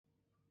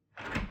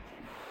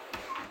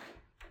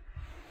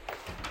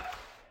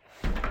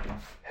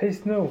Hey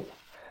Snow,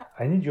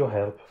 I need your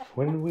help.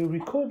 When we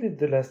recorded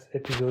the last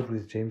episode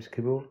with James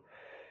Kibble,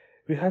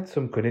 we had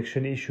some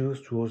connection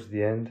issues towards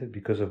the end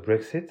because of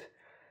Brexit.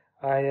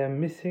 I am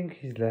missing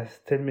his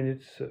last 10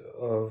 minutes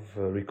of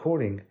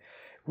recording.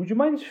 Would you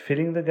mind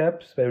filling the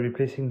gaps by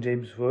replacing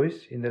James'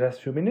 voice in the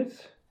last few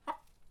minutes?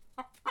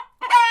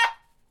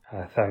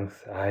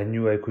 Thanks. I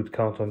knew I could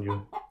count on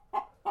you.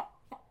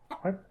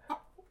 What?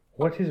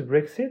 What is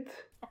Brexit?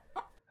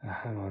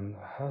 Hang on.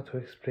 How to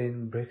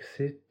explain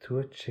Brexit to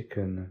a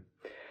chicken?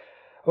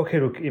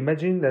 Okay, look,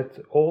 imagine that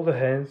all the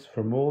hens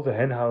from all the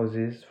hen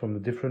houses from the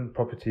different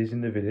properties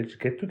in the village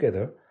get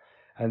together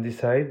and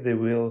decide they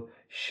will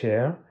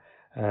share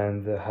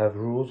and have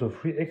rules of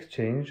free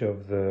exchange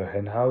of the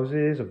hen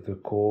houses, of the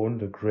corn,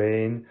 the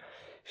grain,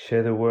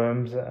 share the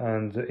worms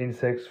and the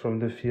insects from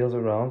the fields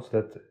around so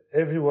that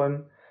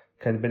everyone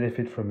can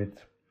benefit from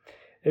it.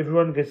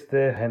 Everyone gets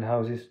their hen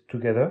houses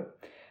together,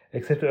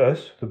 except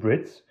us, the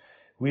Brits.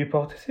 We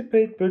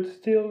participate but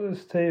still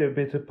stay a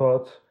bit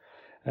apart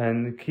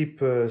and keep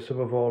some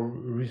of our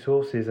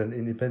resources and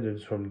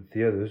independence from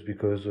the others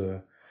because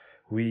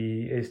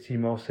we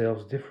esteem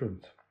ourselves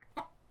different.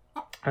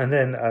 And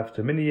then,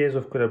 after many years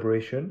of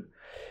collaboration,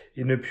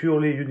 in a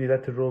purely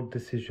unilateral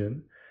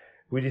decision,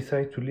 we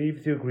decide to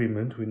leave the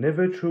agreement we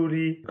never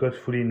truly got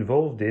fully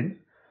involved in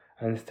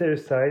and stay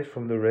aside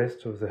from the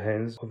rest of the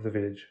hens of the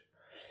village.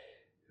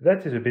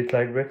 That is a bit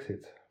like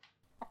Brexit.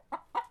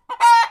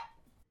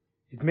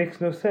 It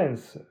makes no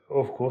sense.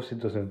 Of course it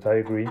doesn't, I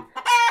agree.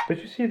 But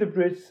you see, the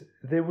Brits,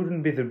 they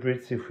wouldn't be the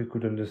Brits if we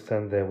could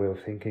understand their way of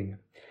thinking.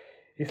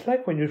 It's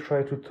like when you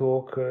try to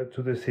talk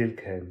to the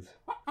silk hens.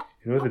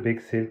 You know, the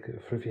big silk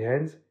fluffy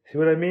hens? See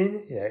what I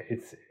mean? Yeah,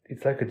 it's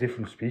like a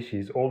different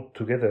species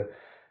altogether.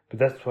 But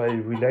that's why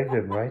we like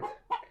them, right?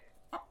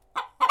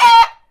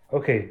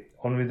 Okay,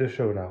 on with the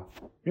show now.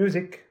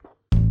 Music!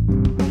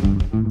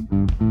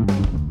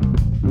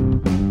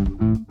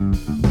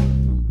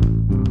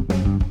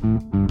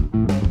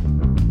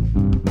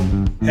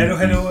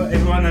 Hello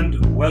everyone,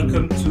 and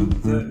welcome to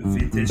the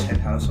Vintage Hen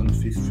House on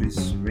Fifth Street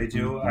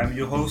Radio. I'm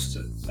your host,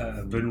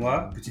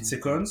 Benoit Petite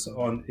Seconds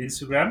on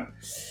Instagram.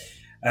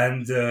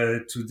 And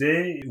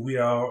today we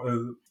are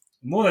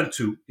more than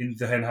two in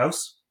the Hen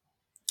House.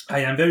 I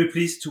am very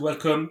pleased to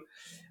welcome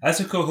as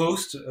a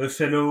co-host a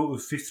fellow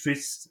Fifth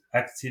Street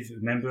active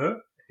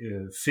member,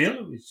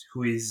 Phil,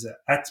 who is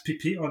at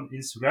PP on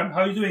Instagram.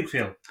 How are you doing,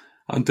 Phil?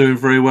 I'm doing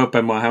very well,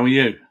 Benoit. How are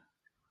you?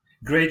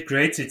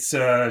 Great. It's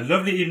a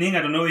lovely evening.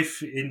 I don't know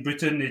if in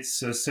Britain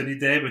it's a sunny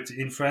day, but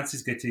in France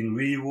it's getting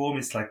really warm.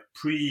 It's like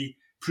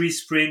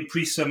pre-spring,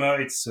 pre-summer.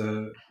 It's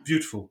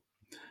beautiful.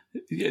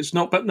 It's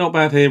not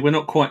bad here. We're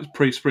not quite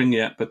pre-spring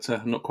yet, but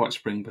not quite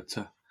spring, but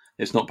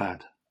it's not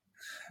bad.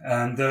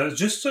 And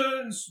just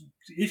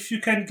if you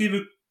can give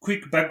a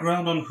quick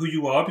background on who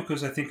you are,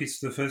 because I think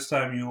it's the first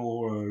time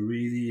you're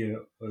really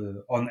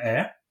on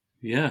air.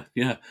 Yeah.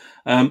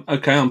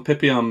 Okay, I'm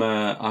Pippi.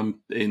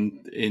 I'm in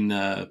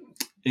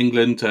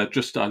England. I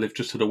live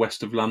just to the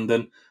west of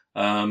London.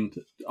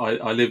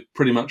 I live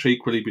pretty much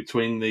equally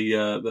between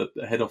the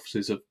head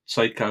offices of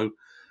Seiko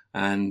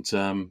and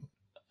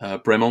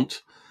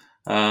Bremont.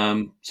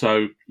 I've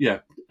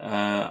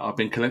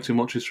been collecting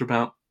watches for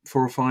about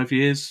 4 or 5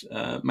 years,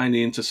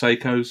 mainly into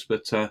Seikos,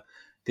 but I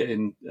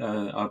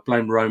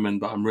blame Roman,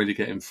 but I'm really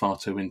getting far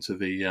too into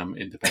the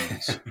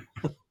independents.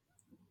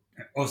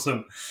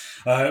 Awesome.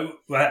 Well,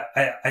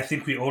 I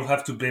think we all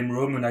have to blame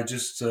Roman. I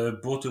just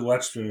bought a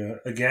watch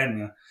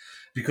again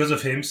because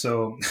of him.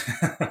 So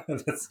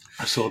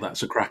I saw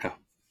that's a cracker.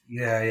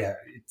 Yeah.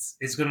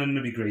 It's going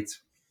to be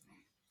great.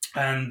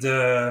 And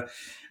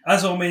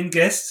as our main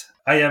guest,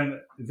 I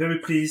am very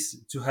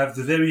pleased to have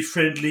the very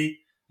friendly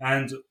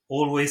and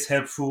always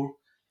helpful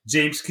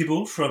James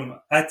Kibble from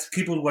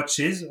 @Kibble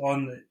Watches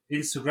on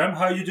Instagram.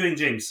 How are you doing,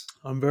 James?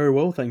 I'm very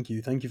well, thank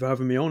you. Thank you for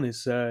having me on.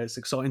 It's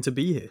exciting to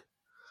be here.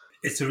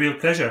 It's a real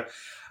pleasure.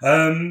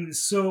 You've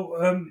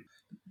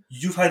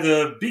had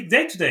a big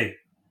day today,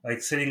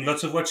 like selling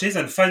lots of watches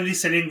and finally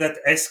selling that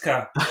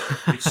Esca,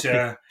 which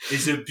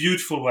is a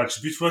beautiful watch.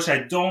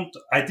 I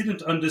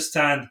didn't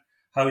understand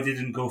how it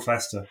didn't go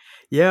faster.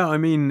 Yeah, I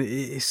mean,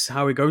 it's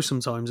how it goes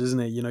sometimes,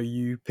 isn't it? You know,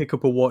 you pick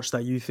up a watch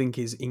that you think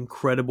is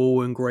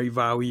incredible and great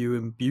value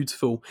and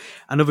beautiful,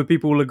 and other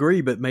people will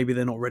agree, but maybe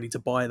they're not ready to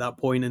buy at that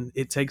point, and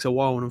it takes a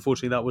while, and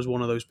unfortunately that was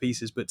one of those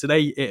pieces. But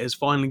today it has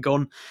finally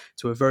gone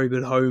to a very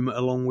good home,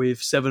 along with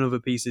 7 other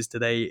pieces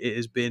today. It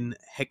has been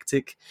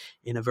hectic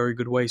in a very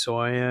good way, so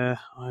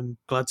I'm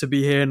glad to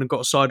be here, and I've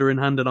got a cider in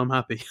hand, and I'm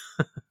happy.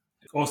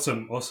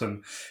 Awesome.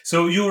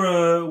 So you're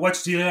a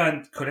watch dealer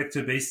and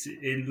collector based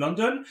in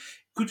London.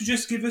 Could you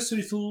just give us a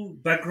little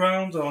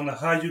background on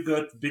how you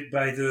got bit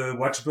by the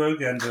watch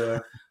bug and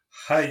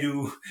how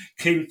you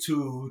came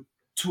to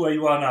where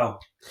you are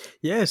now?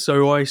 Yeah,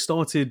 so I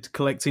started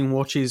collecting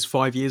watches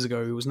 5 years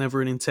ago. It was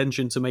never an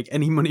intention to make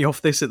any money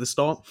off this at the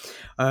start.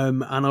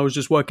 And I was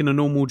just working a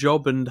normal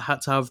job and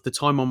had to have the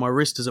time on my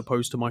wrist as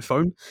opposed to my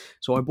phone.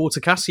 So I bought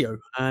a Casio,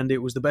 and it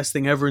was the best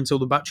thing ever until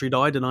the battery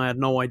died. And I had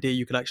no idea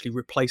you could actually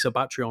replace a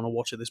battery on a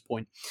watch at this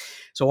point.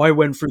 So I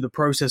went through the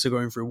process of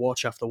going through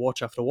watch after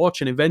watch after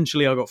watch. And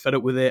eventually I got fed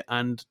up with it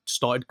and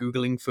started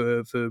Googling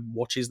for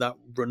watches that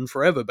run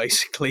forever,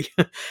 basically.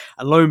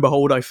 And lo and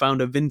behold, I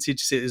found a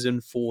vintage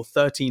Citizen for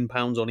 £13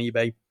 on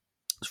eBay.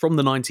 It's from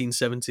the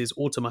 1970s,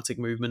 automatic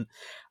movement.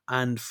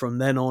 And from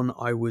then on,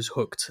 I was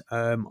hooked.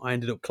 I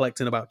ended up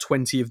collecting about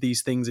 20 of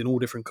these things in all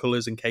different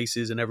colors and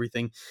cases and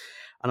everything.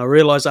 And I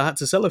realized I had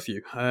to sell a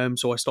few.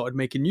 So I started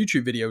making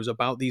YouTube videos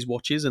about these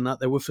watches and that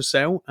they were for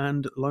sale.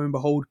 And lo and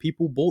behold,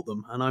 people bought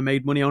them. And I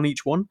made money on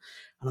each one.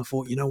 And I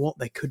thought, you know what,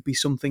 there could be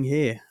something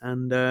here.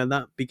 And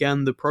that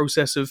began the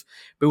process of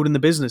building the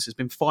business. It's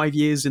been 5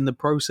 years in the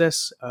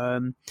process.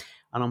 And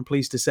I'm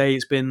pleased to say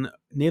it's been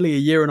nearly a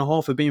year and a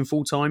half of being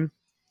full time.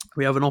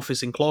 We have an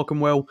office in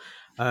Clerkenwell,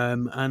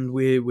 and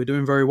we're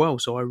doing very well.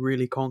 So I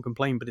really can't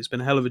complain. But it's been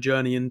a hell of a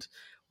journey, and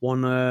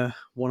one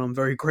I'm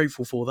very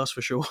grateful for. That's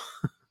for sure.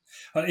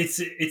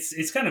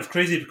 It's kind of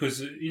crazy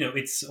because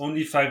it's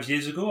only 5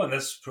 years ago, and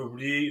that's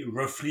probably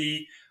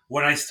roughly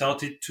when I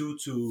started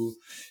to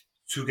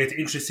get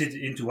interested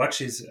into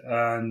watches.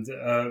 And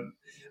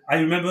I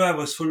remember I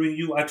was following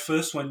you at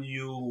first when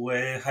you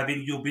were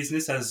having your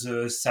business as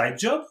a side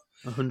job.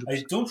 100%.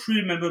 I don't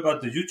really remember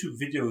about the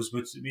YouTube videos,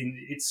 but I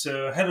mean it's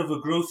a hell of a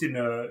growth in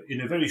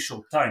a very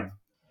short time.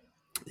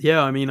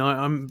 Yeah, I mean,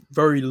 I'm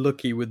very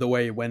lucky with the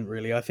way it went.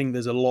 Really, I think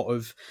there's a lot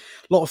of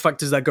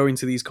factors that go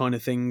into these kind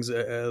of things.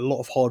 A lot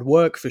of hard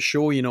work for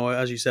sure.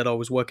 As you said, I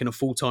was working a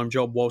full-time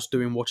job whilst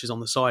doing watches on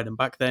the side, and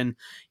back then,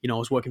 I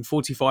was working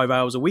 45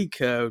 hours a week,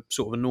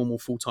 sort of a normal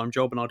full-time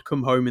job, and I'd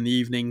come home in the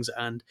evenings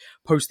and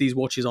post these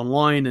watches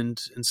online and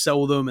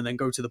sell them, and then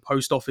go to the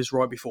post office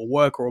right before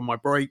work or on my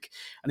break,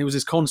 and it was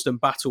this constant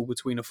battle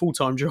between a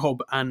full-time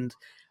job and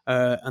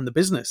the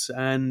business.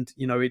 And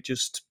it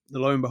just,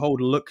 lo and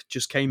behold, luck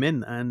just came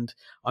in, and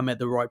I met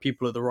the right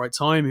people at the right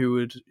time who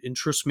would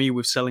entrust me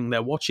with selling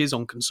their watches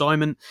on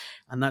consignment,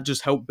 and that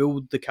just helped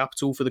build the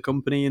capital for the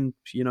company. And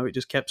it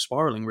just kept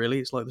spiraling. Really,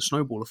 it's like the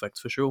snowball effect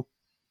for sure.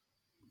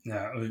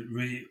 Yeah,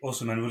 really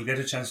awesome, and we'll get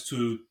a chance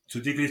to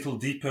dig a little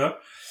deeper.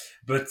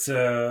 But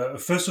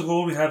first of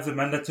all, we have the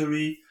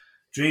mandatory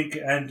drink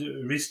and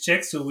risk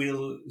check. So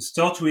we'll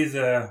start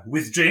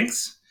with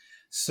drinks.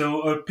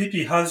 So,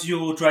 Pippi, how's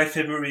your dry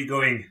February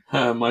going?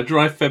 My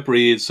dry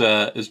February has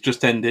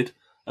just ended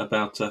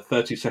about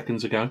 30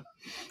 seconds ago.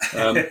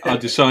 I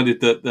decided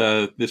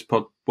that this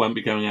pod won't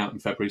be going out in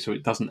February, so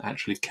it doesn't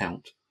actually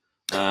count.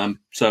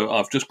 So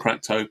I've just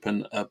cracked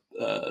open a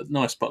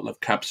nice bottle of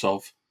Cab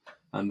Sauv,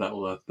 and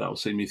that'll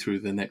see me through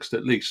the next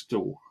at least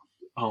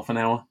half an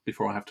hour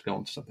before I have to go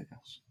on to something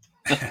else.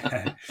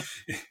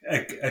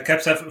 a Cab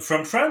Sauv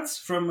from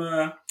France?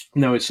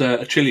 No, it's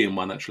a Chilean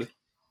one actually.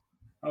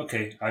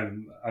 Okay,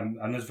 I'm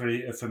not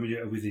very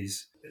familiar with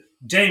these.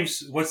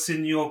 James, what's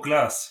in your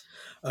glass?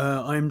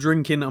 I'm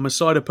drinking. I'm a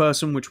cider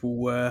person, which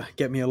will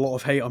get me a lot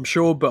of hate, I'm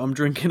sure. But I'm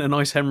drinking a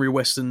nice Henry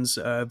Weston's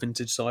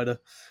vintage cider.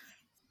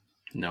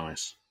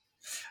 Nice.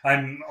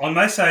 I'm on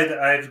my side.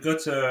 I've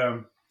got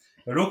a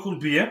local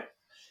beer,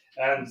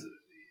 and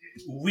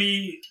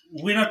we're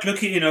not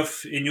lucky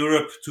enough in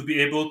Europe to be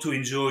able to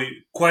enjoy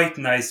quite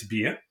nice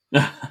beer.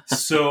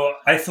 So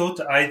I thought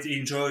I'd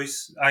enjoy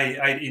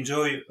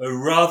a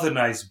rather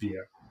nice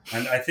beer,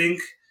 and I think,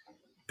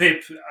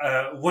 Pip,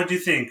 what do you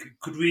think?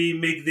 Could we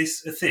make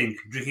this a thing?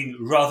 Drinking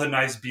rather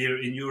nice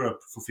beer in Europe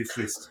for Fifth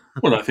Wrist?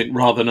 Well, I think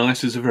rather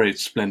nice is a very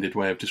splendid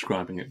way of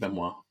describing it,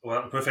 Benoit.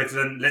 Well, perfect.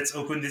 Then let's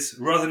open this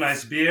rather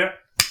nice beer.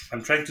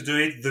 I'm trying to do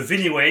it the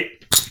Vinny way.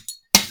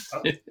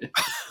 Oh.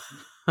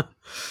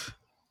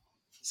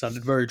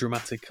 Sounded very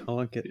dramatic. I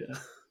like it. Yeah.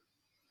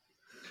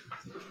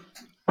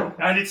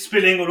 And it's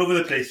spilling all over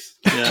the place.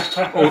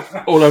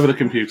 Yeah, all over the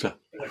computer.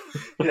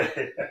 Yeah.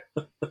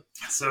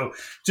 So,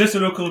 just a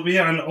local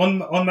beer, and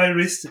on my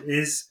wrist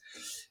is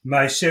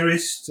my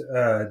cherished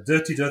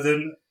Dirty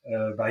Dozen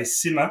by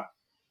Sima,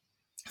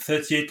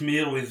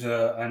 38mm with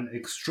an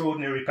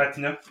extraordinary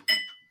patina.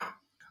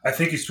 I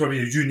think it's probably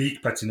a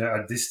unique patina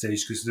at this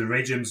stage because the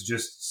radiums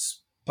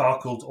just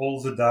sparkled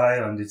all the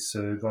dial, and it's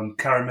gone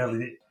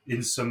caramel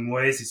in some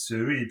ways. It's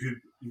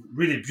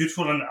really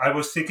beautiful, and I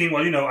was thinking,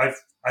 well,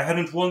 I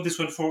hadn't worn this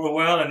one for a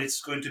while, and it's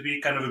going to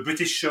be kind of a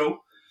British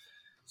show.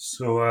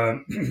 So,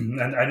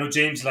 and I know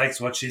James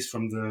likes watches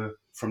from the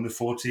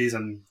 40s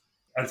and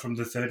from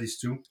the 30s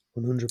too.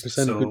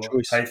 100% a good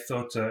choice. I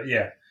thought,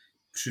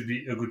 should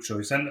be a good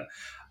choice. And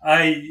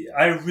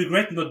I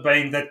regret not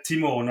buying that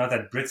Timor now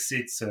that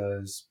Brexit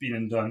has been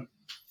and done.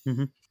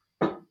 Mm-hmm.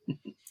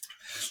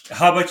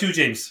 How about you,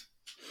 James?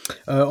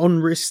 On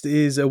wrist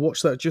is a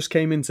watch that just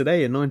came in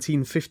today, a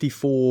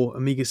 1954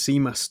 Omega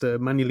Seamaster,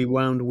 manually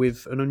wound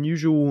with an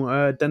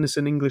unusual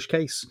Denison English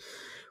case.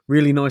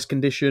 Really nice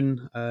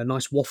condition,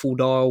 nice waffle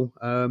dial,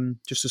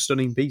 just a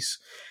stunning piece.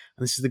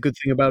 And this is the good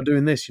thing about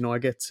doing this. I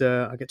get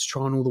to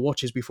try on all the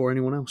watches before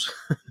anyone else.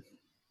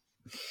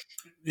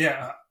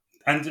 Yeah,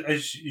 and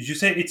as you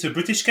say, it's a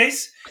British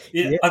case.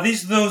 Yeah. Are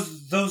these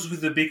those with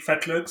the big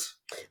fat lugs?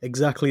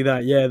 Exactly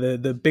that, yeah.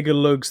 The bigger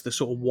lugs, the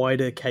sort of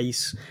wider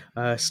case,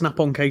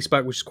 snap-on case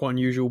back, which is quite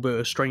unusual,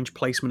 but a strange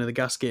placement of the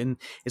gasket, and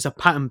it's a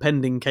patent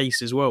pending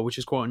case as well, which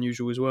is quite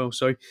unusual as well.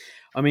 So,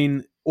 I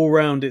mean, all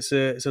round, it's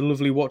a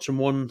lovely watch and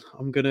one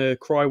I'm gonna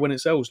cry when it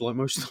sells, like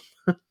most of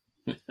them.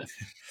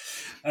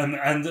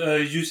 And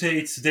you say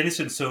it's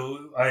Denison,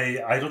 so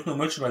I don't know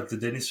much about the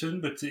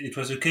Denison, but it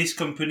was a case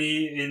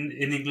company in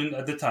England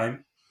at the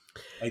time,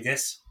 I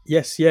guess.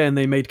 Yes, yeah, and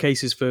they made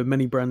cases for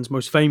many brands,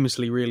 most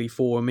famously, really,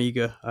 for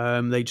Omega.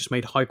 They just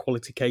made high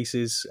quality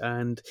cases,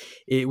 and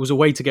it was a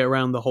way to get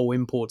around the whole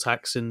import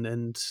tax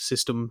and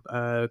system.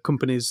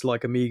 Companies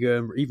like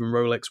Omega, even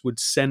Rolex, would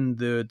send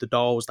the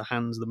dials, the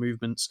hands, the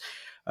movements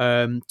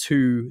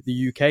to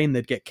the UK, and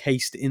they'd get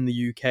cased in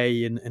the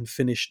UK and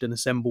finished and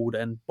assembled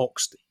and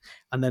boxed,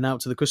 and then out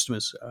to the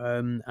customers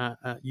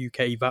at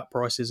UK VAT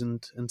prices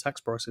and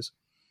tax prices.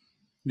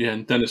 Yeah,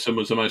 and Denison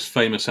was the most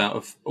famous out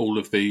of all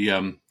of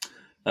the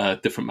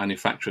different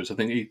manufacturers. I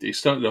think he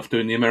started off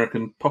doing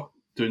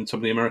doing some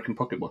of the American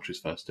pocket watches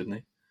first, didn't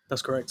he?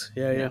 That's correct.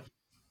 Yeah.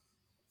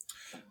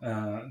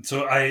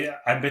 So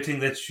I'm betting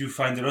that you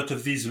find a lot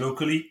of these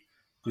locally,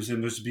 because there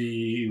must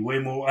be way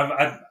more.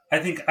 I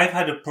think I've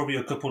had probably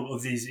a couple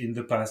of these in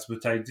the past,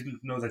 but I didn't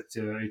know that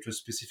it was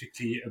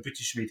specifically a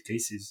British-made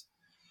cases.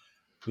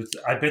 But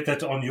I bet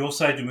that on your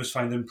side you must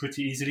find them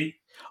pretty easily.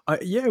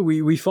 Yeah,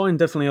 we find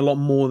definitely a lot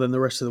more than the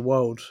rest of the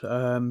world,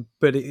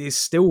 but it is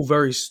still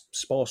very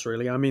sparse,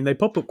 really. I mean, they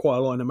pop up quite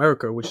a lot in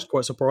America, which is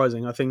quite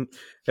surprising. I think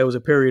there was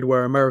a period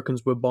where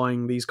Americans were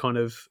buying these kind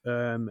of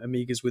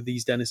Omegas with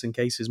these Denison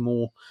cases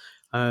more.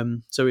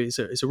 So it's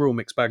a real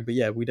mixed bag, but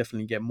yeah, we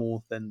definitely get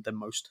more than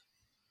most.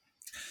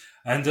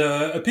 And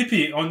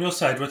Pippi, on your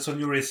side, what's on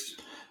your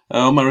wrist?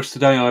 On my wrist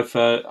today, I've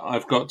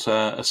got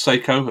a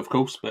Seiko, of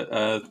course, but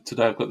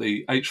today I've got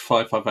the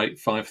H558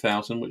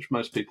 5000, which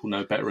most people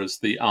know better as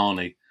the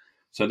Arnie.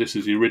 So this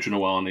is the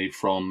original Arnie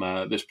from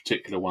this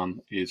particular one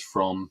is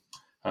from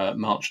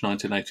March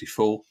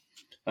 1984.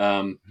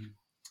 My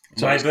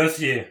birth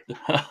year.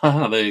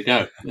 There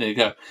you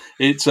go.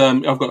 It's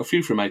I've got a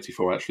few from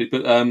 '84 actually,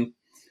 but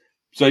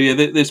so yeah,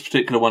 this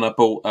particular one I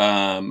bought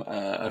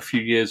a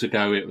few years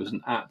ago. It was an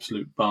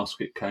absolute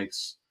basket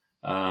case.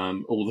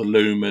 All the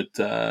loom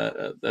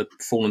had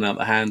fallen out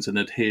the hands and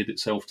adhered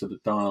itself to the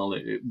dial.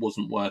 It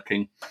wasn't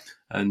working,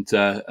 and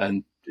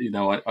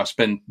I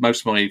spend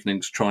most of my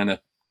evenings trying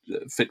to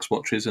fix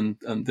watches, and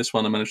this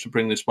one I managed to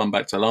bring this one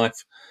back to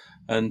life,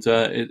 and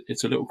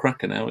it's a little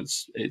cracker now.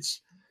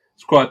 It's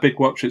quite a big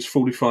watch. It's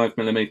 45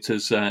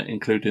 millimeters,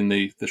 including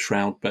the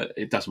shroud, but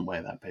it doesn't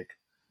wear that big.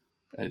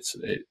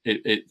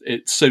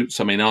 It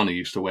suits. I mean, Arnie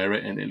used to wear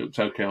it, and it looked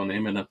okay on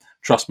him. And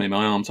trust me,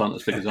 my arms aren't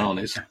as big as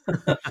Arnie's,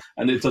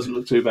 and it doesn't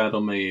look too bad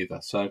on me either.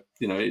 So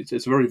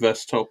it's a very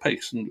versatile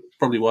piece, and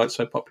probably why it's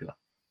so popular.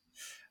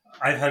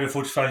 I've had a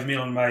 45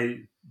 mil on my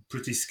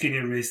pretty skinny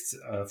wrist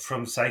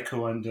from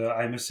Seiko, and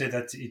I must say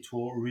that it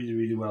wore really,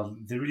 really well.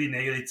 They really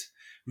nail it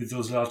with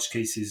those large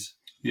cases.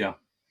 Yeah.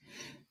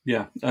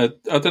 I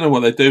don't know what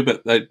they do,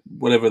 but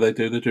whatever they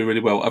do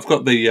really well. I've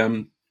got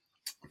the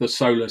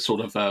solar sort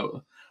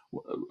of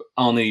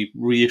Arnie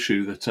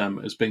reissue that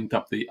has been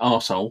dubbed the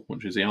Arsehole,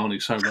 which is the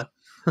Arnie Solar.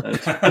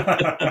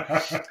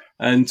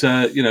 And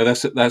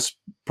that's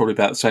probably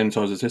about the same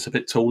size as this, a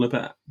bit taller,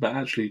 but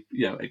actually,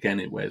 again,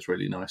 it wears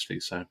really nicely.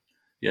 So,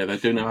 yeah, they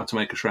do know how to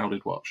make a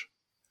shrouded watch.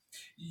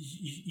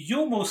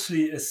 You're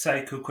mostly a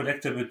Seiko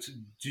collector, but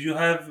do you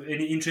have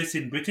any interest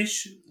in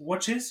British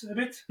watches a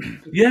bit?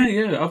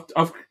 Yeah.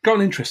 I've got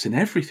an interest in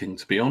everything,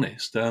 to be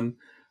honest.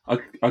 I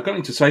got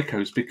into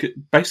Seikos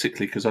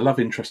because I love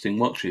interesting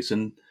watches,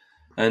 and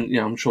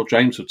I'm sure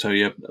James will tell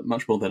you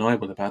much more than I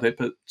will about it.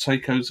 But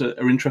Seikos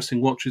are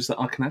interesting watches that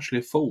I can actually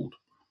afford,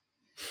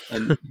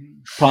 and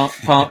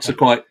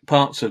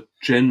parts are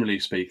generally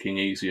speaking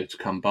easier to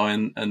come by.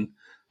 And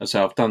as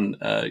I've done,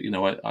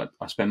 I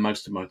spend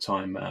most of my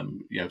time,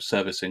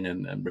 servicing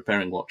and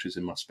repairing watches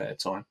in my spare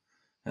time,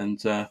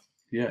 and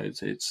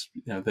it's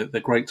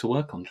they're great to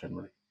work on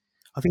generally.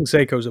 I think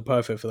Seikos are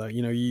perfect for that.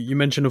 You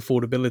mentioned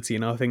affordability,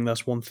 and I think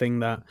that's one thing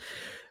that,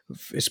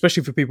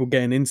 especially for people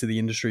getting into the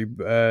industry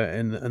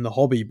and the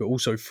hobby, but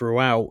also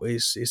throughout,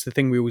 is the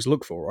thing we always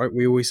look for, right?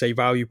 We always say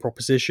value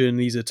proposition.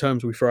 These are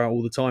terms we throw out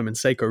all the time, and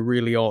Seiko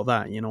really are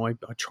that.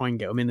 I try and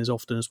get them in as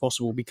often as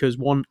possible because,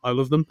 one, I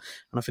love them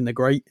and I think they're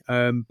great,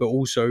 but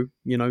also,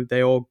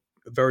 they are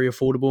very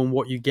affordable, and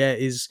what you get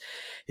is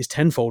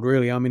tenfold,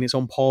 really. I mean, it's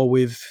on par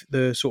with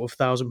the sort of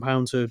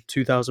 £1,000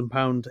 to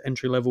 £2,000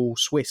 entry level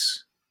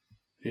Swiss.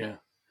 Yeah.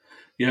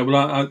 Well,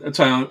 I'd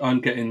say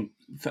I'm getting,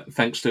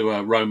 thanks to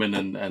Roman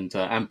and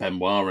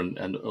Benoit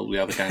and all the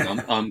other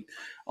gang,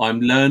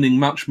 I'm learning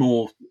much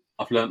more.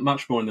 I've learned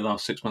much more in the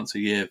last 6 months, a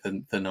year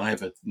than I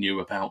ever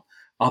knew about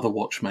other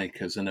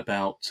watchmakers and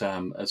about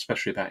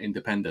especially about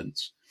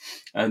independents.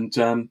 And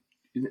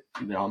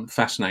I'm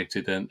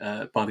fascinated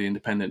by the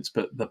independents,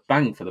 but the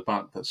bang for the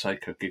buck that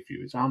Seiko give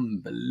you is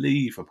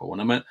unbelievable.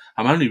 And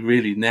I'm only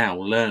really now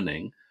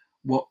learning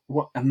what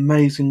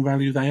amazing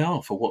value they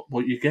are for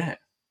what you get.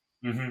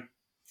 Mm-hmm.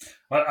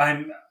 Well,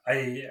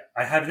 I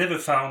have never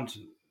found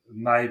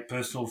my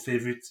personal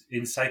favorite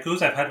in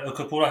Psychos. I've had a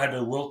couple. I had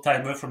a World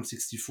Timer from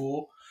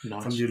 '64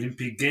 Nice. from the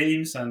Olympic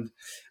Games, and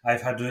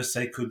I've had a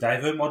Psycho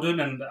Diver Modern.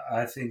 And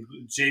I think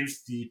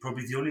James,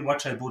 probably the only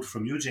watch I bought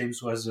from you,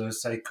 James, was a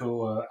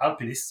Psycho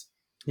Alpinist.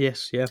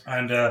 Yes, yeah.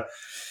 And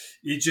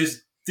it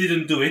just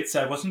didn't do it.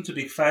 I wasn't a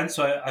big fan,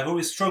 so I've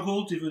always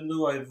struggled, even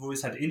though I've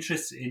always had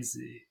interest in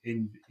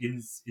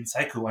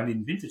Psycho and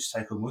in vintage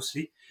Psycho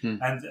mostly.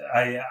 And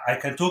I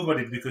can talk about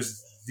it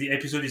because the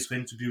episode is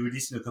going to be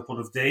released in a couple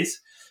of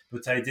days.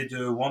 But I did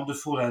a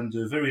wonderful and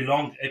a very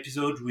long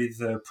episode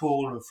with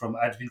Paul from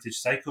Ad Vintage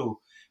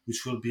Psycho,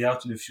 which will be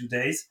out in a few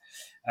days.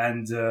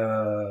 And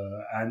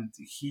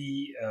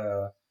he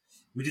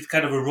we did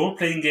kind of a role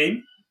playing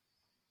game.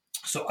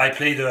 So I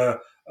played a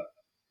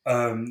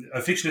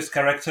fictionist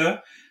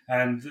character,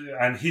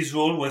 and his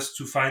role was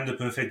to find the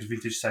perfect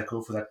vintage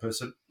Psycho for that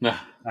person.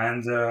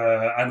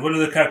 And one of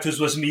the characters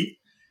was me,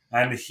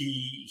 and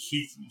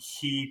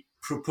he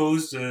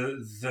proposed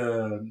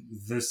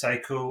the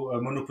Psycho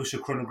monopusher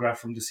chronograph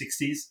from the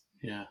 60s.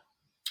 Yeah,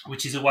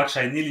 which is a watch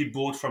I nearly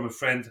bought from a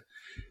friend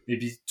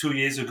maybe 2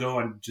 years ago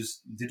and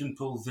just didn't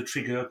pull the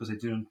trigger because I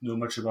didn't know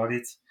much about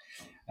it.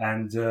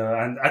 And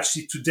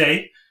actually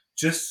today,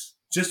 just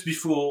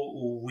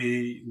before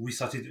we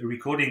started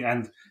recording,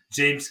 and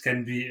James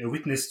can be a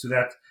witness to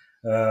that,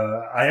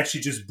 I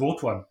actually just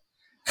bought one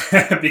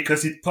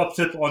because it popped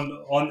up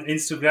on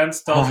Instagram,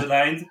 stars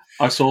aligned.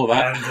 I saw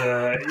that.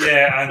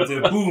 And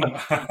boom.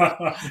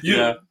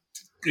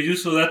 You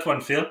saw that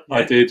one, Phil? Yeah?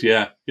 I did,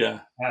 yeah.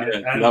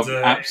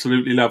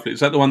 Absolutely lovely.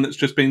 Is that the one that's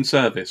just been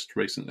serviced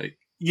recently?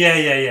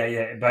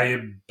 Yeah.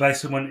 By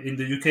someone in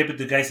the UK, but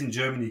the guy's in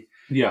Germany.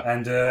 Yeah.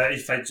 And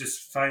if I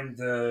just find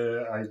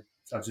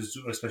I'll just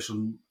do a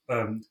special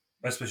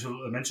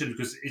mention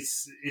because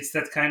it's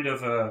that kind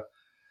of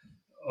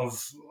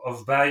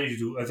buy you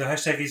do. The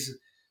hashtag is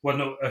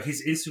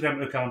his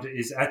Instagram account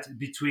is at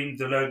between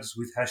the lugs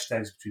with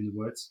hashtags between the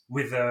words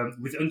with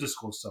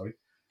underscores. Sorry,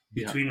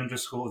 between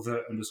underscore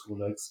the underscore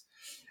lugs,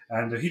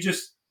 and he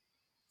just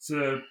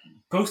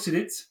posted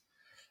it.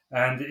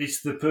 And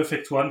it's the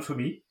perfect one for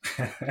me.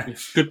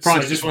 Good price. So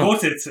I just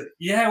bought it.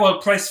 Yeah, well,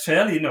 price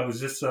fairly,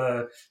 just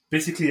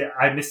basically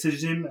I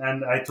messaged him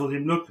and I told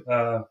him, look,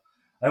 I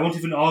won't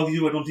even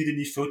argue. I don't need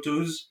any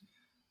photos.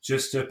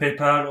 Just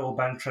PayPal or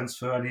bank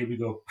transfer, and here we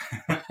go.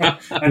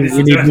 And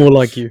we need more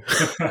like you.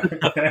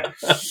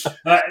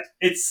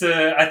 It's.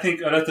 I think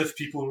a lot of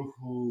people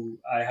who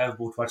I have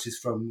bought watches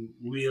from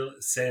will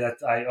say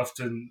that I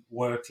often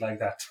work like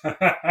that.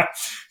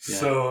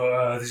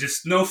 So there's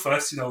just no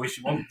fuss. If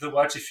you want the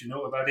watch, if you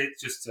know about it,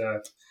 just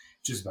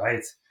buy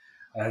it.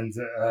 And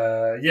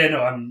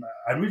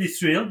I'm really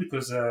thrilled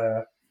because.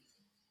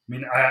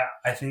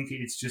 I think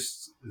it's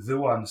just the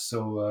one.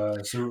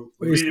 So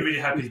really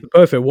happy. It's the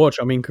perfect watch.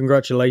 I mean,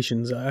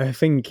 congratulations. I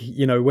think,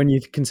 when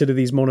you consider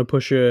these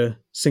monopusher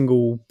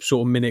single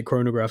sort of minute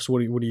chronographs,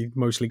 what do you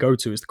mostly go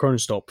to? It's the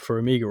Chronostop for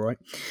Omega, right?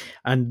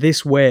 And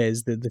this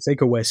wears, the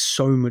Seiko wears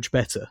so much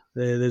better.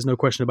 There's no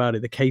question about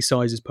it. The case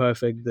size is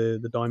perfect.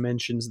 The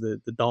dimensions, the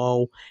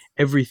dial,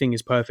 everything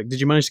is perfect. Did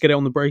you manage to get it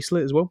on the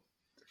bracelet as well?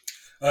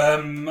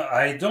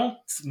 I don't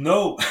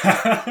know.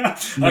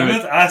 I'm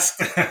not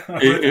asked,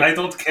 but I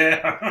don't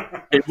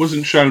care. It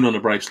wasn't shown on a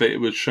bracelet. It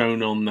was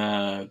shown on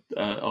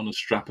a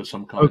strap of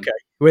some kind. Okay,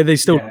 well, they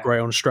still look great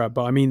on a strap,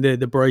 but I mean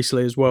the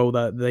bracelet as well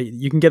that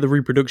you can get the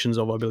reproductions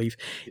of, I believe.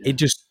 Yeah. It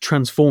just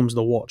transforms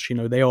the watch.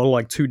 They are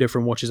like two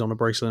different watches on a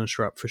bracelet and a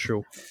strap for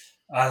sure.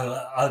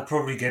 I'll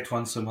probably get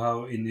one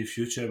somehow in the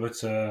future,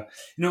 but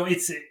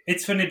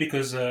it's funny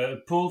because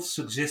Paul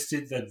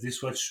suggested that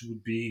this watch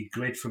would be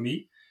great for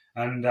me.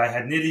 And I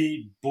had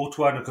nearly bought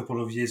one a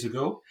couple of years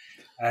ago,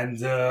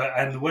 and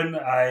when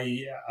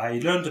I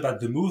learned about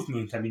the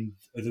movement,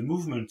 the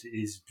movement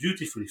is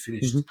beautifully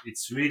finished. Mm-hmm.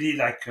 It's really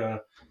like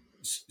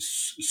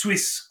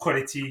Swiss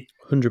quality,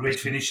 100%. Great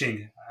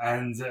finishing,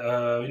 and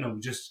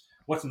just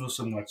what an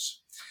awesome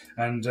watch.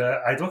 And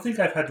I don't think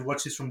I've had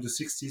watches from the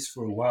 60s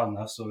for a while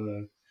now,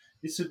 so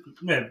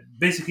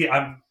basically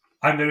I'm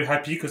very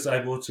happy because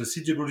I bought a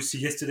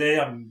CWC yesterday.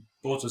 I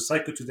bought a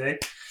Psycho today.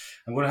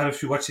 I'm going to have a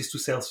few watches to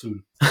sell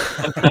soon.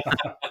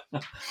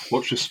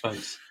 Watch your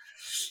space.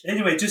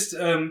 Anyway, just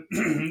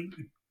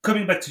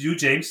coming back to you,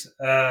 James.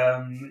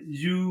 How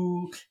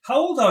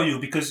old are you?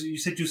 Because you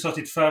said you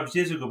started 5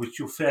 years ago, but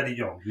you're fairly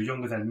young. You're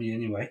younger than me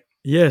anyway.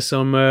 Yes,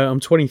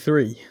 I'm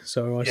 23,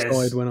 so I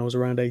started when I was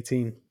around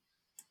 18.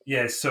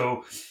 Yes,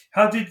 so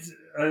how did...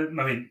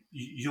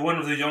 you're one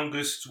of the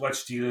youngest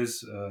watch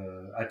dealers,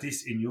 at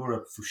least in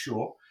Europe for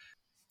sure.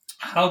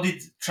 How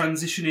did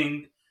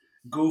transitioning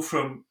go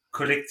from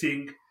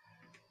collecting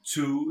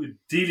to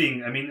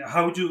dealing?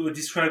 How would you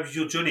describe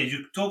your journey?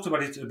 You talked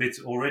about it a bit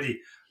already,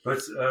 but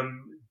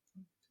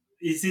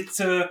is it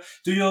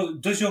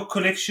does your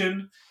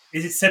collection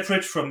is it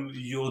separate from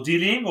your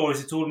dealing, or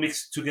is it all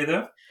mixed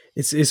together?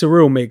 It's a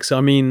real mix.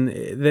 I mean,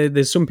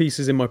 there's some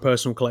pieces in my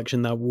personal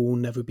collection that will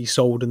never be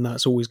sold, and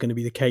that's always going to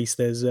be the case.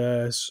 There's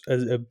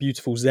a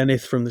beautiful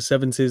Zenith from the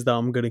 '70s that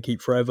I'm going to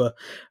keep forever,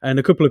 and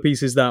a couple of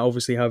pieces that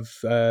obviously have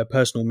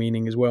personal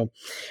meaning as well.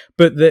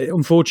 But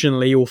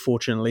unfortunately or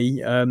fortunately,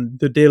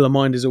 the dealer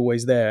mind is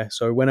always there.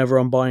 So whenever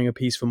I'm buying a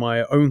piece for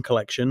my own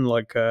collection,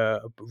 like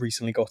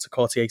recently got a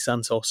Cartier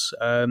Santos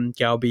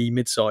Gaudi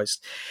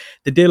mid-sized,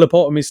 the dealer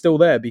part of me is still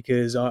there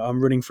because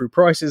I'm running through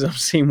prices. I'm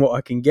seeing what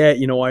I can get.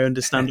 I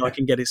understand I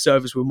can get it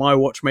serviced with my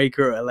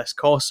watchmaker at a less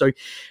cost. So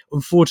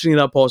unfortunately,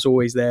 that part's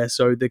always there.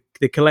 So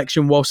the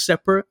collection, while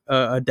separate,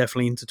 are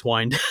definitely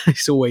intertwined.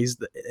 It's always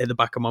at the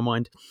back of my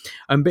mind.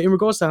 But in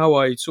regards to how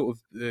I sort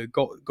of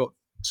got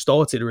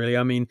started, really,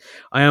 I mean,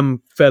 I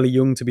am fairly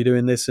young to be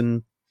doing this,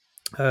 and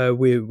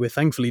we're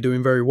thankfully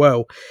doing very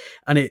well.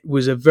 And it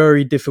was a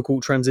very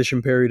difficult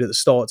transition period at the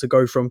start to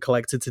go from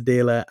collector to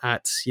dealer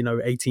at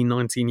 18,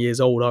 19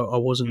 years old. I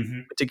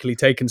wasn't particularly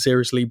taken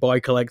seriously by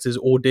collectors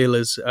or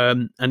dealers,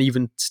 and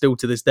even still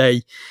to this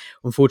day,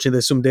 unfortunately,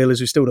 there's some dealers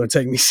who still don't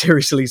take me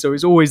seriously. So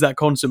it's always that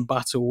constant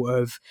battle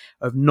of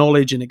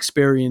knowledge and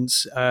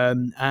experience,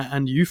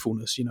 and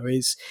youthfulness.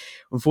 It's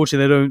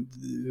unfortunately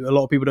a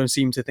lot of people don't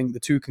seem to think the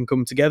two can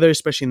come together,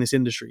 especially in this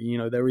industry.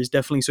 There is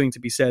definitely something to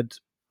be said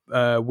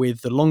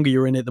with the longer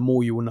you're in it, the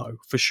more you will know,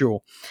 for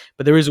sure.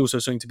 But there is also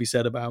something to be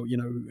said about,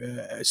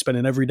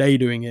 spending every day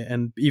doing it.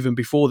 And even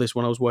before this,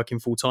 when I was working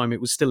full time, it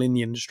was still in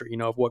the industry.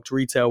 I've worked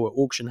retail at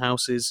auction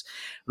houses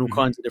and all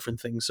kinds of different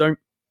things. So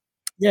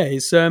yeah,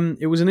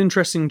 it was an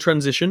interesting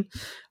transition,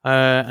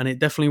 and it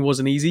definitely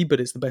wasn't easy, but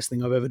it's the best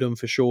thing I've ever done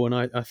for sure.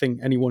 And I think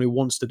anyone who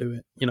wants to do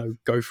it,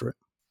 go for it.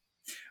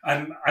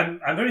 I'm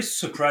very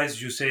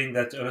surprised you're saying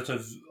that a lot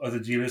of other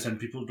dealers and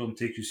people don't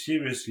take you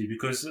seriously,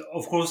 because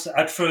of course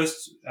at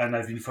first, and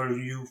I've been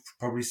following you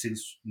probably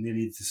since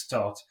nearly the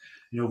start,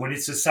 when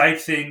it's a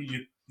side thing,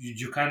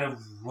 you kind of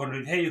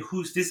wondering, hey,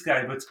 who's this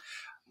guy? But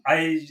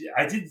I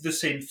did the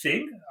same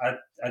thing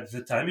at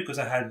the time, because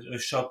I had a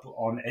shop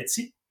on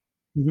Etsy.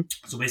 Mm-hmm.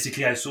 So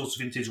basically I sourced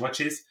vintage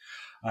watches,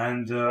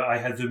 and I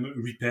had them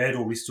repaired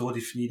or restored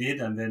if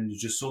needed, and then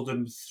just sold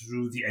them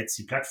through the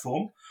Etsy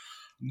platform,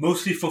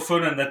 mostly for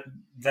fun, and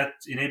that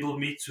enabled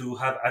me to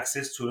have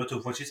access to a lot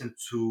of watches, and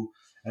to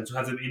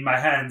have them in my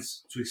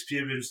hands, to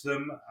experience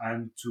them,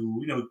 and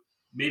to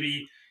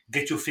maybe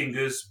get your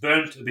fingers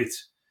burnt a bit.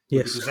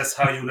 Yes. Because that's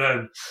how you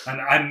learn.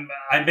 And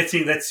I'm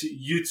betting that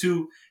you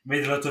too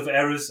made a lot of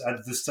errors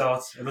at the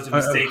start, a lot of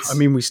mistakes. I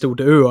mean, we still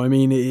do. I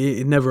mean,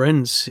 it never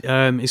ends,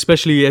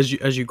 especially as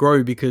you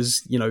grow,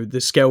 because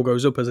the scale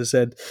goes up. As I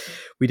said,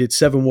 we did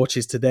 7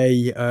 watches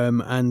today,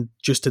 and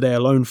just today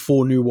alone,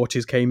 4 new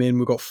watches came in.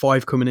 We've got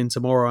 5 coming in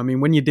tomorrow. I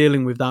mean, when you're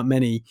dealing with that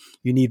many,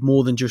 you need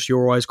more than just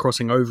your eyes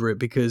crossing over it,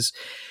 because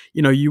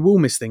you will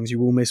miss things. You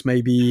will miss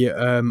maybe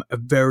a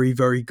very,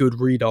 very good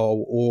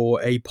redial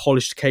or a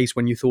polished case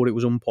when you thought it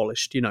was unpolished.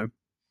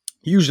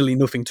 Usually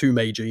nothing too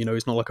major.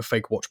 It's not like a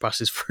fake watch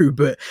passes through,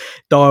 but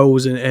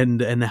dials and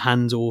the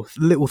hands or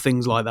little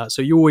things like that.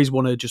 So you always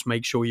want to just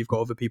make sure you've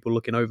got other people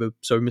looking over,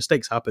 so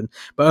mistakes happen.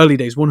 But early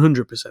days,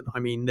 100%. I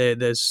mean,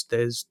 there's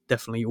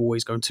definitely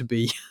always going to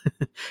be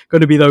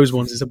those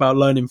ones. It's about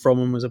learning from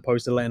them as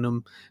opposed to letting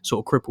them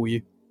sort of cripple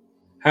you.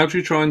 How do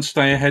you try and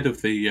stay ahead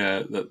of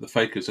the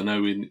fakers? I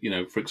know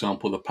for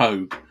example, the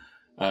Pogue.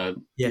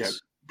 Yes.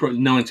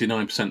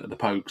 99% of the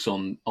Pogues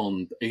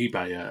on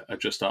eBay are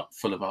just up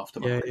full of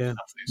aftermarket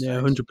stuff these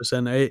days.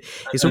 100%.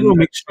 It's a real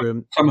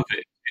mixture. Some of it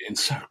is getting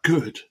so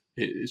good.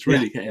 It's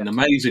really getting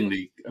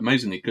amazingly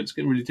good. It's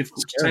getting really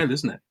difficult to tell,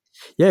 isn't it?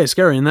 Yeah, it's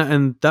scary,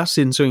 and that's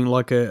in something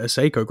like a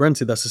Seiko.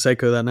 Granted, that's a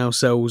Seiko that now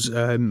sells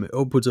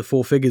upwards of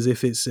 4 figures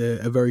if it's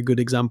a very good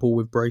example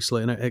with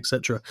bracelet and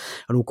etc.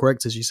 and all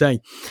correct, as you say.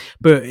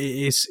 But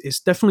it's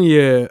definitely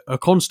a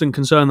constant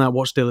concern that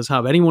watch dealers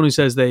have. Anyone who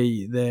says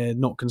they're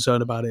not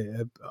concerned about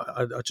it,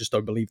 I just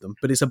don't believe them.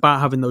 But it's about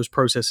having those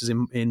processes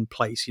in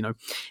place.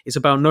 It's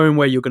about knowing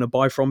where you're going to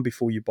buy from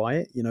before you buy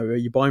it. Are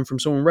you buying from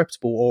someone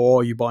reputable,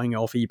 or are you buying it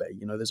off eBay?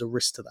 There's a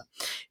risk to that.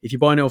 If you're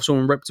buying it off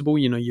someone reputable,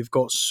 you've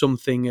got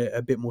something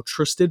a bit more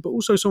trusted, but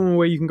also someone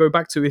where you can go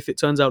back to if it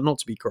turns out not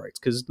to be correct,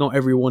 because not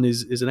everyone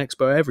is an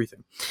expert at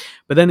everything.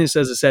 But then it's,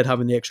 as I said,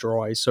 having the extra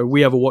eyes. So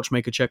we have a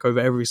watchmaker check over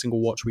every single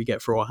watch we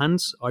get for our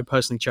hands. I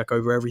personally check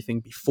over everything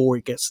before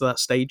it gets to that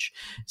stage.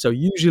 So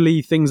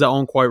usually things that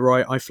aren't quite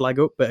right, I flag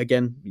up. But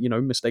again,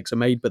 mistakes are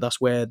made, but that's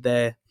where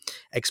their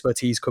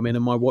expertise come in.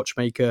 And my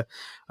watchmaker,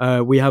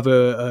 we have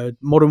a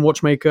modern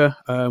watchmaker,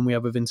 we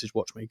have a vintage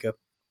watchmaker.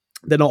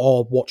 They're not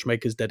all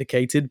watchmakers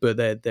dedicated, but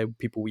they're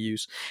people we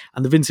use.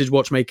 And the vintage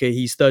watchmaker,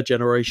 he's 3rd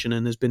generation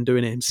and has been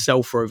doing it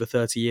himself for over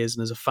 30 years.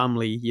 And as a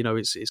family,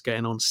 it's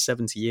getting on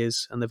 70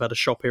 years. And they've had a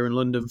shop here in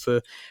London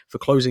for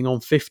closing on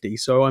 50.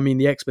 So, I mean,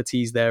 the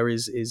expertise there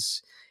is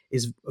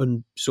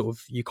sort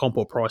of, you can't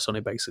put a price on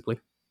it, basically.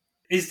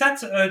 Is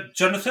that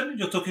Jonathan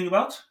you're talking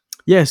about?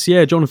 Yes,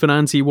 yeah, Jonathan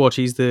Anti Watch.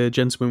 He's the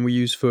gentleman we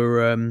use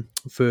for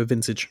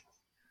vintage.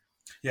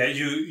 Yeah,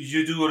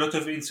 you do a lot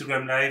of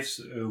Instagram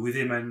lives with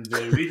him, and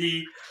they're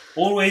really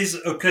always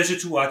a pleasure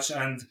to watch.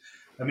 And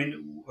I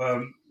mean,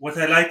 what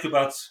I like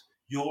about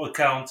your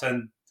account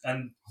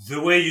and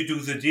the way you do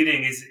the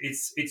dealing is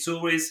it's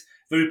always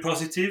very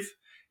positive.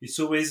 It's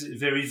always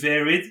very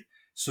varied.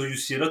 So you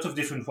see a lot of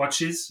different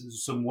watches.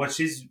 Some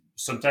watches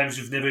sometimes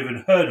you've never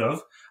even heard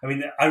of. I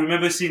mean, I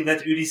remember seeing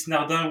that Ulysse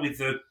Nardin with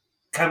the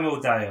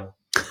camo dial.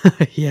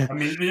 Yeah. I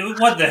mean,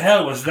 what the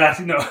hell was that?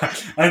 And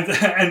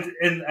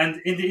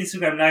in the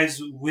Instagram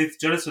lives with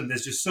Jonathan,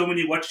 there's just so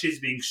many watches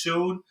being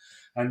shown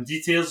and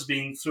details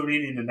being thrown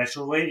in a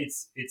natural way.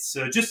 It's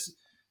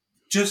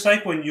just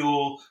like when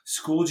you're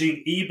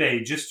scrounging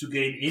eBay just to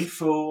gain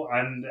info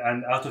and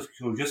out of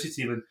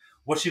curiosity, when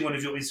watching one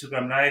of your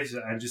Instagram lives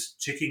and just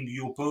checking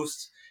your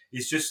posts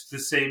is just the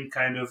same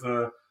kind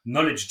of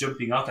knowledge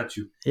jumping out at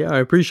you. Yeah, I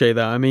appreciate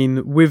that. I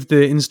mean, with the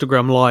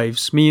Instagram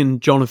lives, me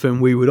and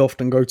Jonathan, we would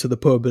often go to the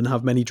pub and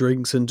have many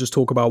drinks and just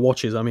talk about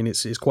watches. I mean,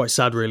 it's quite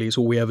sad, really. It's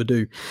all we ever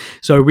do.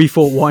 So we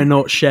thought, why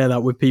not share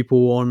that with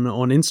people on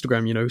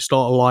Instagram? You know,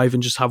 start a live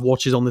and just have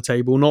watches on the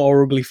table, not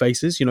our ugly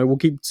faces. You know, we'll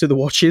keep to the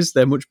watches;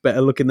 they're much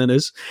better looking than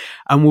us,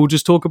 and we'll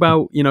just talk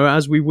about, you know,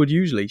 as we would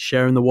usually,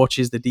 sharing the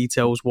watches, the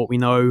details, what we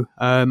know,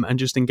 and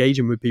just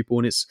engaging with people.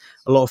 And it's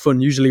a lot of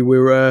fun. Usually,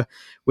 we're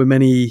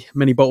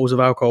many bottles of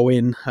alcohol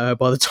in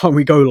by the time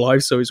we go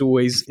live, so it's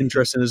always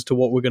interesting as to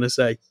what we're going to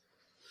say.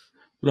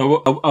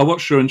 Well, I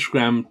watched your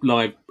Instagram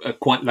live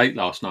quite late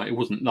last night. It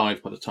wasn't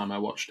live by the time I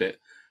watched it,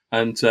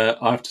 and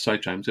I have to say,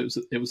 James,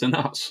 it was a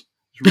nuts.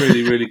 It was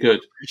really really good.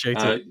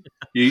 Appreciate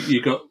it.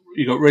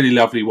 You got really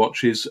lovely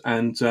watches,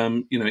 and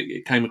you know,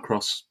 it came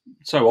across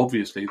so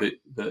obviously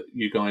that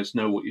you guys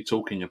know what you're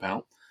talking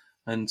about.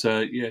 And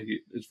yeah,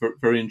 it's very,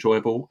 very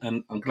enjoyable,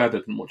 and I'm glad I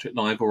didn't watch it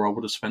live, or I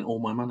would have spent all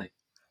my money.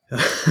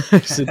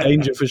 It's a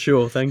danger for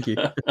sure. Thank you.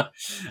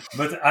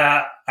 But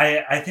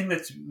I think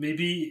that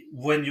maybe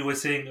when you were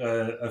saying,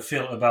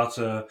 Phil, about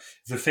the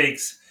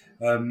fakes,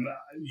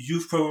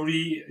 you've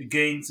probably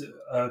gained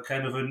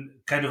kind of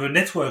a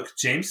network,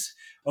 James,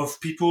 of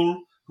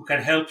people who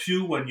can help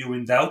you when you're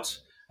in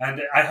doubt.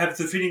 And I have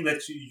the feeling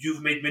that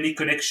you've made many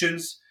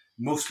connections,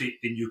 mostly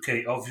in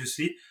UK,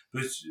 obviously,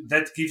 but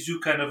that gives you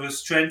kind of a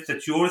strength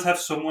that you always have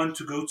someone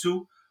to go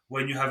to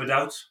when you have a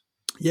doubt.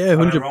 Yeah, Am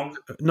I 100. wrong?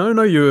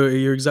 No,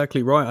 you're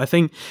exactly right. I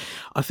think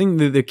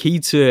the key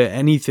to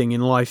anything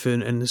in life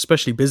and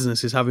especially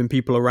business is having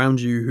people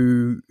around you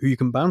who you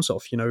can bounce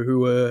off. You know,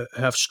 who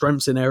have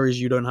strengths in areas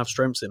you don't have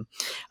strengths in,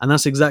 and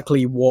that's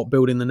exactly what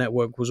building the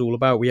network was all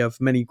about. We have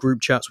many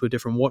group chats with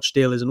different watch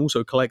dealers and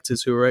also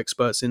collectors who are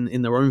experts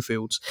in their own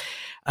fields,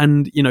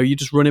 and you know, you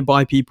just run it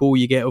by people,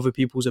 you get other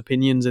people's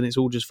opinions, and it's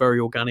all just very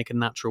organic and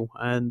natural.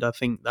 And I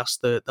think that's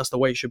the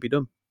way it should be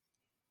done.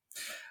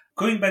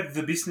 Going back to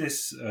the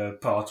business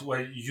part,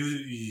 where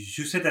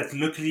you said that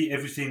luckily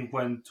everything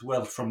went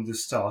well from the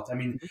start. I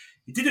mean,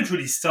 it didn't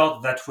really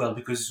start that well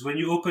because when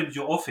you opened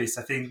your office,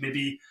 I think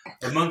maybe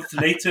a month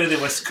later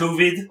there was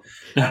COVID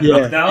and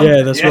lockdown.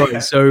 Yeah, that's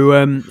right. So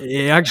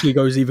it actually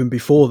goes even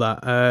before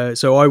that.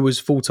 So I was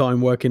full time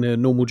working a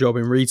normal job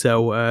in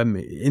retail,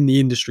 in the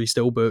industry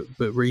still, but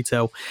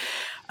retail.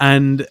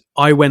 And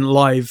I went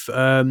live,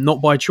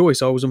 not by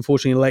choice. I was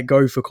unfortunately let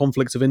go for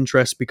conflict of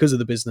interest because of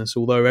the business,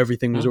 although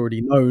everything was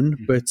already known.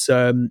 But,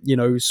 you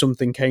know,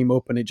 something came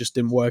up and it just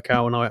didn't work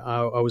out and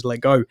I was let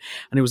go.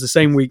 And it was the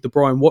same week the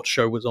Brian Watch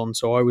Show was on.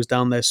 So I was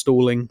down there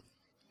stalling,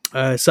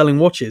 selling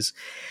watches.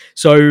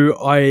 So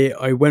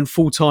I went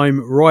full time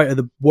right at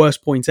the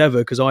worst point ever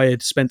because I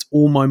had spent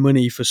all my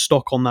money for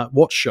stock on that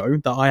watch show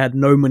that I had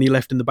no money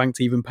left in the bank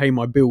to even pay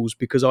my bills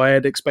because I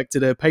had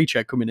expected a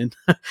paycheck coming in.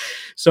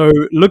 So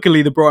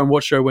luckily the Brighton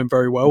Watch Show went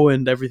very well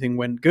and everything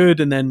went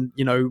good. And then,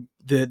 you know,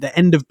 the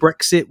end of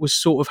Brexit was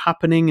sort of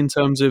happening in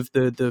terms of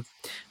the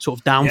sort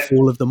of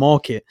downfall of the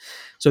market.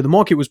 So the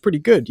market was pretty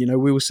good. You know,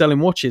 we were selling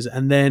watches.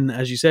 And then,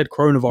 as you said,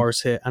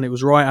 coronavirus hit. And it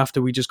was right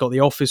after we just got the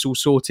office all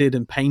sorted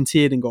and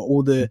painted and got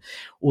all the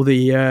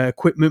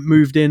equipment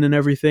moved in and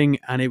everything.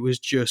 And it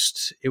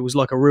was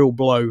like a real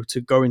blow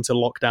to go into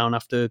lockdown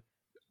after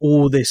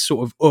all this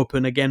sort of up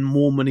and again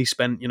more money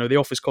spent. You know, the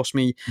office cost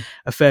me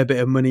a fair bit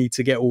of money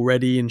to get all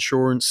ready,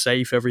 insurance,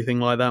 safe, everything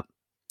like that.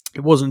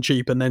 It wasn't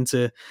cheap, and then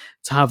to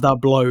have that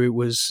blow, it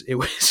was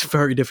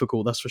very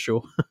difficult. That's for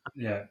sure.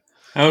 Yeah,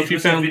 how have you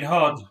found? Been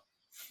hard.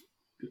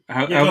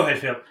 Go ahead,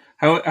 Phil.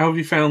 How have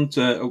you found?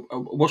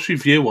 What's your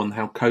view on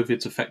how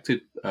COVID's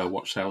affected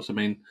watch sales? I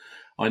mean,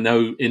 I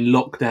know in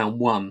lockdown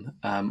 1,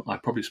 I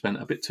probably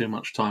spent a bit too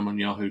much time on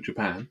Yahoo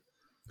Japan.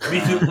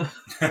 Me too.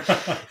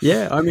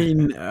 Yeah, I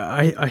mean,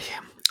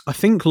 I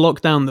think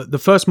lockdown, the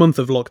first month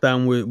of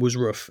lockdown was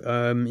rough.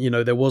 You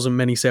know, there wasn't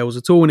many sales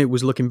at all and it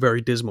was looking very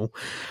dismal.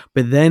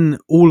 But then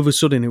all of a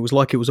sudden, it was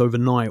like it was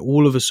overnight.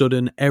 All of a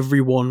sudden,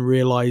 everyone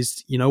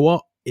realized, you know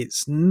what?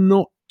 It's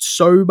not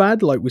so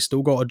bad. Like, we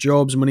still got our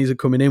jobs, monies are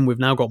coming in. We've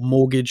now got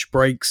mortgage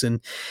breaks,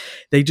 and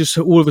they just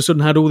all of a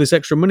sudden had all this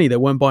extra money. They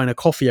weren't buying a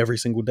coffee every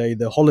single day.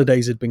 The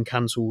holidays had been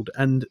cancelled,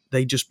 and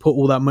they just put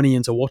all that money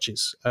into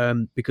watches.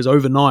 Because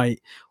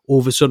overnight, all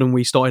of a sudden,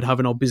 we started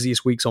having our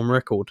busiest weeks on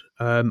record,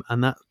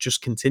 and that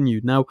just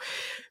continued. Now,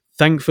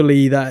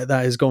 thankfully, that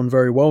has gone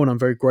very well, and I'm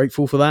very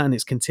grateful for that. And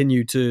it's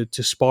continued to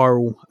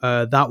spiral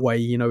that way.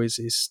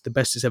 Is the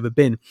best it's ever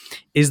been.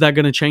 Is that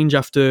going to change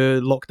after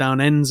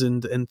lockdown ends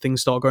and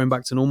things start going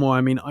back to normal?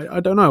 I mean, I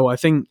don't know. I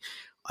think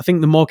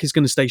the market's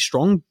going to stay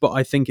strong, but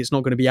I think it's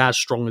not going to be as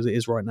strong as it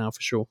is right now,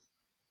 for sure.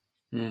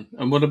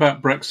 And what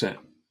about Brexit?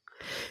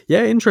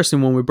 Yeah,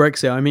 interesting one with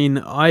Brexit. I mean,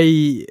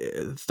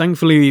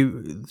 thankfully,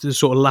 the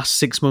sort of last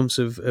 6 months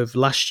of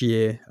last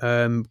year,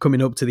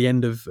 coming up to the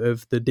end of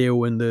the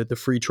deal and the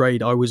free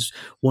trade, I was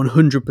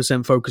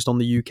 100% focused on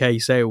the UK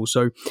sales.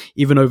 So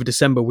even over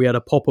December, we had a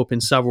pop-up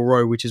in Savile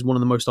Row, which is one of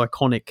the most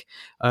iconic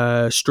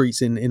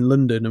streets in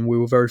London, and we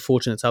were very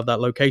fortunate to have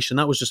that location.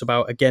 That was just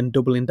about, again,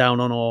 doubling down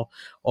on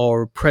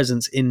our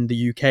presence in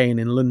the UK and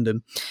in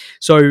London.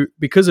 So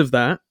because of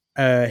that,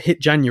 hit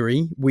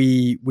January,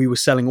 we were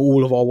selling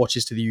all of our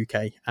watches to the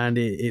UK, and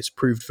it's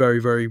proved very,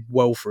 very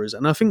well for us.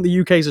 And I think the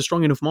UK is a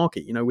strong enough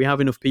market. We have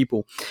enough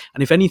people,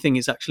 and if anything,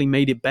 it's actually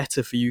made it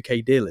better for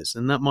UK dealers.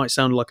 And that might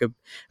sound like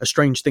a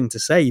strange thing to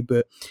say,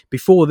 but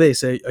before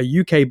this, a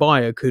UK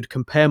buyer could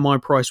compare my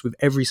price with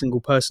every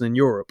single person in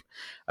Europe,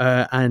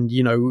 and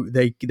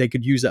they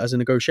could use that as a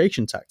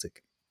negotiation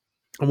tactic.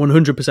 And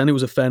 100% it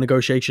was a fair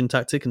negotiation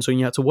tactic and something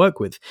you had to work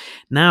with.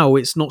 Now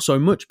it's not so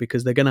much,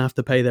 because they're going to have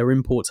to pay their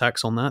import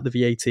tax on that, the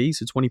VAT,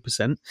 so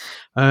 20%.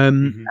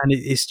 And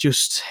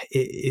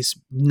it's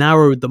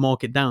narrowed the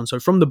market down. So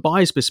from the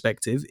buyer's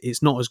perspective,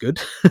 it's not as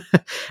good.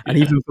 And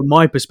even from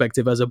my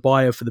perspective as a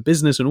buyer for the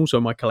business and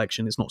also my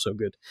collection, it's not so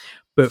good.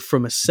 But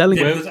from a selling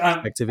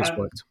perspective, it's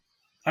worked.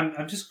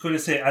 I'm just going to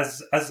say,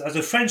 as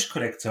a French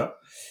collector,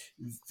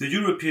 the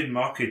European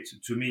market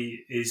to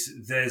me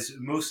there's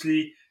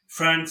mostly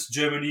France,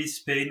 Germany,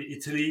 Spain,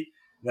 Italy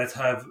that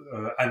have,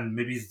 and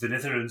maybe the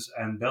Netherlands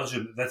and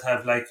Belgium that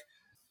have like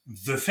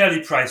the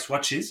fairly priced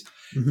watches.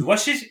 Mm-hmm. The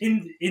watches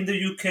in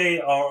the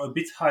UK are a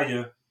bit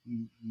higher,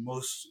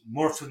 more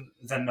often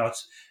than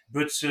not,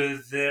 but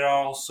there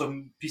are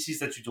some pieces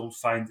that you don't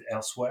find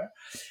elsewhere.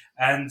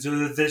 And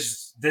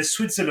there's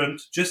Switzerland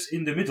just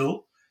in the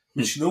middle,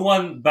 which no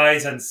one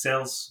buys and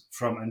sells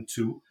from and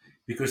to,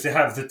 because they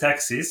have the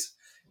taxes,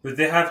 but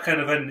they have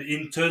kind of an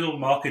internal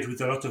market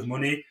with a lot of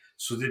money.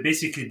 So they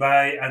basically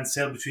buy and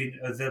sell between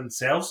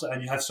themselves,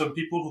 and you have some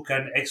people who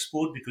can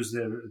export because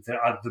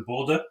they're at the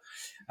border.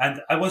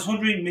 And I was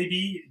wondering,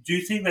 maybe, do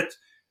you think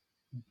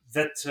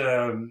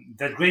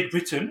that Great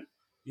Britain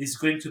is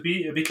going to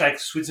be a bit like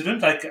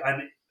Switzerland, like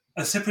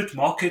a separate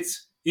market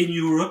in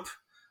Europe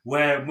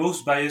where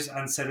most buyers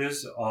and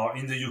sellers are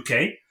in the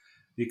UK,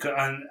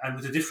 and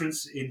with a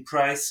difference in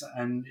price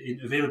and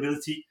in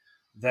availability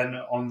than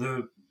on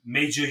the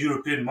major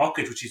European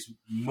market, which is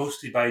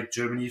mostly by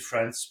Germany,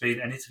 France, Spain,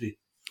 and Italy?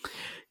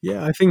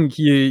 Yeah, I think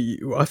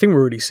I think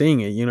we're already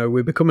seeing it.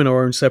 We're becoming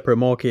our own separate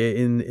market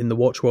in the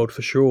watch world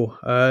for sure.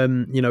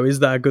 Is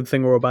that a good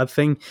thing or a bad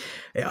thing?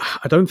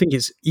 I don't think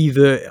it's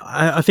either.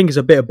 I think it's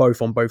a bit of both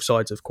on both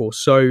sides, of course.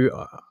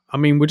 So, I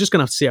mean, we're just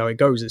gonna have to see how it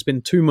goes. It's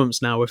been 2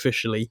 months now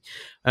officially,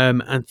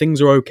 and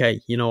things are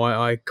okay.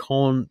 I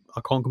can't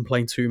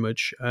complain too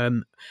much.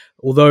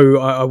 Although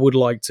I would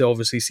like to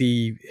obviously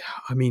see.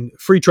 I mean,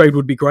 free trade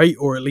would be great,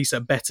 or at least a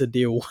better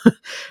deal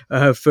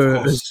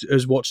for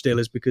as watch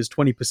dealers, because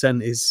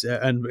 20% is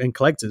and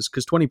collectors,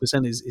 because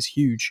 20% is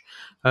huge.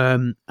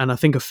 And I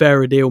think a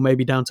fairer deal,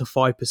 maybe down to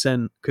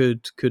 5%,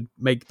 could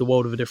make the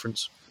world of a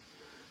difference.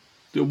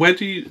 Where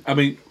do you? I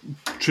mean,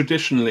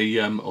 traditionally,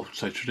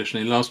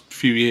 last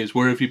few years,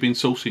 where have you been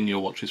sourcing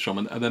your watches from?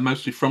 And are they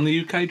mostly from the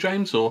UK,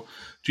 James, or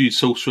do you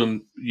source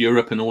from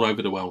Europe and all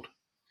over the world?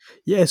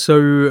 Yeah,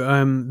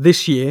 so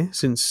this year,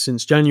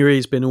 since January,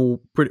 it's been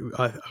all pretty,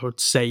 I would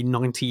say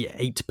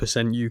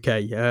 98%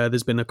 UK.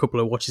 There's been a couple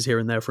of watches here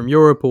and there from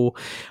Europe, or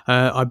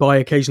I buy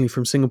occasionally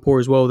from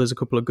Singapore as well. There's a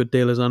couple of good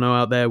dealers I know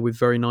out there with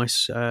very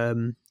nice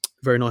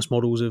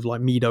models of like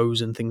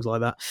Midos and things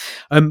like that.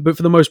 But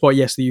for the most part,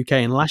 yes, the UK.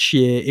 And last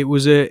year it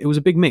was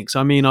a big mix.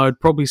 I mean, I'd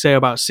probably say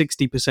about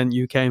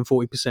 60% UK and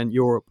 40%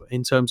 Europe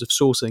in terms of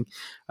sourcing,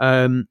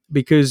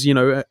 because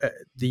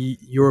the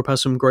Europe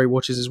has some great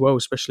watches as well,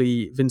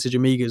 especially vintage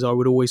Omegas. I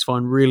would always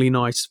find really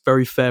nice,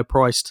 very fair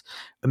priced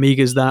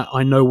Omegas that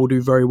I know will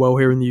do very well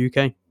here in the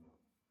UK.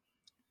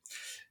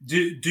 Do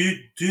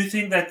you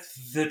think that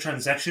the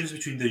transactions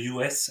between the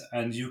US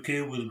and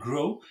UK will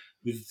grow,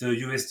 with the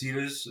US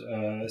dealers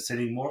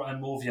sending more and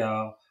more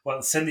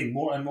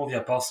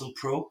via Parcel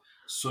Pro,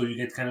 so you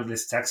get kind of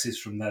less taxes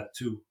from that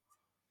too?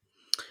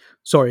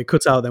 Sorry,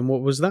 cut out then.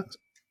 What was that?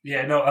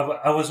 Yeah, no,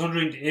 I was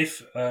wondering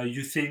if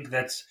you think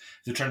that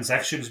the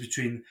transactions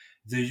between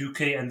the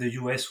UK and the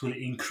US will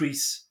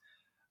increase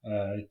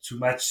to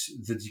match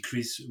the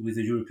decrease with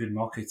the European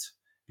market.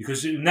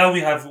 Because now we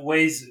have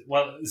ways,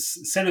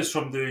 sellers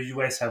from the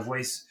US have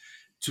ways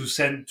to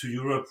send to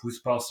Europe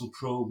with Parcel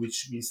Pro,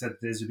 which means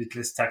that there's a bit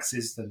less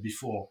taxes than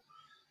before.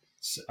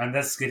 And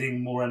that's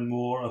getting more and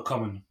more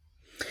common.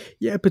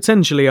 Yeah,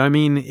 potentially. I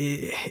mean,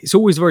 it's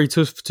always very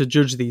tough to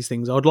judge these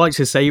things. I'd like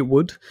to say it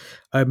would,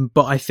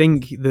 but I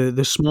think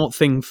the smart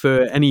thing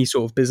for any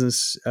sort of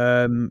business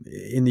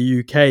in the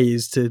UK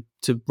is to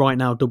right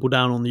now double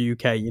down on the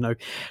UK.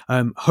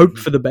 Hope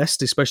for the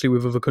best, especially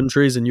with other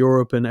countries and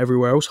Europe and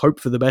everywhere else. Hope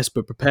for the best,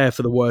 but prepare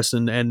for the worst,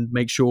 and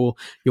make sure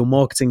your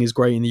marketing is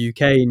great in the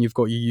UK and you've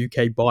got your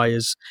UK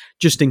buyers,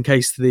 just in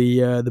case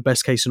the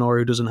best case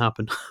scenario doesn't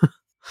happen.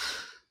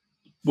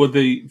 Well,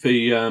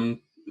 the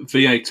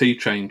VAT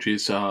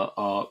changes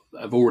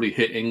have already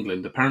hit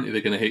England. Apparently, they're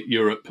going to hit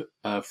Europe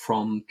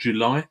from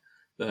July.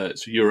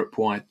 It's a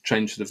Europe-wide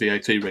change to the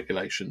VAT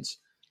regulations,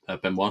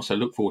 Benoit. So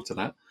look forward to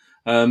that.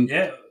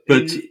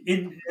 But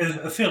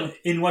Phil,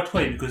 in what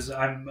way? Because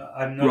I'm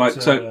not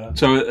right.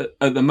 So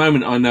at the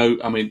moment, I know.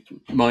 I mean,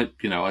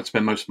 I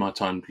spend most of my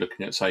time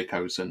looking at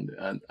Seikos,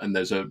 and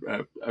there's a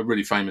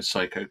really famous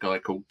Seiko guy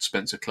called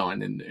Spencer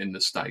Klein in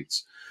the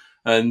States,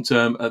 and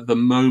at the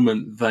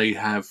moment they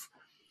have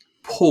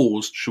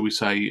paused, shall we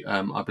say,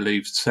 I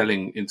believe,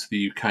 selling into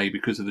the UK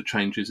because of the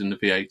changes in the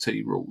VAT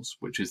rules,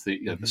 which is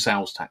the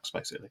sales tax,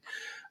 basically.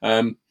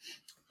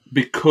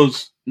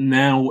 Because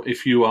now,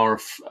 if you are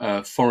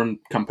a foreign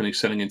company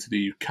selling into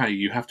the UK,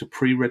 you have to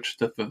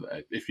pre-register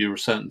if you're a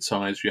certain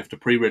size. You have to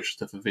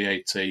pre-register for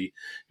VAT. You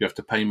have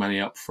to pay money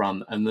up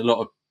front, and a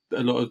lot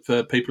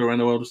of people around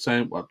the world are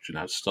saying, "Well,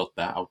 stop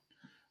that.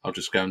 I'll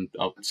just go and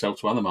I'll sell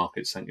to other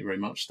markets. Thank you very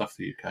much. Stuff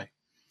the UK."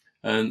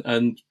 And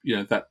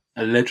that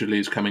allegedly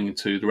is coming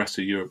into the rest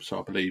of Europe, so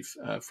I believe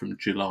from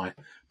July.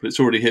 But it's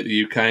already hit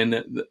the UK,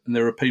 and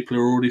there are people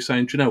who are already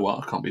saying, "Do you know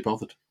what? I can't be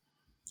bothered."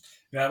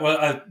 Yeah,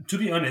 well, to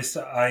be honest,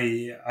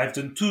 I've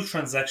done 2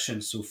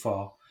 transactions so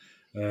far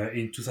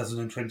in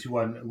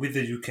 2021 with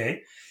the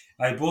UK.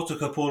 I bought a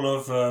couple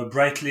of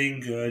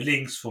Breitling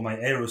links for my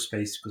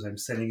aerospace because I'm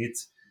selling it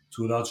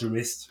to a larger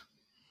list.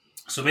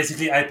 So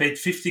basically, I paid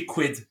 50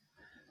 quid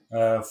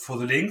for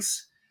the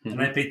links. And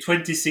I paid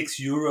 26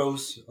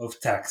 euros of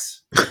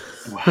tax.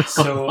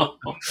 Wow.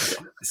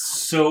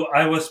 So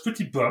I was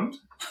pretty bummed.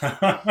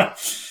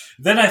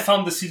 Then I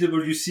found the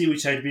CWC,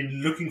 which I'd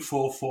been looking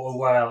for a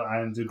while,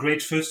 and a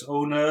great first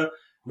owner,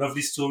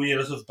 lovely story, a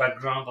lot of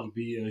background. I'll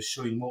be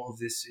showing more of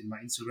this in my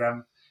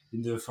Instagram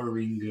in the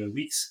following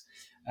weeks.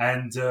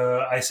 And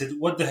I said,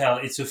 what the hell?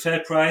 It's a fair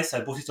price.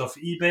 I bought it off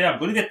eBay. I'm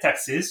going to get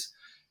taxes,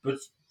 but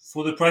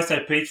for the price I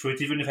paid for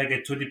it, even if I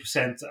get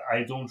 20%,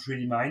 I don't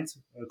really mind,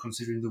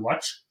 considering the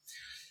watch.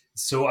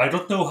 So I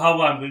don't know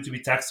how I'm going to be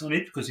taxed on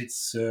it because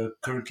it's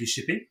currently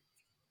shipping.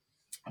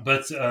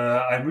 But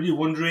I'm really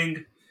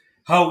wondering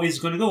how it's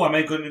going to go. Am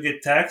I going to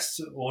get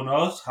taxed or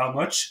not? How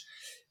much?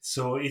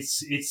 So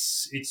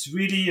it's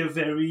really a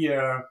very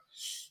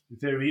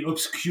very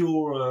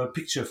obscure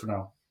picture for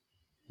now.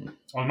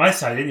 On my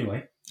side,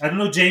 anyway. I don't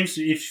know, James,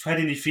 if you've had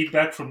any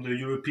feedback from the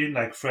European,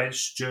 like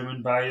French,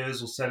 German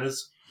buyers or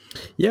sellers.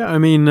 Yeah, I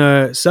mean,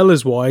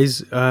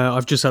 sellers-wise,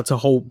 I've just had to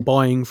halt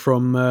buying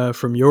from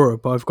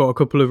Europe. I've got a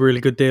couple of really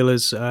good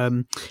dealers,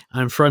 and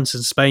France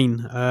and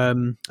Spain,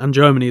 and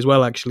Germany as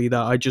well, actually,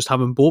 that I just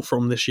haven't bought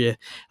from this year.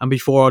 And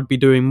before, I'd be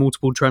doing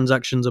multiple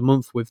transactions a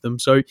month with them.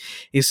 So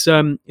it's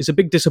a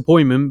big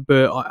disappointment,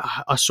 but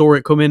I saw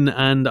it coming,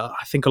 and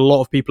I think a lot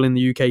of people in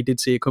the UK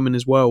did see it coming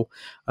as well.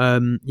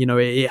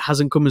 It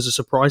hasn't come as a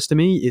surprise to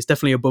me. It's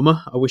definitely a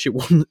bummer. I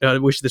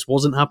wish this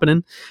wasn't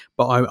happening,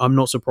 but I'm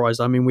not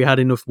surprised. I mean, we had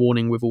enough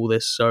warning with all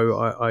this, so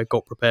I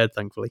got prepared,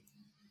 thankfully.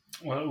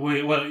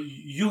 Well,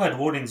 you had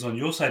warnings on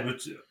your side, but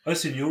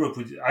us in Europe,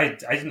 I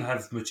didn't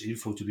have much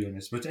info, to be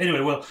honest. But anyway,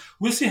 well,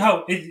 we'll see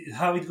how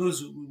it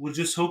goes. We'll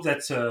just hope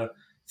that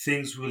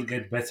things will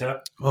get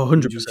better.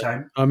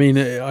 100%. I mean,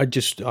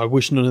 I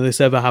wish none of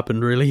this ever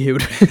happened. Really, it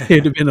would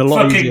have been a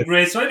lot fucking easier.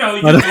 Great. So I know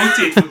you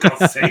voted, for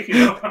God's sake.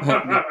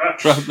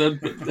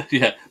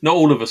 Yeah, not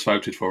all of us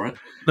voted for it.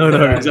 No,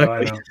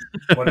 exactly. I know.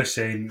 What a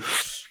shame.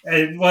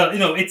 And well,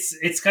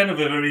 it's kind of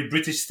a very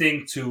British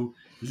thing to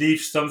leave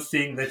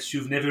something that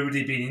you've never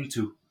really been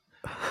into.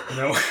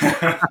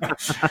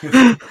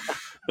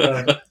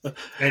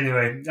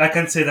 Anyway, I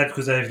can say that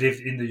because I've lived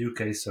in the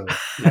UK, so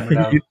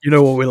you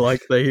know what we're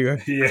like. There you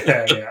go.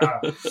 Yeah.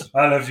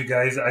 I love you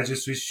guys. I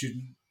just wish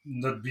you'd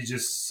not be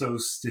just so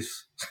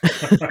stiff.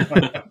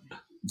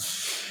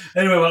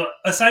 Anyway, well,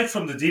 aside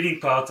from the dealing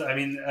part, I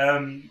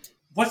mean,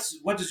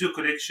 what does your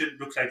collection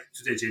look like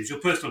today, James? Your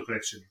personal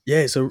collection?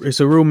 Yeah, it's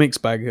a real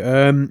mixed bag.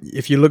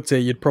 If you looked at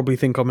it, you'd probably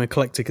think I'm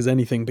eclectic as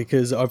anything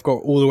because I've got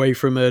all the way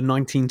from a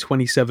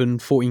 1927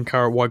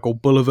 14-karat white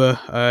gold Bulliver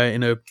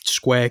in a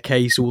square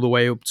case all the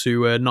way up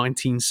to a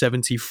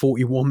 1970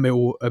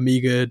 41mm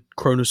Omega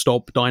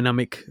Chronostop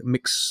dynamic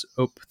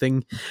mix-up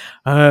thing,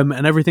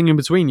 and everything in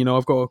between.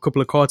 I've got a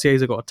couple of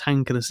Cartiers, I've got a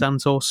Tank and a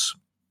Santos.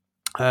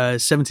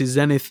 70s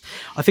Zenith.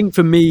 I think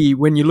for me,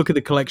 when you look at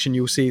the collection,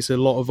 you'll see it's a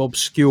lot of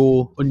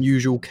obscure,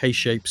 unusual case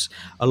shapes,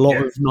 a lot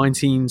Yeah. of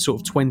 19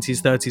 sort of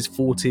 20s, 30s,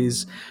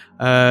 40s,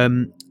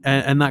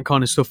 and that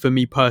kind of stuff for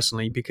me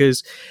personally,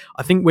 because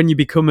I think when you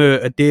become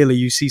a dealer,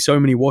 you see so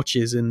many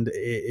watches and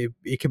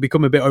it can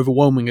become a bit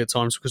overwhelming at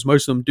times because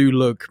most of them do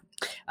look,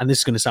 and this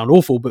is going to sound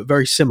awful, but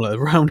very similar.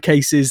 Round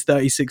cases,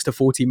 36 to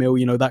 40 mil,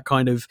 that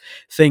kind of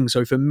thing.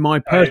 So for my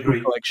personal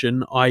agree.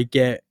 collection, I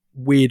get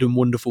weird and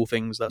wonderful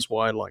things. That's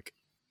why I like.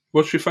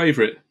 What's your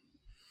favourite?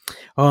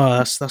 Oh,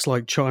 that's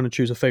like trying to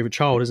choose a favorite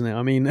child, isn't it?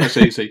 I mean, That's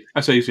easy.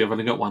 That's easy. I've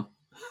only got one.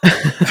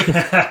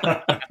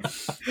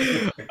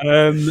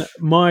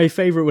 my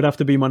favorite would have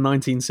to be my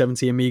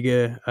 1970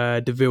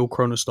 Amiga DeVille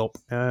Chronostop.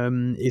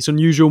 It's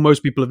unusual;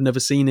 most people have never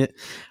seen it.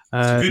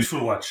 It's a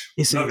beautiful watch.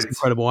 It's Love it.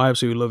 incredible. I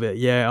absolutely love it.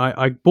 Yeah,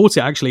 I bought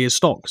it actually as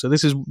stock. So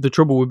this is the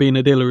trouble with being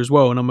a dealer as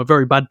well. And I'm a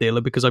very bad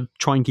dealer because I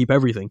try and keep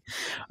everything.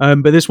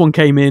 But this one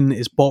came in,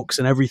 its box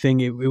and everything.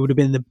 It would have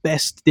been the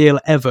best deal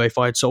ever if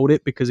I had sold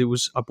it because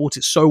I bought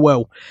it so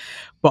well.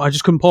 But I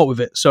just couldn't part with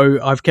it.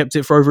 So I've kept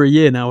it for over a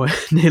year now,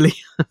 nearly.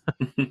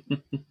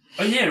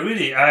 Oh yeah,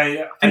 really?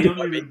 I don't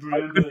remember.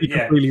 I could be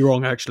Yeah. completely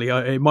wrong, actually.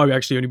 It might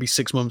actually only be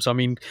 6 months. I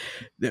mean,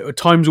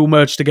 times all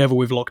merged together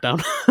with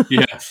lockdown.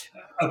 Yeah.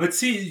 But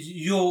see,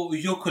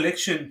 your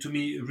collection to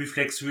me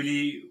reflects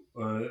really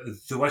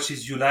the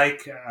watches you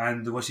like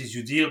and the watches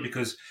you deal.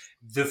 Because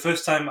the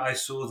first time I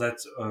saw that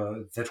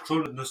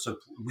Chronostop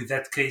with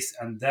that case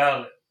and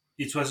dial,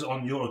 it was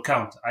on your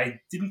account.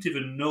 I didn't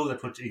even know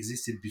that watch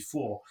existed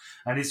before,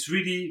 and it's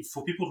really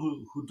for people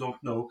who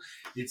don't know.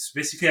 It's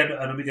basically an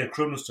Omega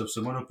Chronostop,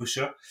 so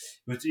monopusher,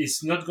 but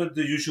it's not got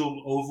the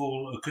usual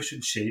oval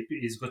cushion shape.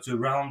 It's got a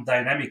round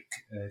dynamic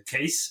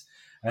case.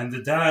 And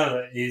the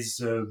dial is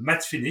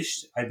matte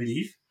finished, I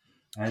believe,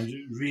 and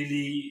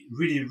really,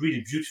 really,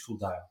 really beautiful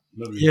dial.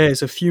 Lovely. Yeah,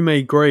 it's a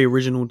Fume Grey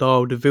original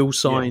dial, DeVille Yeah.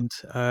 signed,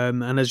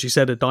 and as you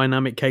said, a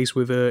dynamic case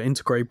with an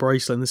integrated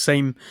bracelet. And the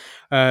same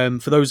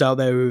for those out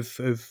there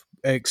who've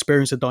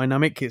experienced a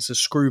dynamic. It's a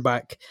screw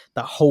back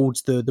that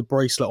holds the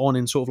bracelet on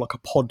in sort of like a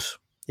pod.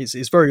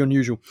 It's very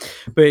unusual,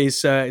 but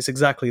it's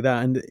exactly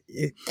that. And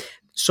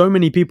so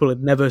many people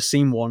had never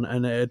seen one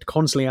and had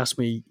constantly asked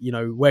me,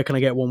 where can I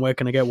get one? Where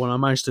can I get one? I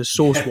managed to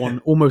source one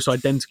almost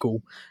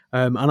identical.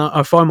 And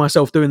I find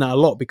myself doing that a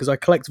lot because I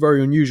collect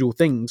very unusual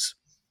things.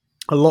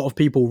 A lot of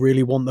people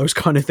really want those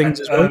kind of things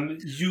as well.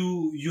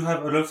 You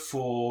have a love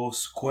for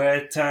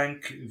square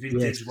tank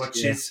vintage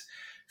watches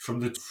from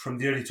the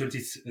early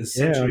 20th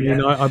century.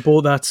 Yeah, I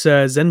bought that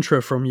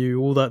Zentra from you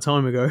all that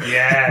time ago.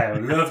 Yeah,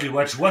 lovely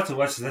watch. What a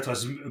watch that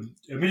was,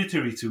 a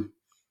military too.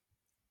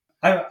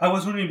 I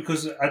was wondering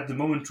because at the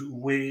moment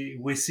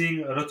we're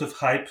seeing a lot of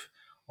hype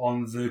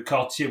on the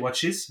Cartier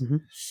watches,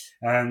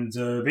 and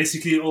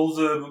basically all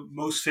the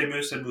most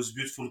famous and most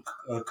beautiful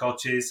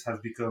Cartiers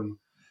have become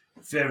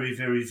very,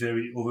 very,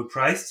 very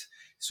overpriced.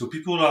 So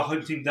people are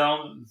hunting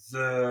down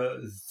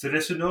the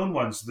lesser known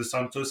ones, the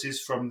Santoses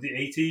from the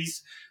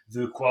 80s,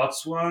 the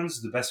quartz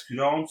ones, the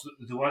basculants,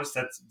 the ones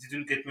that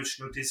didn't get much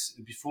notice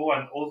before,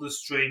 and all the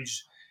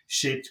strange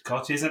shaped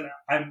Cartiers.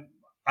 And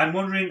I'm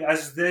wondering,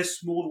 as they're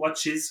small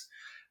watches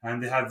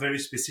and they have very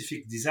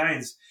specific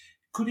designs,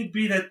 could it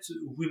be that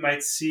we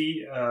might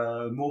see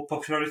more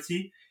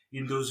popularity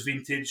in those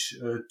vintage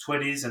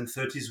 20s and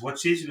 30s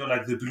watches,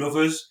 like the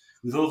Glovers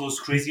with all those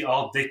crazy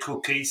Art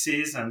Deco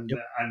cases and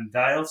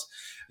dials?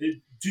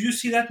 Do you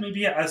see that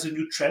maybe as a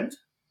new trend?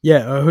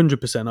 Yeah,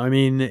 100%. I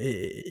mean,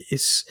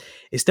 it's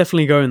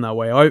definitely going that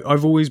way.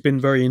 I've always been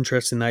very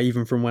interested in that,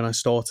 even from when I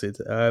started,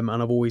 and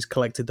I've always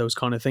collected those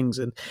kind of things.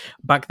 And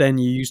back then,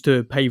 you used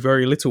to pay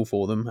very little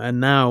for them, and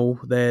now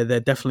they're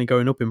definitely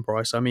going up in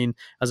price. I mean,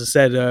 as I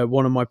said,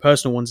 one of my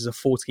personal ones is a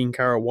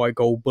 14-karat white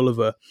gold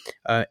Bolivar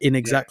in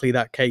exactly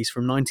that case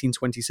from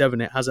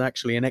 1927. It has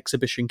actually an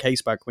exhibition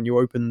case back. When you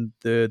open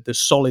the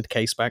solid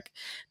case back,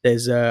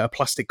 there's a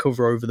plastic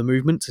cover over the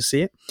movement to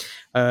see it,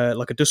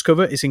 like a dust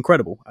cover. It's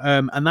incredible.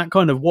 And that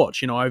kind of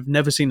watch, I've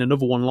never seen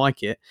another one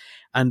like it.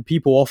 And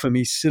people offer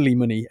me silly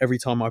money every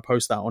time I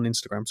post that on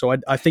Instagram. So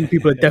I think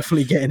people are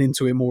definitely getting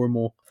into it more and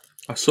more.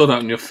 I saw that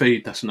on your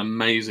feed. That's an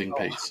amazing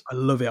piece. I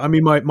love it. I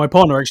mean, my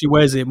partner actually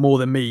wears it more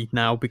than me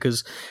now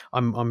because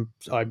I'm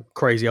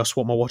crazy. I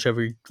swap my watch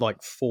every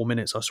 4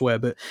 minutes, I swear.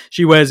 But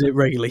she wears it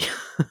regularly.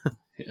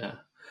 Yeah,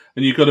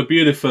 and you've got a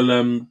beautiful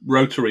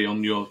rotary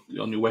on your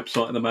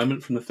website at the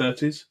moment from the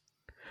 30s.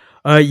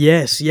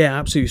 Yes, yeah,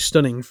 absolutely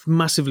stunning.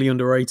 Massively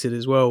underrated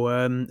as well.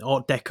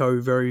 Art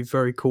Deco, very,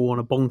 very cool on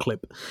a bond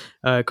clip.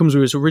 Comes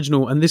with its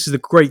original, and this is the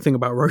great thing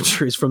about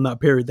rotaries from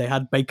that period. They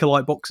had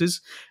Bakelite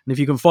boxes, and if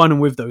you can find them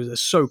with those, they're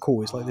so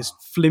cool. It's like this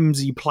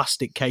flimsy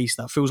plastic case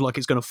that feels like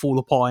it's going to fall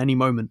apart any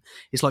moment.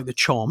 It's like the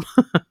charm.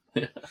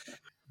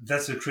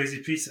 That's a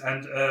crazy piece.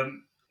 And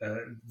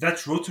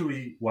that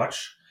rotary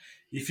watch,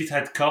 if it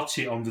had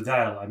Cartier on the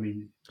dial, I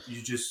mean,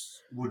 you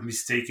just would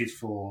mistake it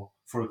for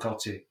a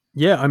Cartier.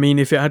 Yeah, I mean,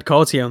 if it had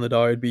Cartier on the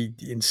dial, it'd be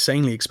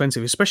insanely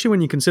expensive, especially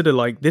when you consider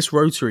like this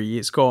rotary.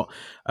 It's got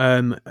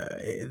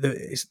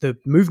the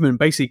movement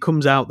basically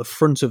comes out the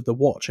front of the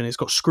watch, and it's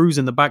got screws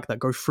in the back that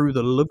go through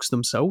the lugs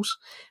themselves.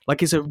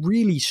 Like it's a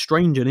really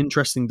strange and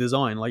interesting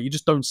design. Like you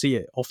just don't see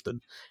it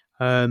often.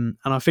 And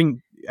I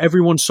think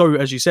everyone's so,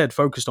 as you said,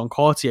 focused on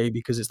Cartier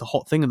because it's the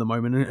hot thing at the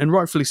moment, and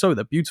rightfully so.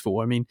 They're beautiful.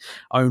 I mean,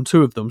 I own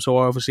two of them, so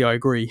obviously I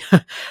agree.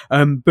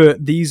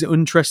 But these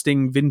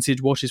interesting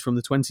vintage watches from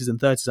the 20s and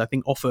 30s, I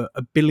think, offer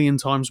a billion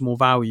times more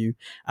value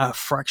at a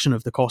fraction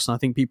of the cost. And I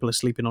think people are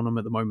sleeping on them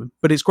at the moment.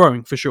 But it's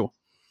growing for sure.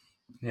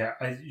 Yeah,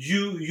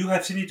 you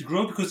have seen it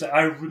grow, because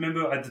I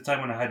remember at the time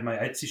when I had my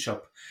Etsy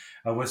shop,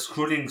 I was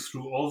scrolling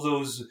through all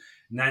those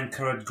 9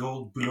 karat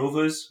gold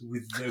pullovers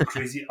with the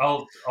crazy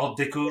art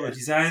deco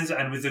designs,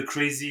 and with the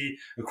crazy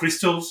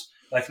crystals,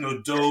 like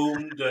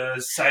domed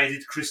sided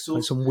Like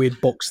crystals. some weird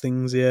box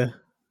things, yeah.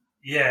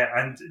 Yeah,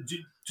 and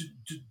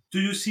do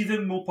you see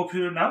them more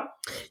popular now?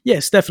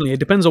 Yes, definitely. It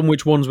depends on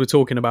which ones we're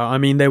talking about. I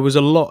mean, there was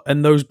a lot,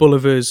 and those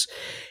Boulevers,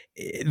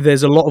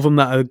 there's a lot of them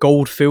that are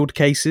gold filled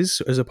cases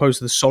as opposed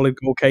to the solid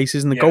gold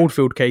cases. And the Yeah, gold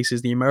filled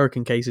cases, the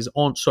American cases,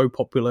 aren't so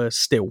popular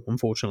still.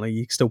 Unfortunately,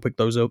 you can still pick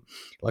those up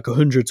like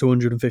 £100 to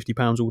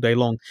 £150 all day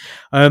long.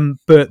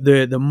 But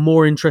the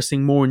more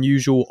interesting, more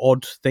unusual,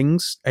 odd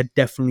things are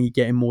definitely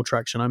getting more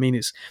traction. I mean,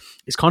 it's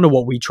kind of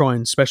what we try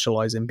and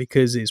specialize in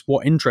because it's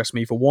what interests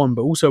me for one,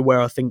 but also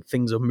where I think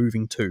things are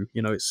moving to.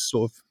 It's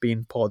sort of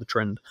being part of the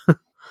trend.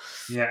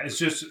 yeah. It's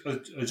just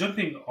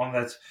jumping on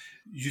that.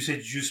 You said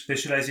you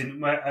specialize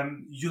in.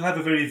 You have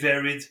a very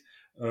varied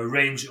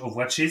range of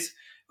watches,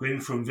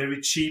 going from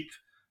very cheap,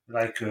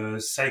 like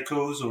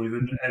Psychos, or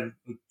even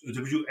a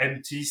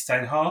WMT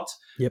Steinhardt,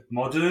 Yep.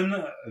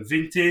 modern,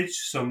 vintage,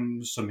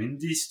 some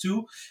indies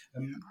too.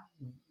 Um,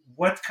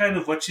 what kind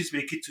of watches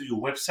make it to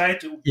your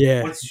website?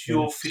 Yeah. What's Yeah.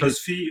 your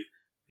philosophy?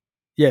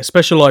 Yeah,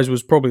 specialize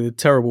was probably the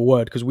terrible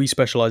word because we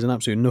specialize in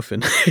absolutely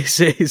nothing.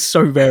 It's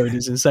so varied,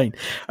 it's insane.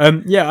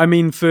 Yeah, I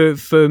mean,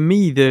 for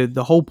me,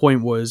 the whole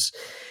point was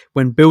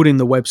when building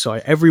the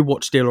website, every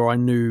watch dealer I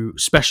knew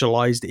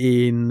specialized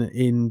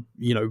in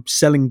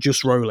selling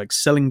just Rolex,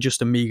 selling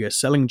just Omega,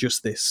 selling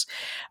just this,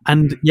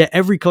 and Mhm. yeah,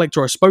 every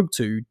collector I spoke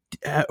to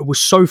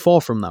was so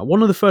far from that.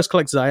 One of the first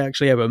collectors I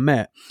actually ever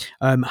met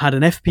had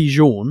an FP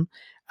Journe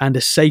and a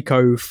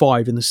Seiko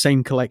 5 in the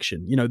same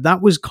collection.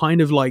 That was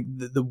kind of like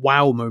the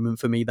wow moment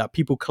for me, that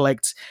people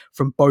collect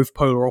from both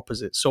polar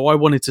opposites. So I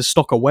wanted to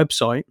stock a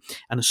website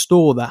and a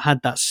store that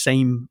had that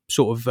same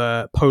sort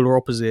of polar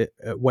opposite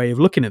way of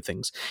looking at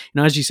things.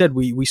 As you said,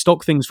 we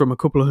stock things from a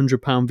couple of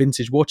 £100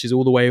 vintage watches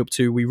all the way up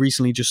to, we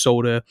recently just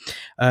sold a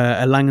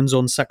Langens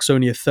on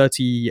Saxonia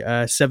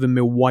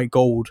 37mm white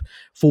gold,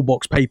 full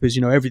box papers,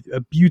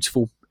 a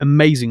beautiful,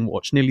 amazing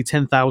watch, nearly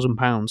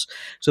 £10,000.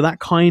 So that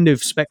kind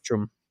of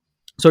spectrum.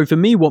 So for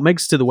me, what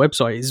makes it to the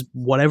website is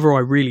whatever I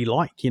really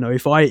like.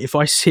 If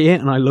I see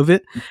it and I love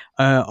it,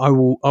 I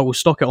will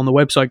stock it on the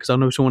website because I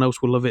know someone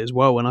else will love it as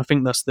well. And I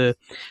think that's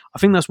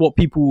what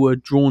people were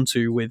drawn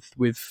to with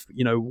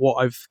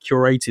what I've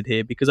curated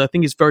here, because I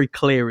think it's very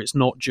clear. It's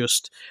not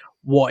just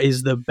what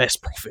is the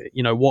best profit.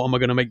 What am I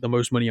going to make the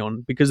most money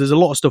on? Because there's a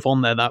lot of stuff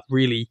on there that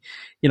really,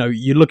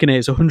 you're looking at it,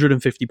 it's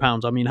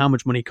 £150. I mean, how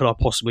much money could I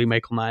possibly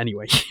make on that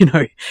anyway?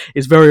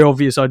 It's very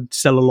obvious I'd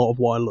sell a lot of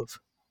what I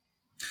love.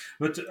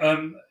 But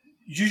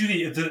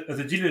usually,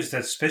 the dealers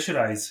that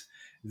specialize,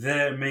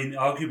 their main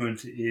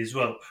argument is,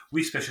 well,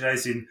 we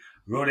specialize in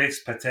Rolex,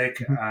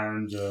 Patek,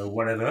 and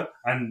whatever,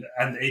 and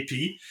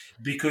AP,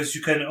 because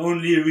you can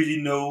only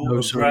really know No,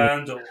 a sorry,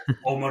 brand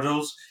or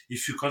models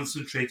if you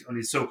concentrate on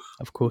it. So,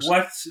 of course.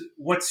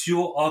 what's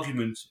your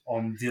argument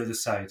on the other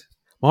side?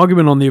 My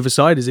argument on the other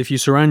side is if you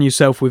surround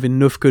yourself with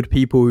enough good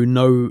people who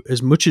know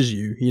as much as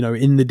you,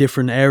 in the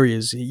different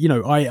areas,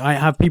 I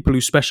have people who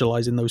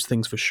specialize in those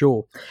things for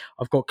sure.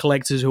 I've got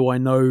collectors who I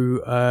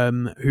know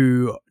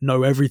who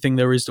know everything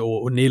there is to,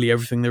 or nearly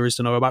everything there is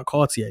to know about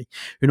Cartier,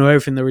 who know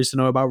everything there is to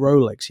know about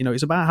Rolex.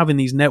 It's about having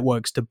these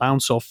networks to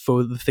bounce off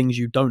for the things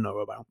you don't know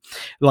about.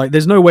 Like,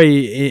 there's no way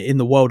in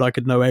the world I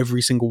could know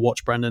every single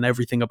watch brand and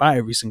everything about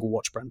every single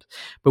watch brand.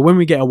 But when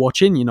we get a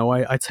watch in,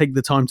 I take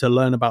the time to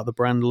learn about the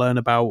brand, learn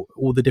about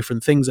all the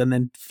different things, and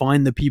then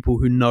find the people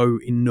who know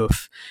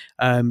enough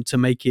to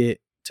make it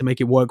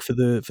work for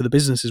the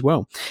business as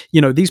well.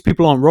 These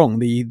people aren't wrong.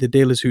 The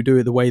dealers who do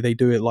it the way they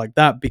do it like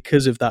that,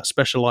 because of that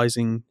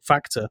specializing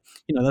factor,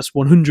 that's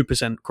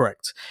 100%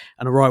 correct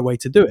and a right way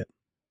to do it.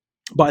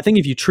 But I think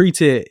if you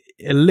treat it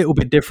a little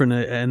bit different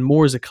and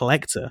more as a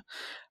collector,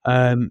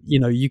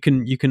 you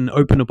can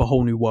open up a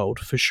whole new world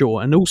for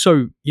sure. And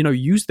also,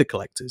 use the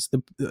collectors.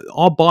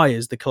 Our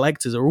buyers, the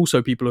collectors, are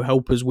also people who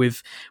help us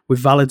with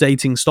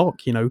validating stock.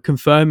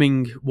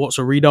 Confirming what's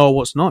a readout,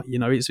 what's not.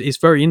 It's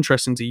very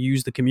interesting to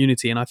use the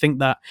community, and I think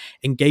that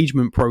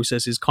engagement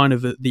process is kind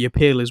of the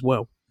appeal as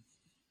well.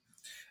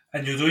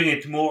 And you're doing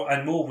it more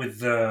and more with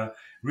the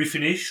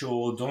refinish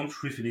or don't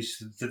refinish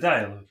the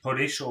dial,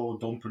 polish or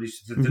don't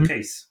polish the Mhm.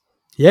 case.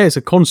 Yeah, it's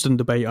a constant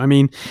debate. I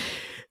mean,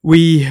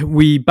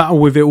 we battle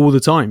with it all the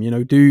time. You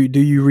know, do you do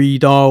you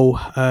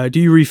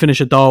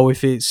refinish a dial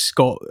if it's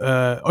got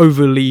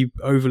overly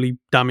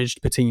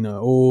damaged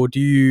patina, or do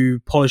you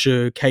polish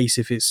a case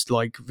if it's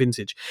like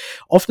vintage?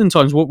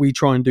 Oftentimes what we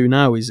try and do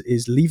now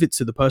is leave it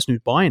to the person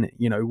who's buying it.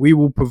 You know, we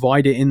will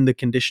provide it in the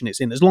condition it's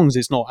in, as long as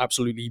it's not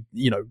absolutely,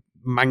 you know,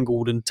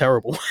 mangled and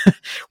terrible.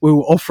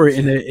 We'll offer it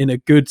in a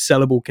good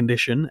sellable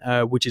condition,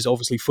 which is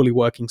obviously fully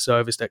working,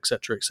 serviced,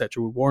 etc.,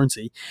 with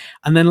warranty,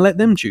 and then let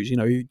them choose. You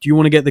know, do you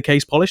want to get the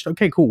case polished?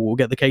 Okay, cool, we'll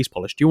get the case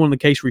polished. Do you want the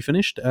case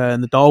refinished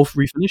and the dial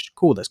refinished?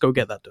 Cool, let's go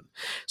get that done.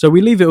 So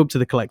we leave it up to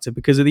the collector,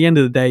 because at the end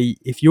of the day,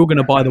 if you're going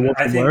to buy the watch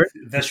and wear it,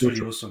 that's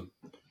really awesome.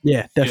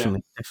 Yeah,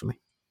 definitely.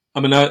 I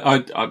mean,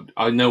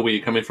 I know where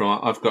you're coming from.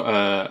 I've got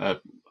a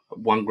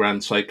 1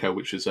 grand Seiko,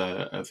 which is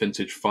a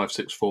vintage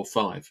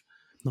 5645.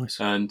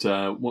 Nice. And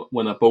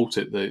when I bought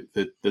it,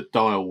 the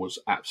dial was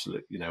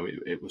absolute. You know,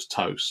 it was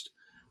toast,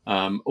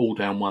 all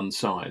down one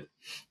side.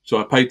 So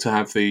I paid to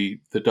have the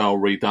dial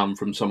redone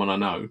from someone I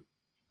know,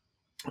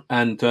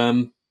 and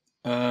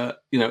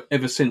you know,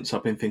 ever since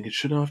I've been thinking,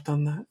 should I have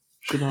done that?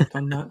 Should I have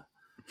done that?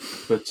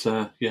 But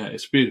yeah,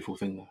 it's a beautiful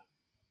thing though.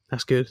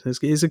 That's good.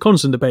 It's a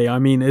constant debate. I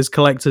mean, as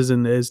collectors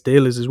and as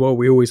dealers as well,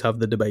 we always have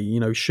the debate, you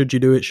know, should you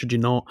do it, should you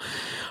not?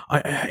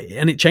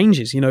 And it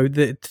changes, you know,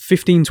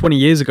 15, 20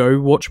 years ago,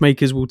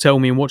 watchmakers will tell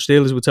me and watch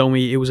dealers will tell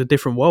me it was a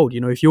different world.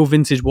 You know, if your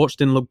vintage watch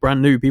didn't look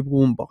brand new, people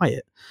wouldn't buy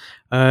it.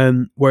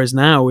 Whereas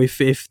now,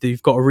 if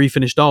you've got a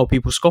refinished dial,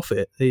 people scoff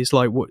it. It's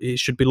like, what, it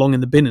should belong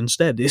in the bin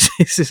instead.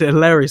 It's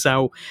hilarious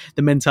how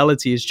the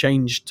mentality has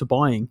changed to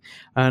buying.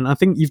 And I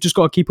think you've just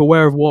got to keep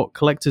aware of what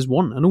collectors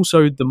want, and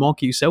also the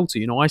market you sell to.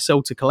 You know, I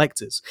sell to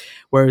collectors,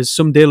 whereas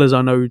some dealers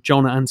I know,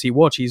 John at Antique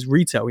Watch, he's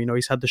retail. You know,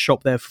 he's had the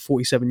shop there for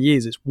 47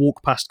 years. It's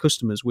walk past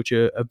customers, which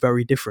are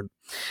very different.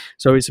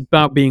 So it's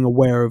about being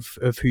aware of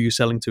who you're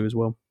selling to as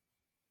well.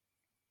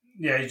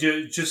 Yeah,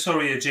 just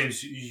sorry,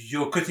 James,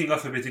 you're cutting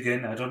off a bit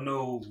again. I don't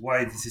know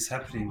why this is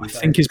happening. I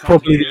think it's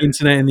probably the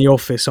internet in the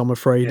office, I'm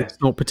afraid. Yeah.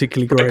 It's not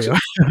particularly great.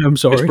 I'm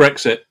sorry. It's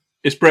Brexit.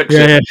 It's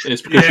Brexit. Yeah.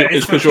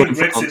 It's because you're in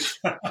France.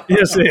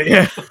 Yes,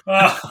 yeah.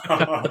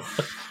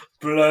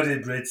 Bloody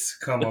Brits,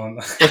 come on.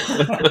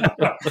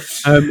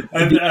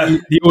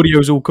 The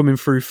audio's all coming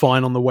through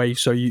fine on the wave,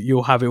 so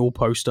you'll have it all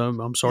post.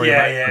 I'm sorry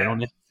about it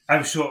on you.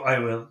 I'm sure I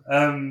will.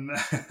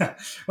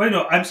 Well,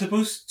 no, I'm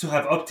supposed to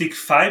have optic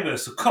fiber,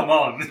 so come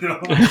on. You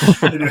know?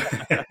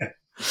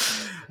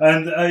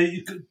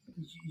 And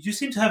you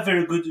seem to have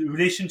very good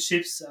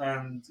relationships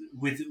and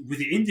with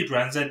the indie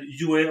brands, and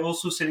you were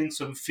also selling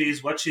some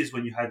Phase watches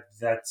when you had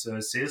that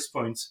sales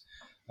point,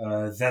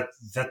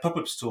 that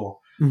pop-up store.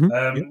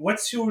 Mm-hmm.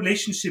 What's your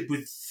relationship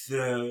with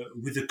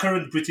the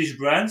current British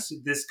brands?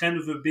 There's kind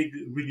of a big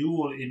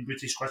renewal in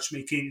British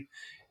watchmaking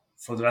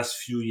for the last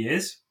few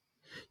years.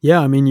 Yeah,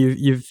 I mean,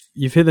 you've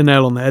hit the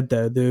nail on the head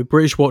there. The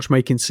British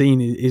watchmaking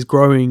scene is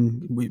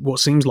growing what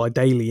seems like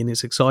daily, and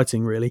it's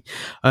exciting, really.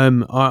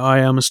 I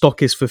am a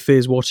stockist for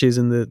Phase watches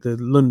and the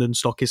London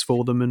stockist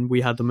for them, and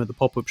we had them at the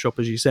pop-up shop,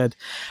 as you said.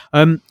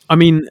 I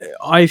mean,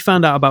 I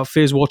found out about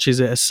Phase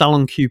watches at a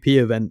Salon QP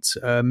event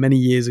many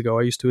years ago.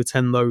 I used to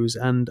attend those,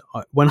 and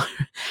when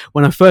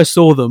I first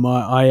saw them,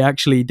 I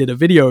actually did a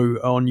video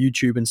on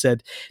YouTube and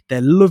said,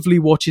 they're lovely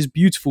watches,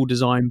 beautiful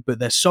design, but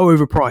they're so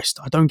overpriced.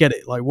 I don't get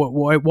it. Like,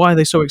 why are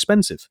they so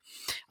expensive?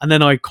 And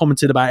then I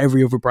commented about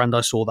every other brand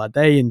I saw that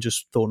day and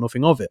just thought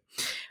nothing of it.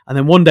 And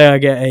then one day I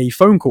get a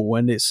phone call,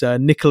 and it's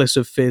Nicholas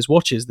of Phase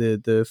Watches,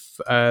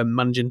 the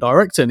managing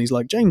director, and he's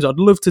like, James, I'd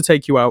love to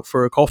take you out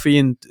for a coffee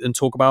and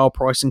talk about our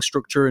pricing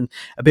structure and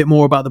a bit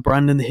more about the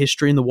brand and the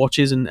history and the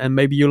watches, and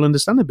maybe you'll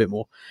understand a bit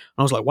more.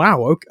 And I was like,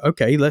 wow,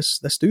 okay, let's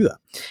do that.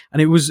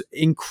 And it was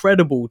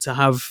incredible to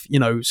have, you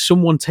know,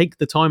 someone take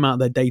the time out of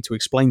their day to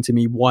explain to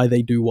me why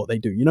they do what they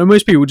do. You know,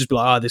 most people would just be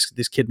like,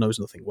 this kid knows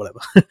nothing, whatever.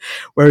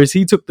 Whereas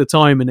he took the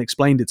time and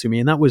explained it to me,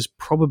 and that was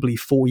probably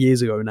 4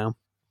 years ago now.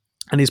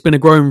 And it's been a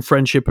growing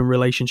friendship and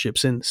relationship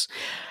since.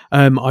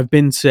 I've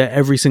been to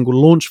every single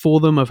launch for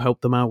them. I've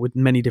helped them out with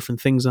many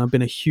different things, and I've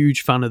been a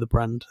huge fan of the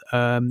brand.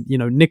 You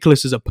know,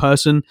 Nicholas as a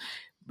person,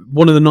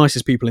 one of the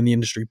nicest people in the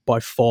industry by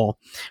far,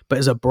 but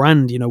as a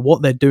brand, you know,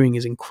 what they're doing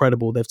is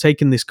incredible. They've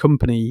taken this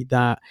company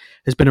that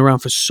has been around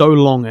for so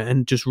long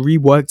and just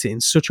reworked it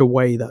in such a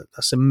way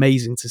that's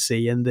amazing to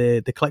see, and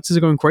the collectors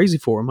are going crazy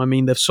for them. I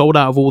mean, they've sold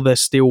out of all their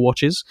steel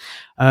watches,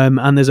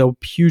 and there's a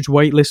huge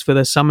wait list for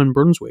their Salmon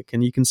Brunswick,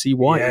 and you can see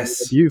why. Yes,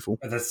 they're beautiful.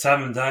 That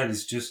salmon dial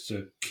is just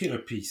a killer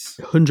piece.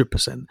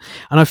 100%. And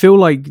I feel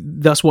like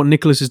that's what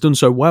Nicholas has done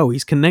so well.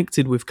 He's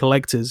connected with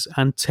collectors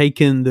and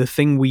taken the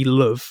thing we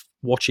love,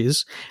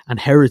 watches and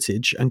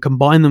heritage, and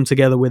combine them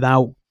together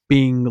without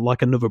being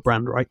like another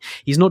brand, right?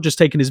 He's not just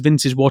taken his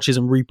vintage watches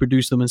and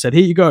reproduced them and said,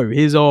 here you go,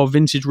 here's our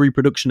vintage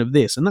reproduction of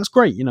this. And that's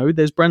great. You know,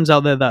 there's brands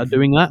out there that are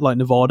doing that, like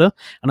Nevada,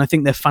 and I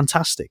think they're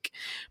fantastic.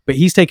 But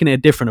he's taken a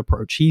different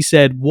approach. He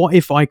said, what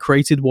if I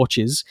created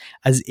watches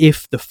as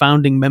if the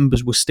founding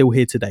members were still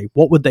here today?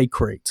 What would they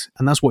create?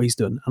 And that's what he's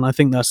done. And I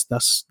think that's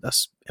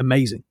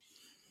amazing.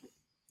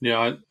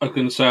 Yeah, I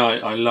can say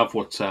I love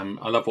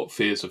what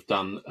Phase have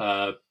done.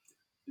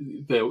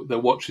 their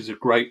watches are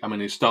great. I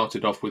mean, it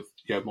started off with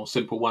more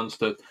simple ones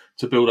to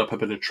build up a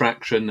bit of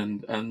traction,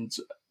 and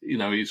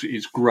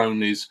he's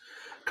grown his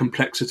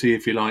complexity,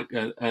 if you like,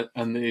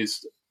 and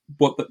is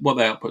what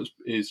they output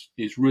is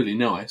really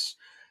nice.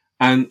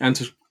 And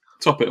to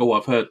top it all,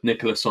 I've heard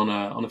Nicholas on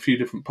a few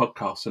different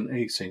podcasts, and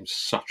he seems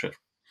such a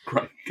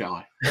great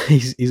guy.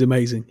 He's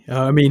amazing.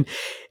 I mean,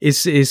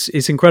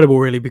 it's incredible,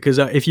 really, because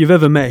if you've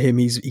ever met him,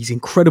 he's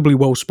incredibly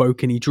well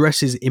spoken. He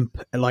dresses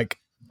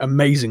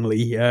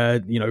amazingly,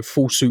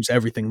 full suits,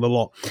 everything, the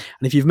lot.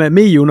 And if you've met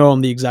me, you'll know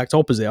I'm the exact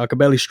opposite. I can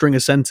barely string a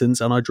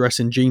sentence, and I dress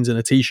in jeans and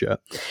a t-shirt.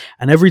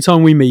 And every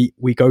time we meet,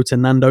 we go to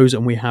Nando's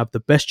and we have the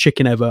best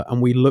chicken ever,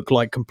 and we look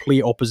like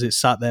complete opposites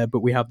sat there, but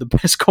we have the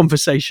best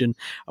conversation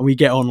and we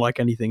get on like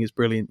anything. It's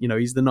brilliant.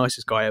 He's the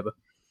nicest guy ever.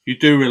 You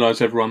do realise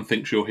everyone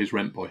thinks you're his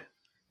rent boy.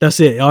 That's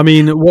it. I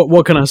mean,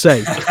 what can I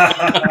say?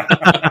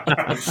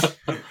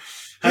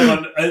 Hang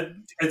on.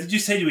 Did you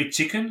say you eat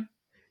chicken?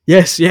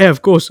 Yes, yeah,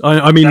 of course.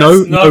 I mean,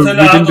 That's no, we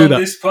didn't do that.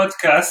 This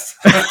podcast.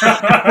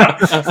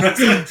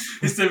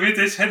 It's the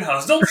British Hen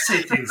House. Don't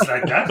say things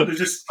like that.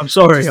 I'm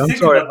sorry.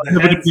 think I'm about the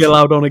never to heads. be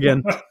allowed on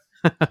again.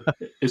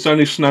 It's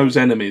only Snow's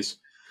enemies.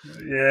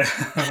 Yeah.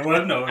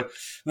 Well, no,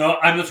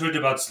 I'm not worried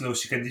about Snow.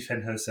 She can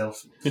defend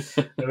herself.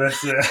 But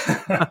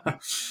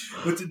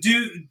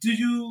do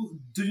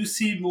you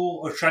see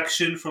more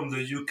attraction from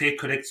the UK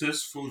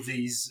collectors for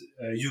these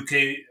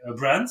UK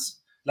brands,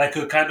 like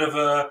a kind of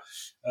a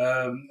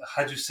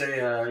how do you say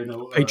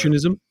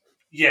Patronism?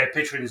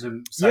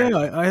 Patriotism side.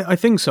 Yeah, I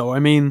think so. I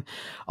mean,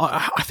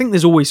 I think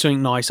there's always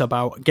something nice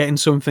about getting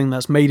something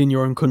that's made in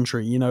your own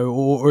country,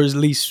 or at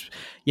least,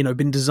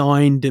 been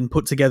designed and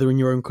put together in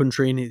your own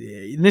country.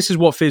 And this is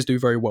what Fizz do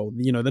very well.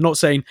 They're not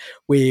saying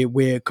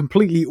we're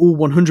completely all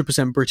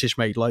 100% British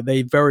made. Like,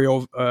 they very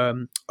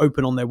open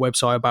on their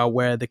website about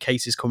where the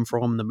cases come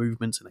from, the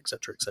movements, and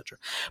etc. etc.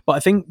 But I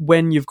think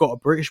when you've got a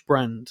British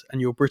brand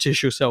and you're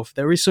British yourself,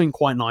 there is something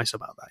quite nice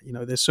about that.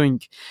 There's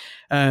something,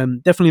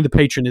 definitely the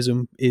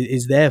patriotism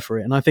is there for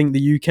it. And I think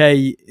the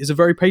UK is a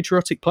very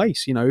patriotic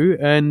place,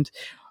 and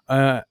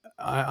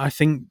I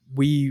think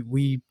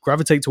we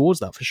gravitate towards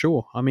that for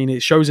sure. I mean,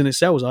 it shows in its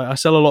sales. I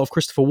sell a lot of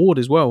Christopher Ward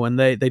as well, and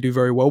they do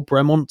very well.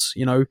 Bremont,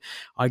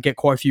 I get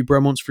quite a few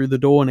Bremonts through the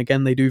door, and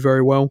again, they do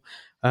very well.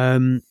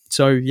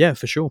 So yeah,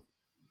 for sure.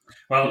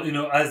 Well,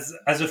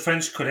 as a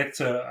French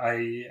collector,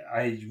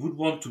 I would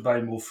want to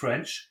buy more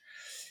French,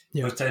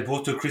 but I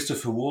bought a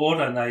Christopher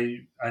Ward and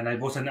I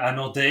bought an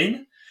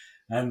Anordain,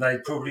 and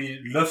I'd probably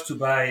love to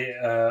buy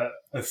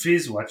a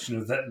Fizz watch,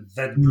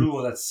 that blue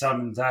or that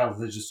salmon dial.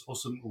 They're just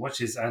awesome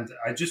watches, and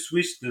I just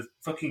wish the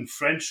fucking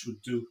French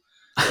would do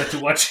better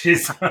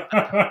watches.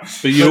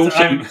 But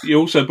you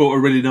also bought a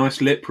really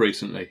nice lip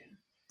recently.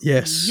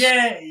 Yes.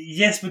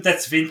 Yes, but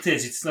that's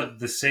vintage. It's not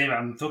the same.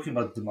 I'm talking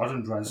about the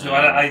modern brands. No,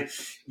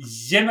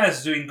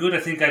 Yema's doing good. I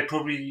think I'd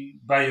probably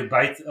buy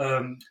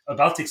a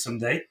Baltic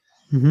someday.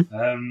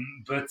 Mm-hmm.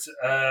 But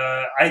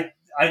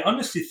I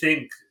honestly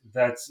think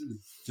that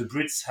the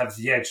Brits have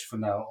the edge for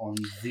now on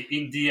the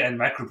indie and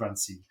microbrand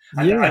scene.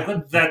 And I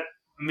got that.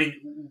 I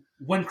mean,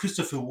 when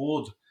Christopher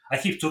Ward, I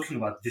keep talking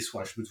about this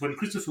watch, but when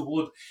Christopher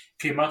Ward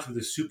came out with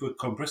a super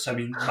compressor, I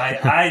mean, my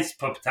eyes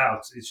popped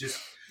out. It's just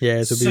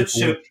it's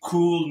such a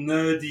cool,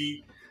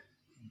 nerdy,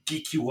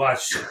 geeky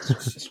watch.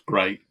 It's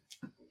great.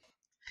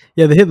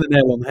 Yeah, they hit the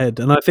nail on the head.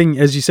 And I think,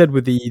 as you said,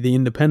 with the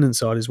independent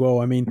side as well,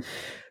 I mean,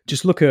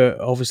 just look at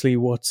obviously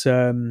what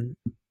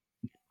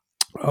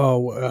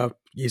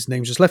his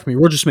name just left me,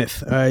 Roger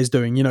Smith is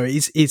doing.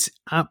 It's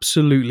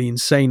absolutely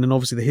insane. And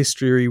obviously the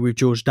history with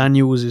George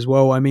Daniels as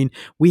well. I mean,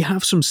 we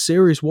have some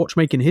serious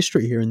watchmaking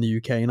history here in the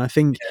UK, and I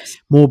think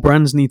more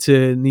brands need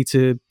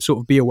to sort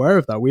of be aware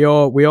of that. We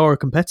are a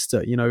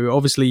competitor.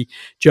 Obviously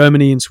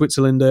Germany and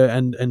Switzerland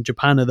and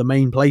Japan are the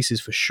main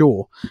places for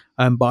sure.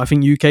 But I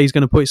think UK is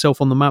going to put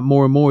itself on the map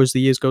more and more as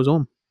the years goes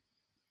on.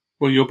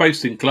 Well, you're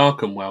based in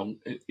Clerkenwell.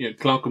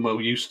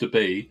 Clerkenwell used to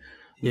be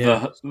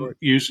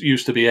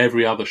used to be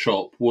every other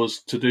shop was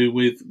to do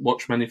with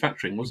watch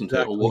manufacturing, wasn't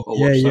it? Or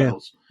watch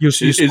sales.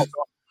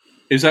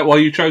 Is that why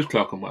you chose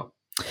Clerkenwell?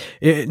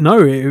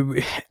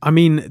 I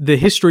mean, the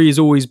history has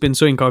always been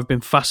something I've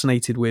been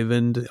fascinated with,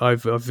 and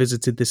I've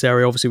visited this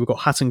area. Obviously, we've got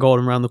Hatton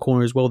Garden around the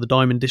corner as well, the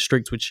Diamond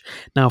District, which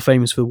now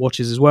famous for the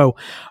watches as well.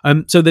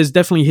 So there's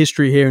definitely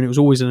history here, and it was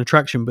always an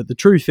attraction. But the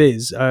truth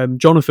is,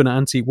 Jonathan at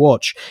Antique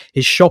Watch,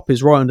 his shop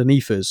is right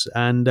underneath us,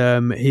 and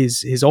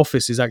his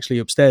office is actually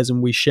upstairs,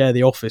 and we share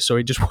the office, so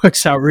it just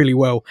works out really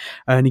well.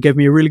 And he gave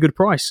me a really good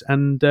price,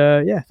 and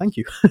thank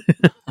you.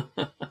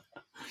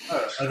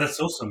 That's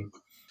awesome.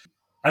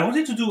 I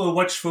wanted to do a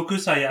watch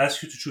focus. I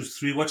asked you to choose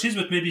 3 watches,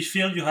 but maybe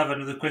Phil, you have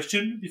another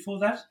question before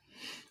that?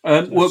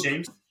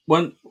 James?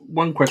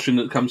 One question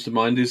that comes to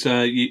mind is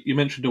you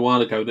mentioned a while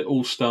ago that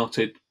all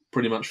started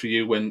pretty much for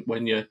you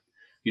when your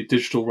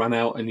digital ran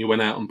out and you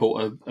went out and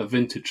bought a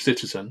vintage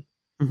Citizen.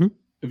 Mm-hmm.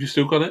 Have you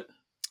still got it?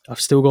 I've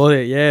still got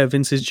it. Yeah,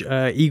 vintage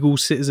Eagle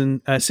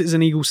Citizen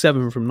Eagle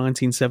 7 from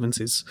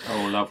 1970s.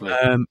 Oh, lovely.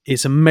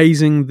 It's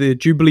amazing. The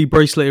Jubilee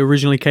bracelet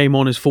originally came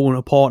on, is falling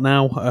apart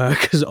now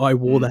because I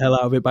wore the hell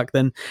out of it back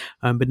then.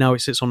 But now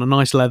it sits on a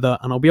nice leather,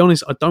 and I'll be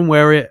honest, I don't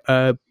wear it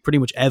pretty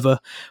much ever.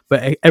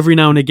 But every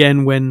now and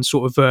again, when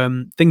sort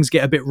of things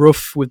get a bit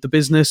rough with the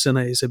business and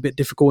it's a bit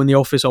difficult in the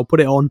office, I'll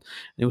put it on, and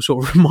it'll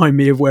sort of remind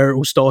me of where it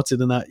all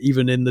started, and that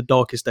even in the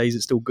darkest days,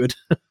 it's still good.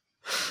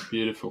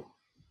 Beautiful.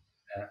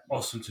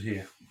 Awesome to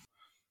hear.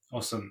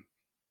 Awesome.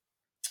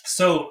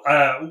 So,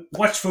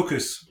 watch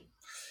focus.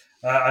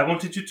 I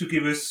wanted you to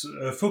give us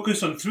a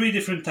focus on 3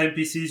 different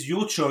timepieces,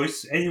 your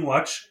choice, any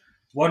watch,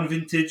 1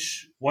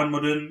 vintage, 1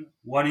 modern,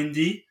 1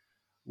 indie.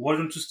 What do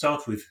you want to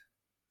start with?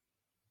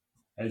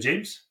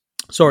 James?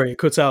 Sorry, it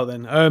cuts out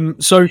then.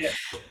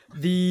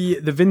 The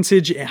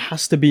vintage, it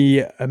has to be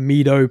a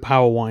Mido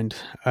power wind,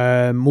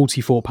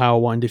 multi-4 power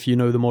wind, if you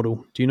know the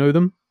model. Do you know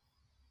them?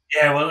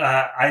 Yeah, well,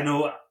 I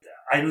know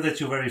that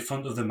you're very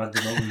fond of them at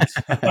the moment.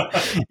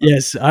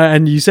 Yes,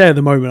 and you say at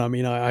the moment, I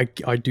mean, I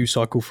do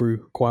cycle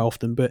through quite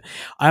often, but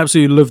I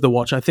absolutely love the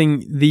watch. I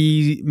think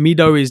the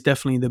Mido is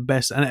definitely the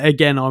best. And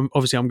again, I'm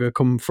going to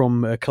come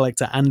from a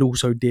collector and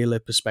also dealer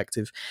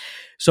perspective.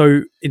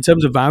 So in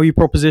terms of value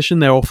proposition,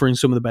 they're offering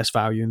some of the best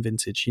value in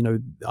vintage. You know,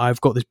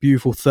 I've got this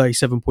beautiful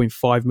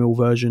 37.5mm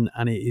version,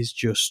 and it is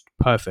just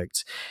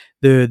perfect.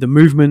 The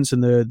movements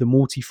and the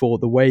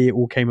multi-4, the way it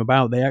all came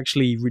about, they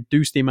actually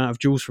reduced the amount of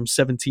jewels from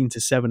 17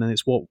 to 7, and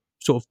it's what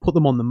sort of put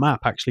them on the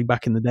map actually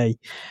back in the day.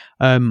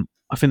 I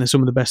think they're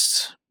some of the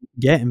best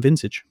in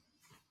vintage.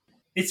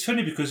 It's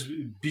funny because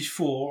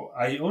before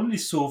I only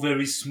saw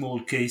very small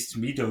cased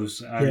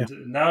Midos,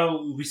 and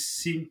now we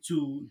seem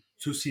to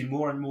see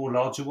more and more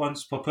larger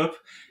ones pop up,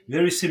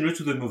 very similar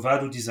to the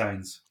Movado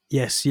designs.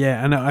 Yes,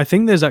 yeah, and I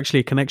think there's actually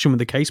a connection with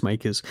the case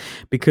makers,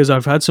 because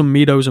I've had some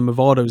Midos and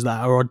Movados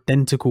that are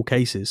identical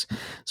cases.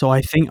 So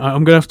I think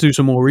I'm going to have to do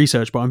some more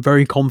research, but I'm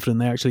very confident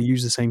they actually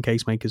use the same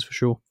case makers for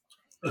sure.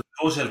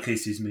 Torgel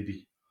cases,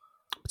 maybe.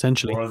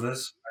 Potentially. Or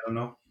others, I don't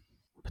know.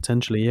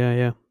 Potentially,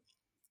 yeah.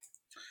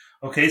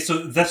 Okay,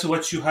 so that's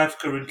what you have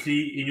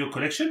currently in your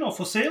collection or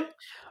for sale?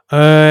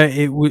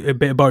 It was a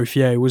bit of both,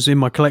 yeah. It was in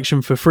my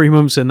collection for 3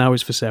 months and now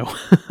it's for sale.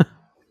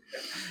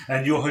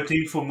 And you're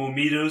hunting for more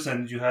Midos,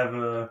 and you have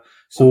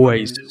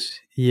always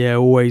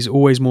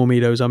more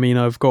Midos. I mean,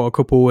 I've got a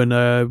couple,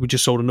 and we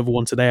just sold another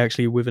one today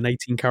actually with an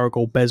 18 karat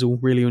gold bezel,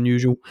 really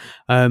unusual.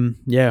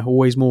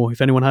 Always more. If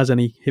anyone has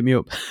any, hit me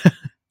up.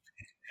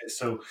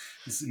 So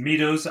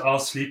Midos are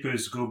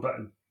sleepers.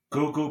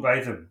 Go buy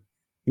them.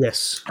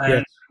 Yes.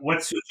 And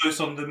what's your choice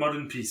on the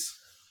modern piece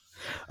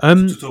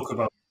to talk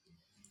about?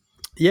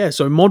 Yeah,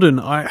 so modern,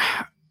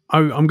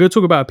 I'm going to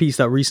talk about a piece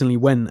that recently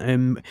went.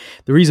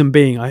 The reason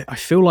being, I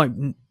feel like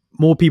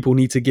more people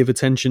need to give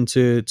attention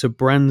to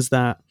brands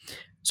that.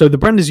 So the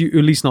brand is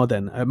Ulysse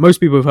Nardin. Most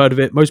people have heard of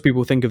it. Most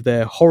people think of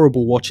their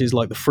horrible watches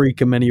like the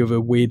Freak and many other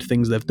weird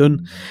things they've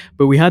done.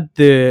 But we had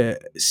the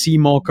C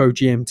Marco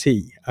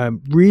GMT.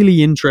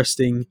 Really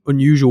interesting,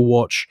 unusual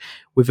watch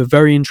with a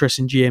very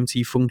interesting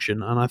GMT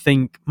function. And I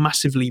think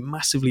massively,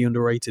 massively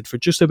underrated for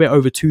just a bit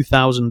over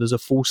 2,000 as a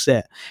full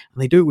set.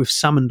 And they do it with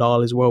salmon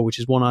dial as well, which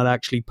is one I'd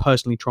actually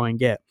personally try and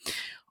get.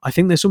 I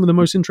think they're some of the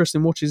most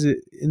interesting watches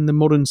in the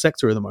modern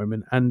sector at the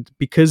moment. And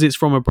because it's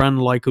from a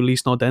brand like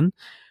Ulysse Nardin,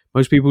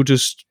 most people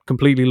just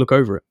completely look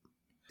over it.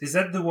 Is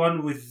that the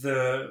one with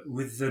the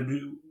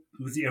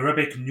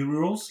Arabic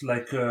numerals,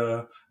 like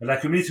a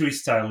military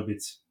style a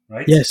bit,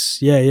 right? Yes,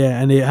 yeah,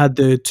 and it had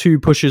the 2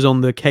 pushers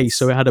on the case,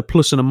 so it had a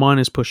plus and a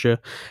minus pusher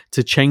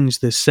to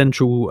change the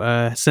central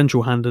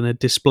hand and a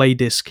display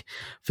disc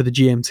for the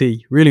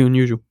GMT. Really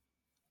unusual.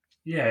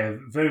 Yeah,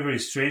 very very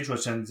strange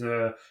watch, and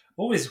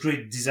always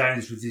great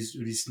designs with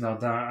this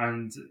Nardin,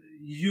 and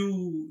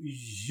you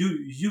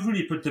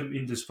really put them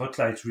in the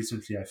spotlight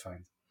recently, I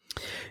find.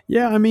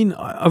 Yeah, I mean,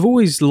 I've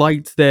always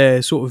liked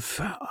their sort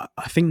of,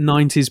 I think,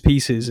 90s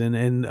pieces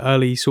and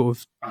early sort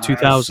of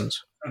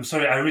 2000s. I'm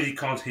sorry, I really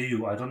can't hear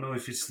you. I don't know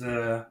if it's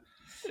the...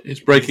 It's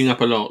breaking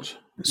up a lot.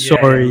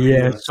 Sorry.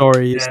 I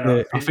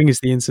think it's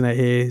the internet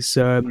here.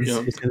 I'm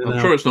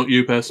sure it's not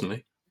you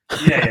personally.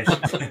 Yeah.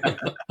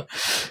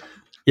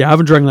 Yeah, I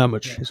haven't drank that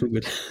much. It's all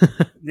good.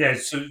 Yeah,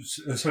 so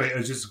sorry,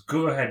 just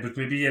go ahead. But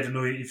maybe, I don't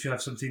know if you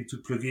have something to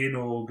plug in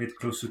or get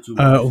closer to...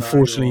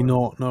 unfortunately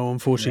not. No,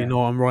 unfortunately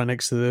not. I'm right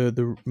next to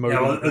the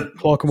modem.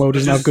 Clerkenwell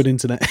doesn't have good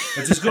internet.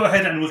 Just go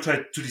ahead and we'll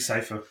try to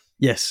decipher.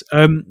 Yes.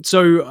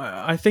 So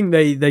I think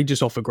they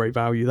just offer great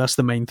value. That's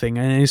the main thing.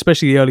 And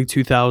especially the early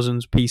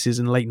 2000s pieces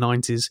and late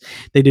 90s,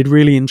 they did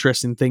really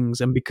interesting things.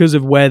 And because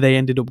of where they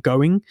ended up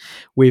going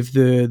with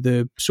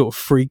the sort of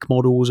Freak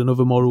models and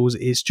other models,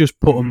 it's just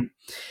put them...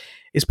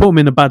 It's put them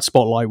in a bad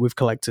spotlight with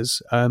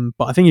collectors.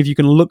 But I think if you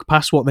can look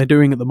past what they're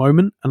doing at the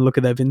moment and look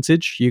at their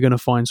vintage, you're going to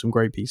find some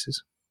great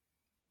pieces.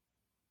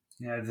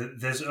 Yeah,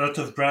 there's a lot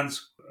of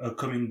brands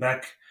coming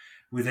back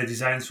with their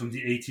designs from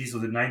the 80s or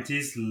the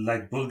 90s,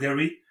 like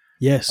Bulgari.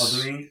 Yes.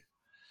 Are doing.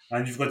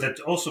 And you've got that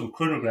awesome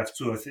chronograph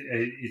too. I think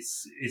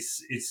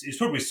it's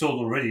probably sold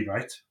already,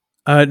 right?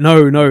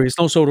 No, it's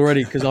not sold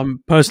already because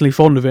I'm personally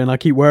fond of it and I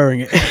keep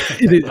wearing it.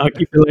 I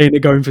keep delaying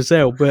it going for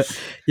sale. But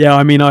yeah,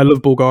 I mean, I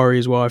love Bulgari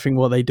as well. I think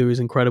what they do is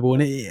incredible.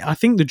 And I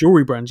think the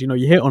jewelry brands, you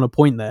hit on a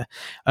point there.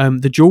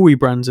 The jewelry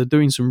brands are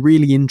doing some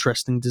really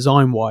interesting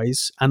design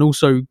wise and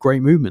also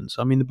great movements.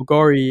 I mean, the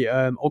Bulgari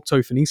Octo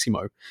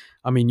Finissimo,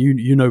 I mean,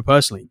 you know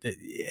personally,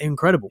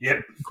 incredible.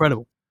 Yep.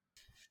 Incredible.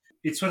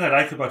 It's what I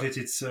like about it.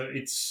 It's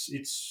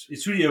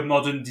really a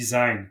modern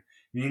design,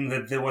 meaning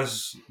that there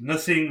was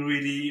nothing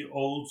really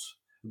old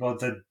about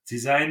that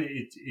design.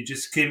 It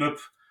just came up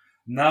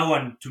now,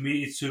 and to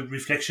me, it's a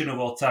reflection of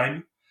our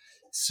time.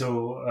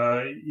 So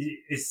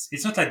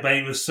it's not like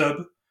buying a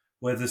sub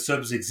where the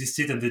subs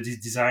existed and the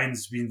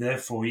design's been there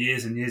for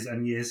years and years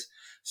and years.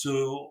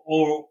 So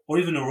or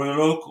even a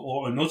Royal Oak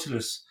or a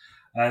Nautilus.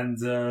 And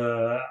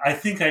I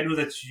think I know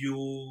that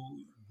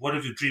one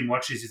of your dream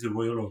watches is a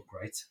Royal Oak,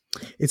 right?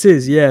 It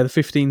is, yeah, the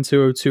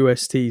 15202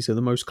 ST, so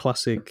the most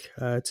classic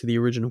to the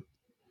original.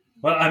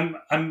 Well,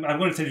 I'm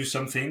going to tell you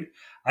something.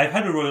 I've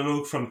had a Royal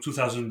Oak from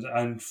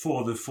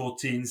 2004, the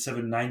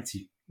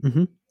 14790,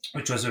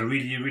 which was a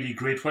really, really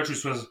great watch.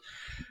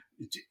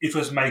 It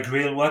was my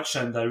Grail watch,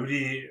 and I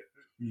really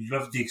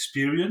loved the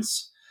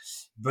experience.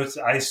 But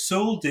I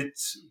sold it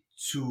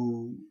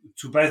to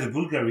buy the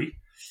Bulgari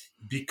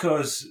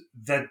because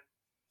that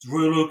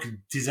Royal Oak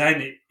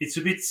design, it's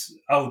a bit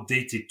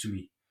outdated to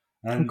me.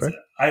 And Okay.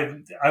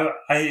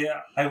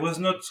 I was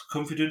not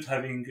confident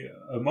having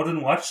a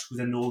modern watch with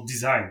an old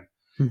design.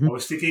 I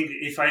was thinking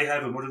if I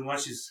have a modern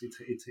watch,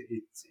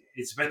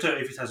 it's better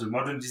if it has a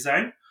modern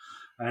design,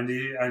 and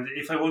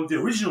if I want the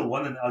original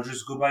one, then I'll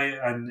just go buy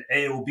an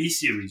A or B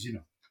series,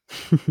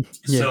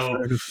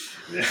 Yeah,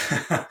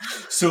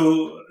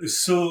 so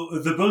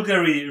the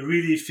Bulgari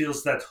really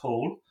fills that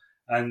hole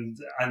and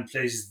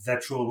plays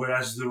that role,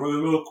 whereas the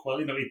Royal Oak, well,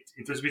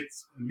 it was a bit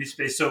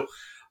misplaced. So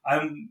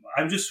I'm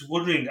just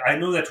wondering. I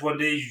know that one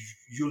day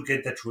you'll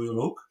get that Royal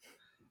Oak,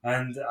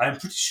 and I'm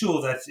pretty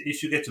sure that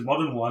if you get a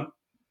modern one,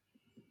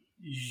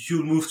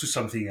 you'll move to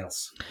something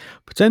else.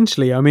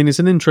 Potentially. I mean, it's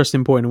an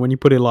interesting point, and when you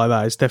put it like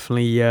that, it's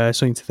definitely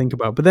something to think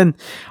about. But then,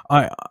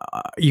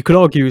 you could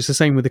argue it's the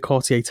same with the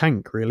Cartier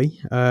Tank, really,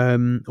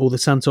 or the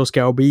Santos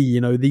Galbi.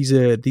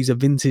 These are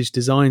vintage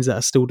designs that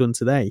are still done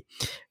today.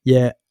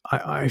 Yeah,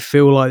 I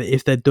feel like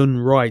if they're done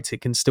right,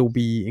 it can still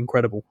be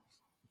incredible.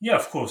 Yeah,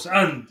 of course,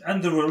 and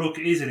the Royal Oak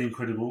is an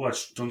incredible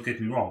watch. Don't get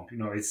me wrong.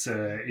 It's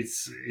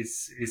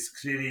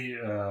clearly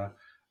a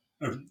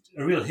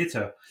real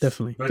hitter.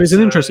 Definitely, But but it's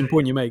an interesting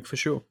point you make for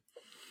sure.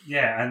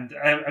 Yeah, and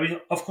I mean,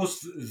 of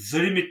course, the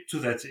limit to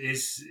that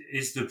is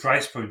the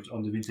price point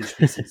on the vintage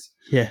pieces.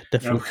 Yeah,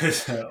 definitely.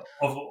 Because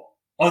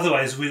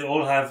otherwise, we'd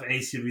all have A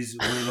series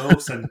Royal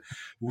Oaks and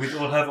we'd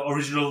all have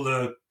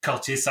original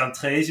Cartier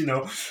Centrés.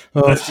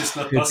 That's just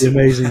not It'd be possible.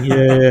 amazing.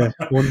 Yeah,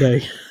 one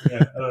day.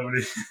 Yeah,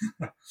 lovely.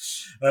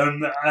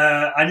 An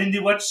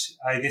indie watch,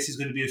 I guess, is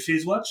going to be a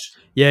Fizz watch.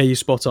 Yeah, you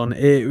spot on.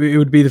 It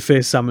would be the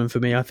Fierce Salmon for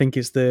me. I think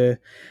it's the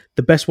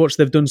best watch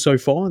they've done so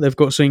far. They've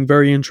got something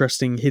very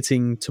interesting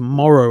hitting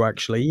tomorrow,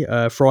 actually,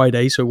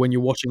 Friday. So when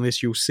you're watching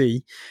this, you'll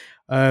see.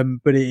 But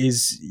it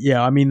is,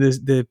 yeah. I mean,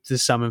 the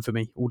Salmon for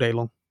me all day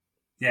long.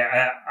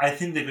 Yeah, I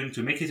think they're going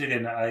to make it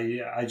again.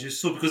 I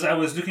just saw, because I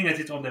was looking at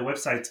it on their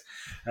website,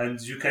 and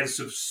you can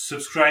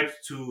subscribe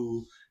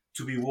to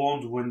be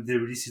warned when they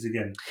release it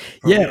again.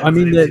 Yeah, I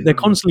mean they're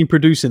constantly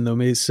producing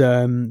them. It's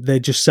they're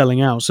just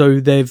selling out. So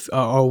they've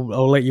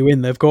I'll let you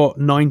in. They've got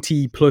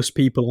 90 plus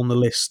people on the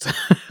list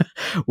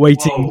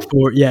waiting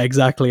for. Yeah,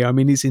 exactly. I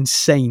mean it's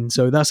insane.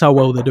 So that's how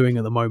well they're doing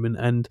at the moment.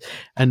 And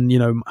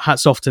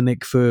hats off to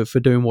Nick for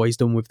doing what he's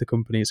done with the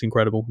company. It's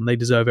incredible, and they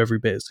deserve every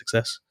bit of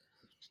success.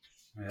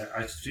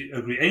 I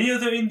agree. Any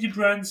other indie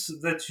brands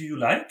that you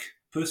like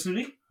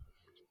personally?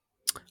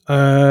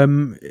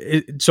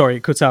 Sorry,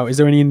 it cut out. Is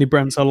there any indie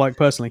brands I like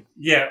personally?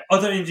 Yeah,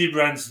 other indie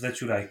brands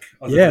that you like.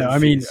 Yeah, I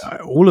mean,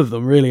 all of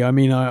them really. I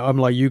mean, I'm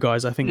like you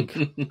guys. I think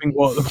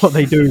what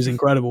they do is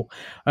incredible.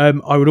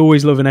 I would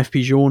always love an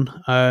FP Journe.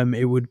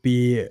 It would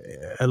be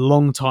a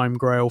long time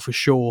grail for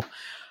sure.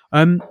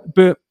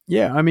 But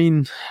yeah, I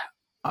mean,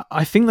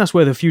 I think that's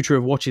where the future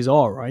of watches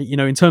are, right?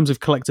 In terms of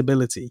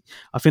collectability,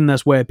 I think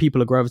that's where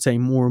people are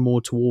gravitating more and more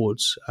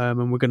towards,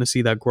 and we're going to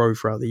see that grow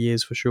throughout the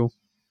years for sure.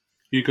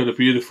 You've got a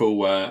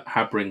beautiful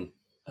Habring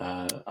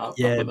up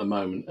at the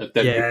moment.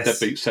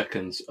 Deadbeat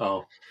Seconds.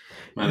 Oh,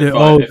 man,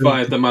 if I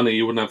had the money,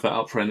 you wouldn't have that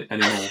up for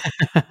anymore.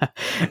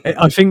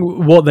 I think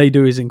what they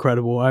do is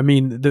incredible. I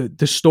mean,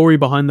 the story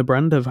behind the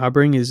brand of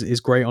Habring is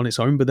great on its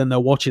own, but then their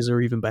watches are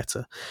even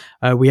better.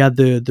 We had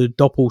the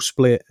Doppel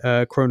split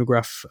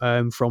chronograph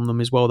from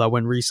them as well that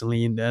went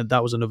recently, and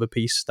that was another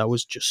piece that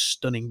was just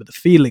stunning. But the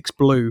Felix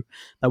Blue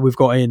that we've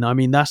got in, I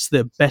mean, that's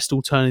the best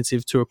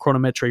alternative to a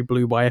Chronometre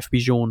Blue by FP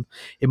Journe,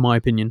 in my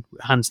opinion,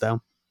 hands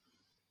down.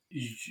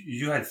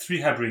 You had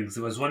 3 Habrings.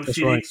 There was one That's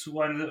Felix,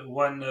 right.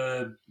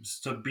 one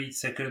Stop Beat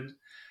Second,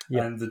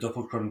 and the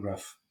Doppel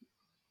chronograph.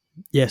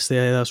 Yes,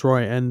 yeah, that's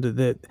right. And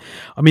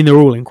they're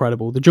all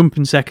incredible. The jump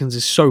in seconds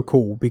is so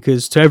cool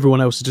because to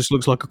everyone else, it just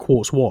looks like a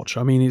quartz watch.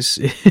 I mean, it's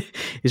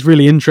it's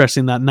really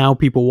interesting that now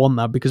people want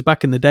that because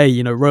back in the day,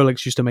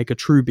 Rolex used to make a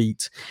True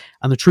Beat,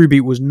 and the True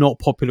Beat was not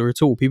popular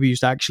at all. People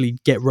used to actually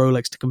get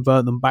Rolex to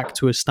convert them back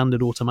to a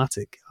standard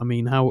automatic. I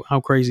mean,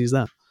 how crazy is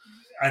that?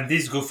 And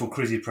these go for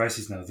crazy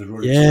prices now. The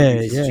Rolex True Yeah,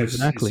 Beat is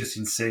exactly. just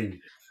insane.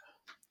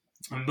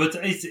 But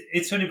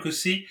it's funny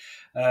because see,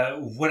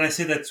 when I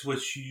say that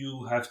what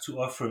you have to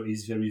offer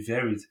is very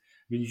varied,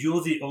 I mean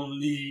you're the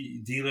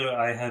only dealer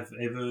I have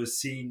ever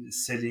seen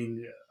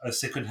selling a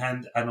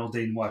second-hand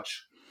Anordain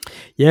watch.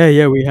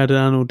 Yeah, we had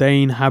an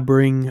Ordain,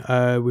 Habring.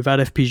 We've had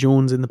FP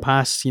Journes in the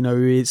past.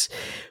 It's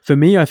for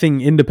me. I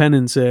think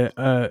independence, as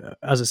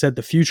I said,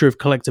 the future of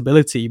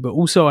collectability. But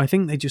also, I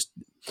think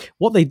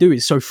what they do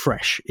is so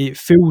fresh. It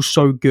feels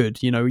so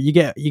good. You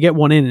get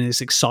one in and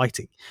it's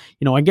exciting.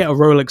 I get a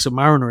Rolex or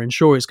Mariner and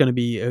sure, it's going to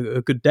be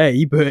a good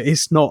day, but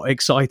it's not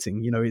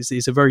exciting.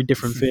 It's a very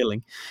different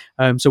feeling.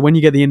 So when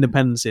you get the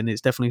independence in,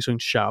 it's definitely something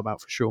to shout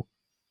about for sure.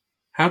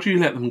 How do you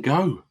let them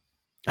go?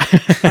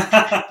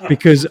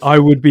 Because I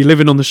would be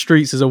living on the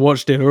streets as a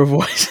watch dealer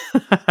otherwise.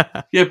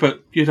 Yeah,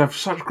 but you'd have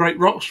such great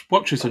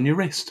watches on your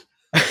wrist.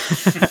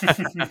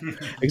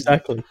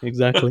 Exactly.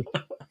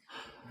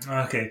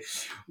 Okay,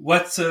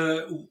 what's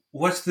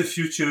the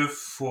future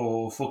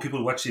for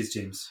Keeple watches,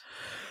 James?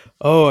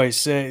 Oh, it's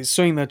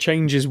something that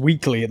changes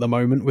weekly at the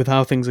moment with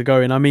how things are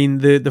going. I mean,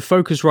 the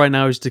focus right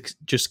now is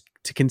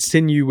to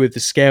continue with the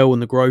scale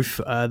and the growth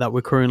that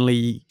we're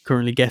currently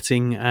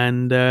getting,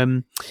 and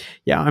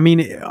I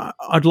mean,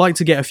 I'd like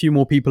to get a few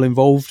more people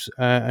involved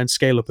and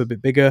scale up a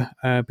bit bigger,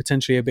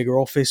 potentially a bigger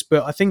office.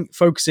 But I think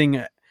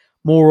focusing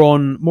more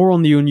on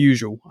the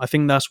unusual. I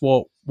think that's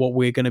what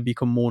we're going to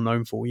become more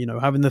known for.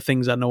 Having the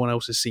things that no one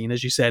else has seen.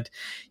 As you said,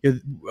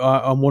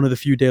 I'm one of the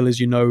few dealers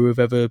who've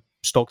ever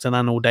stocked an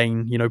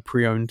Anordain,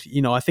 pre-owned.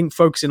 I think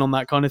focusing on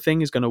that kind of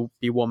thing is going to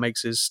be what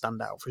makes us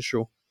stand out for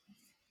sure.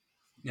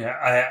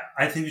 Yeah,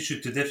 I think we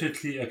should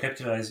definitely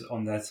capitalize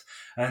on that.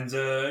 And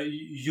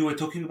you were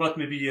talking about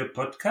maybe a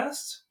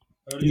podcast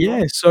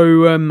earlier on?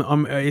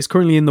 So it's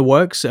currently in the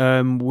works.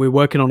 We're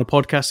working on a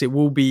podcast. It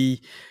will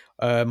be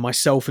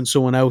myself and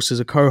someone else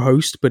as a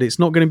co-host, but it's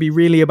not going to be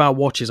really about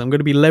watches. I'm going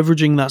to be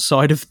leveraging that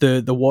side of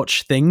the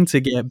watch thing to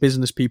get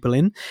business people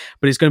in,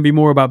 but it's going to be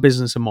more about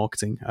business and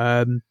marketing,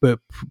 but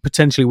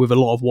potentially with a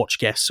lot of watch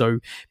guests. So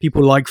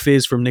people like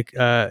Fears from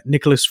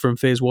Nicholas from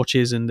Fears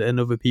Watches and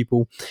other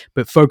people,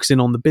 but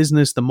focusing on the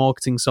business, the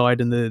marketing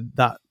side, and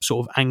that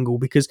sort of angle.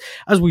 Because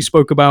as we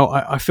spoke about,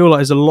 I feel like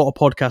there's a lot of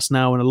podcasts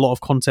now and a lot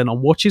of content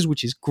on watches,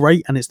 which is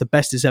great and it's the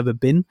best it's ever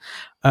been.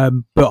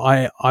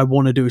 But I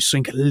want to do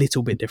something a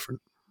little bit different.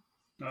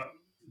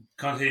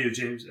 Can't hear you,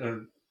 James.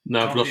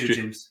 No, I've lost you,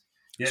 James.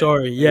 Yeah.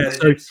 Sorry. Yeah. There,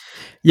 So, James?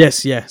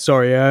 yes. Yeah.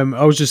 Sorry. I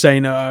was just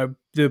saying the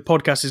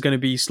podcast is going to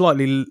be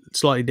slightly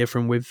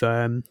different with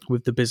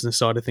the business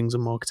side of things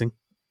and marketing.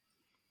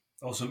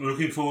 Awesome.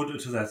 Looking forward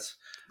to that.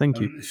 Thank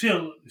you.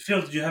 Phil,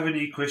 do you have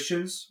any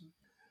questions?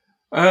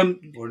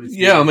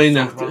 Yeah, I mean,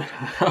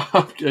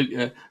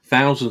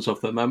 thousands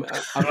of them.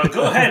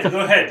 Go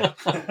ahead.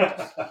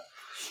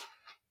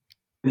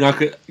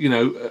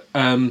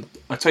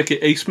 I take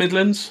it East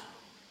Midlands.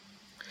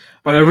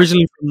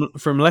 Originally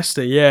from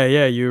Leicester.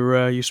 Yeah.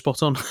 You're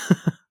spot on.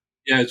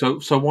 Yeah.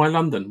 So why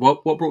London?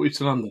 What brought you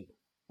to London?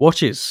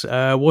 Watches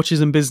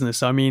and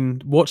business. I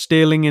mean, watch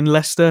dealing in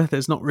Leicester.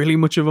 There's not really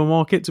much of a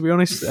market, to be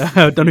honest.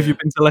 I don't know if you've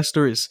been to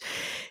Leicester.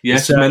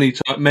 Yes, many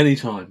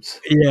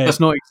times. Yeah, it's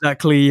not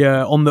exactly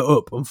on the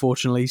up,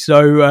 unfortunately. So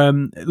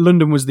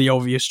London was the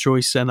obvious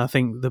choice, and I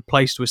think the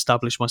place to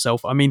establish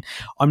myself. I mean,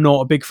 I'm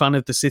not a big fan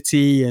of the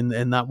city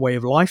and that way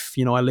of life.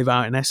 I live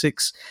out in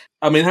Essex.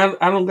 I mean, how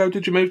long ago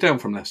did you move down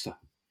from Leicester?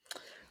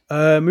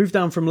 Moved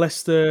down from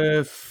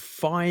Leicester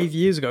 5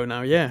 years ago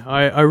now. Yeah,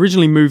 I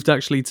originally moved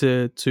actually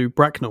to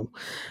Bracknell,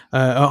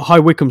 High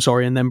Wycombe,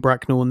 sorry, and then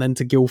Bracknell, and then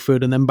to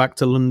Guildford, and then back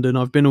to London.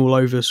 I've been all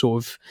over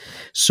sort of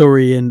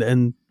Surrey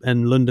and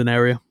London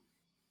area.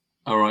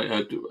 All right,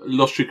 I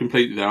lost you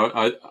completely there.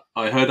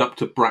 I heard up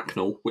to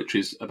Bracknell, which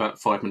is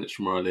about 5 minutes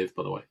from where I live,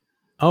 by the way.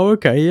 Oh,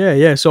 okay,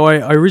 yeah. So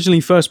I originally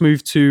first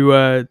moved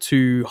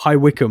to High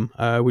Wycombe,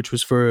 which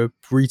was for a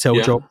retail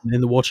job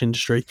in the watch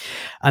industry,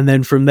 and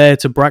then from there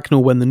to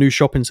Bracknell when the new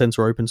shopping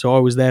centre opened. So I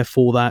was there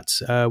for that,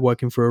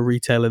 working for a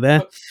retailer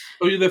there.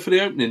 Oh, you're there for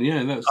the opening,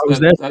 yeah. I was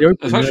there for the opening.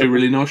 That's actually a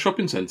really nice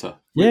shopping centre.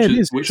 It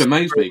is. Which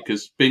amazed me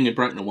because being in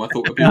Bracknell, I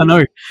thought it'd be. I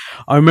know.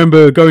 I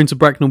remember going to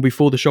Bracknell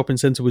before the shopping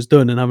centre was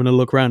done and having a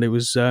look around. It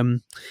was,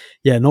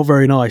 not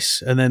very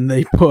nice. And then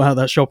they put out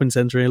that shopping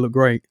centre and it looked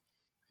great.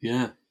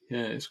 Yeah,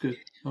 it's good.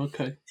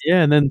 Okay.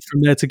 Yeah, and then from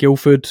there to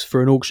Guildford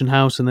for an auction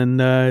house, and then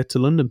to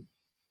London.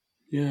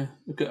 Yeah.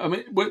 Okay. I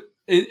mean,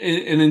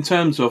 in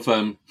terms of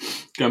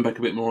going back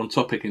a bit more on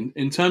topic,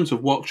 in terms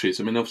of watches,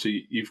 I mean,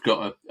 obviously you've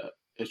got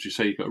as you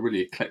say, you've got a really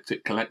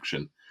eclectic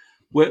collection.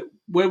 Where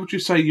would you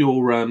say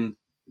your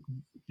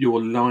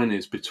line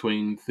is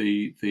between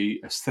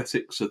the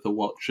aesthetics of the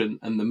watch and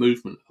the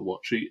movement of the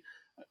watch?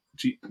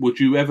 would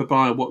you ever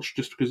buy a watch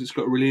just because it's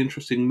got a really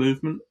interesting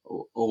movement,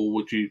 or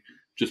would you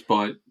just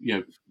buy,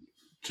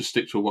 to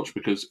stick to a watch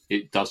because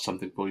it does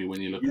something for you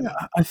when you look at it?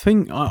 I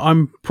think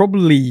I'm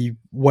probably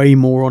way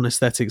more on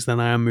aesthetics than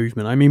I am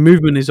movement. I mean,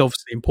 movement is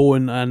obviously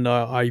important, and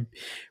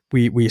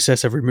we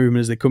assess every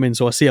movement as they come in.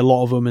 So I see a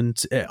lot of them, and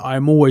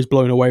I'm always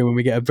blown away when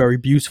we get a very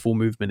beautiful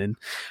movement in.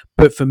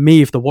 But for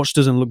me, if the watch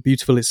doesn't look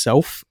beautiful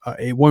itself,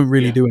 it won't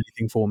really do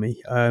anything for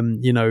me.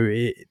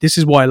 This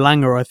is why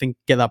Lange, I think,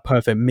 get that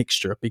perfect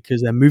mixture,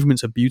 because their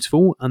movements are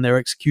beautiful and their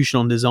execution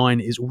on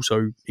design is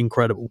also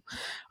incredible.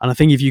 And I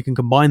think if you can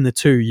combine the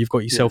two, you've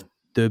got yourself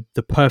the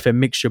perfect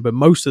mixture. But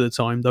most of the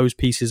time, those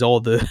pieces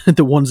are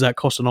the ones that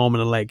cost an arm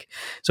and a leg.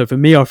 So for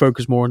me, I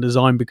focus more on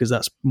design because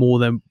that's more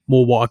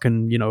what I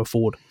can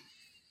afford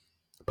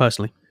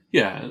personally.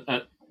 Yeah,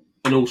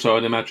 and also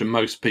I'd imagine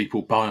most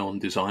people buy on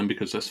design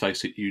because, let's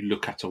face it, you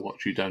look at a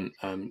watch, you don't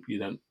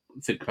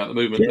think about the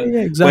movement.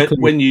 Yeah, exactly.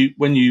 When you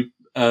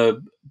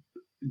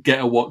get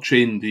a watch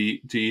in, do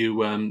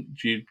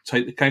you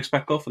take the case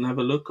back off and have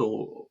a look,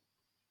 or?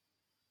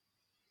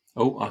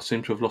 Oh, I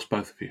seem to have lost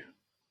both of you.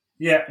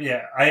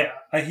 Yeah. I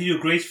hear you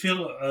great,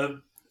 Phil.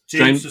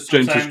 James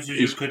sometimes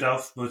you cut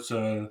off, but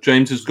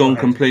James has gone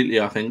completely.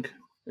 I think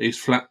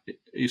he's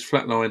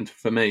flatlined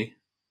for me.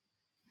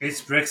 It's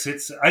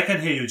Brexit. I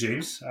can hear you,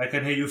 James. I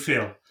can hear you,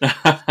 Phil. Well,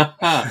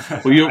 I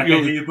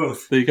can hear you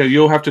both. There you go.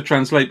 You'll have to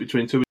translate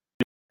between two.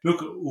 Look,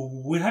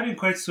 we're having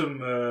quite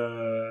some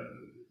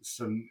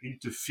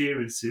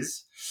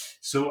interferences,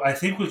 so I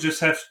think we'll just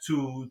have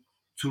to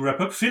wrap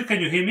up. Phil, can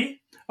you hear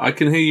me? I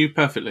can hear you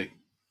perfectly.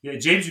 Yeah,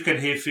 James, you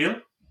can hear Phil.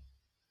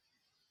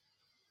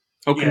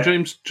 Oh, can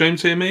James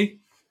hear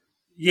me?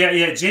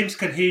 Yeah, James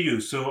can hear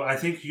you. So I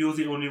think you're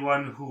the only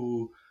one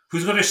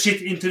who's got a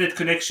shit internet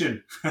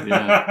connection.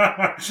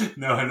 Yeah.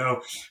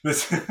 No.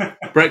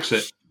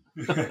 Brexit.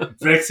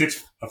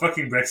 Brexit. A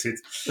fucking Brexit.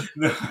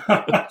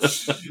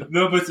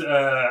 No, but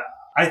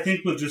I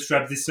think we'll just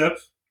wrap this up.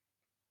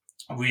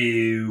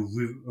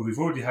 We've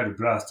already had a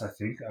blast, I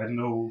think. I don't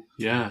know.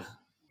 Yeah.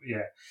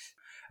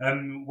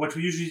 What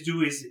we usually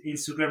do is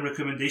Instagram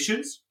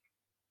recommendations.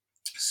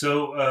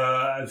 So,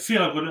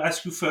 Phil, I'm going to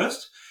ask you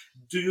first.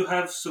 Do you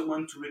have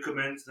someone to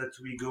recommend that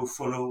we go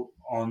follow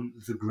on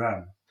the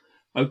gram?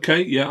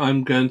 Okay, yeah,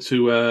 I'm going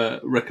to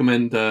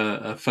recommend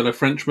a fellow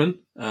Frenchman,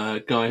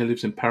 a guy who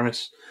lives in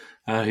Paris.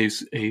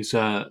 He's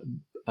at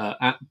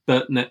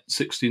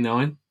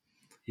BertNet69.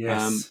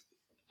 Yes.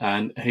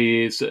 And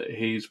he's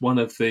one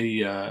of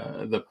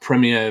the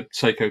premier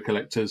Seiko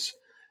collectors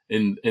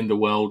in the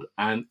world,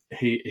 and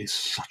he is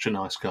such a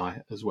nice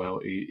guy as well.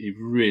 He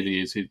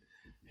really is.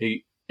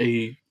 He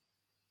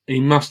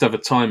must have a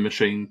time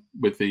machine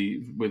with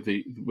the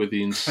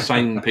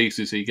insane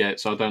pieces he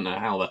gets. I don't know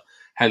how the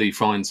hell he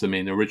finds them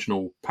in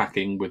original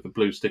packing with the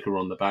blue sticker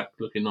on the back,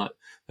 looking like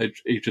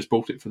he just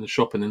bought it from the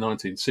shop in the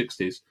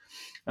 1960s.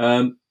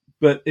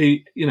 But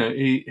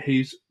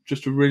he's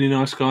just a really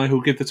nice guy who'll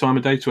give the time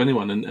of day to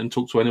anyone and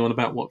talk to anyone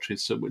about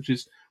watches. So which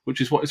is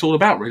what it's all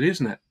about, really,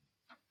 isn't it?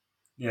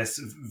 Yes,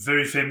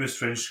 very famous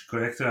French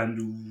collector,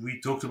 and we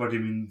talked about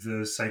him in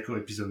the Seiko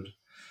episode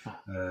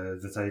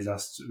that I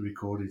last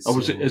recorded. Oh,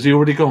 has he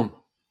already gone?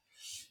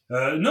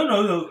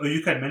 No.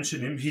 You can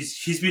mention him.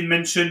 He's been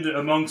mentioned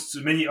amongst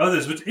many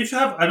others. But if you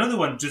have another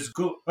one, just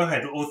go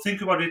ahead or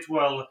think about it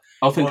while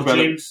I'll think about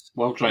James, it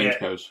while James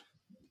goes.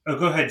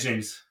 Go ahead,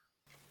 James.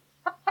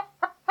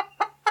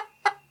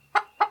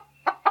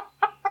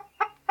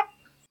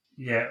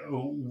 Yeah,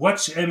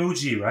 Watch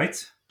MOG,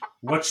 right?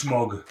 Watch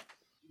Mog.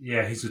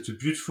 Yeah, he's got a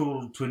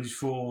beautiful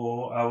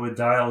 24-hour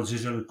dial,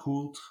 Jaeger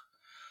LeCoultre.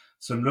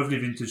 Some lovely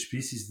vintage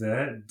pieces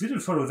there.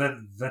 Didn't follow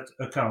that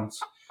account.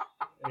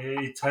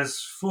 It has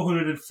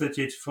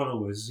 438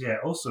 followers. Yeah,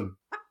 awesome.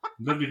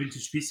 Lovely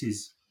vintage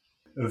pieces.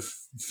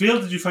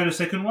 Phil, did you find a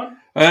second one?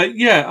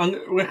 Yeah, I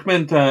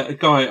recommend a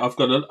guy I've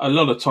got a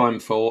lot of time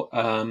for.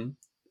 A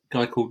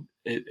guy called,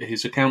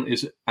 his account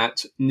is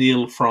at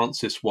Neil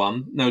Francis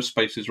 1, no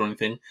spaces or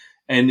anything.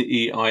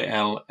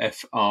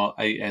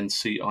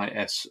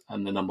 NeilFrancis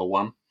and the number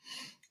 1.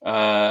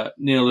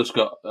 Neil has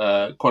got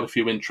quite a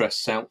few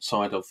interests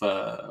outside of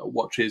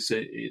watches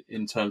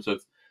in terms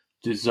of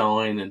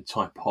design and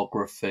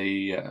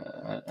typography,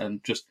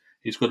 and just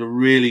he's got a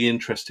really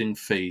interesting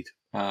feed.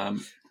 And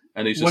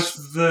he's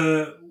what's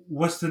the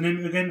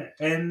name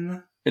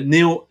again?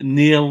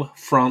 Neil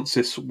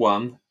Francis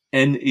 1,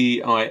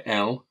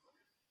 NeilFrancis,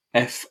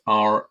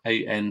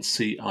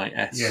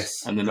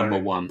 yes, and the number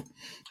 1.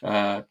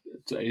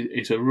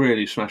 He's a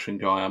really smashing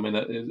guy. I mean,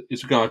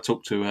 it's a guy I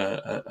talk to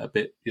a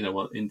bit, in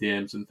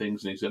DMs and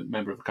things, and he's a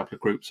member of a couple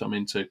of groups I'm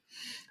into.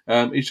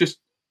 He's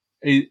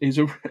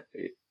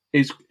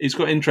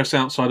got interests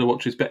outside of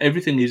watches, but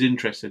everything he's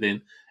interested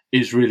in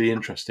is really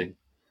interesting.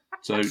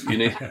 So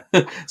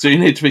you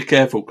need to be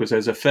careful because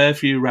there's a fair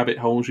few rabbit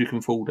holes you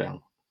can fall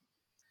down.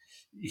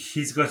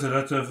 He's got a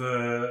lot of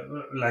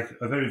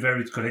a very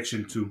varied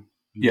collection too.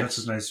 Yes. Lots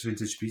of nice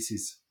vintage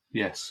pieces.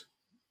 Yes.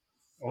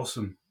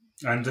 Awesome.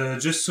 And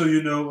just so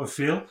you know,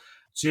 Phil,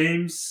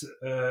 James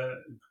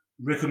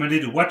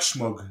recommended Watch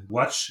Mog.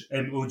 Watch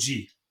MOG.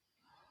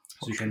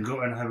 So you can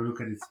go and have a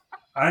look at it.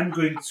 I'm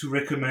going to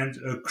recommend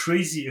a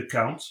crazy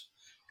account,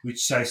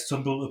 which I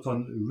stumbled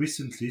upon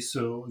recently.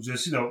 So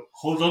just,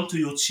 hold on to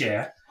your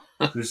chair,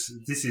 because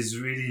this is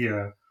really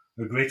a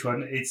great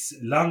one. It's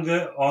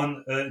Lange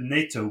on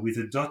NATO with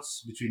a dot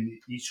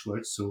between each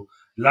word. So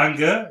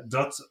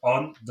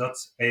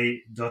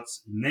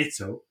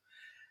Lange.on.a.NATO.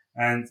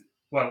 And,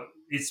 well,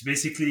 it's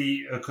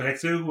basically a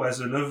collector who has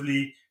a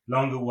lovely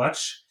Lange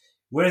watch,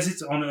 wears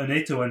it on a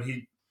NATO,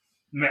 and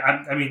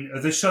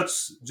the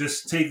shots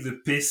just take the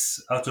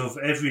piss out of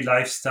every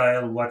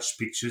lifestyle watch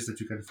pictures that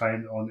you can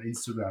find on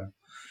Instagram.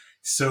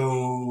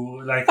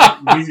 So,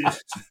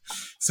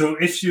 so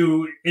if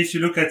you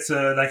look at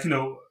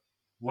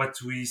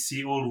what we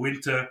see all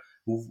winter,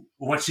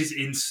 watches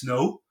in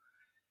snow.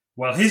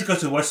 Well, he's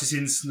got a watches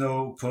in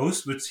snow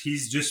post, but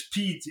he's just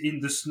peed in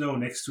the snow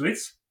next to it,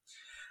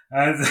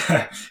 and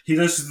he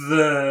does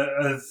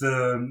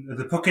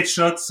the pocket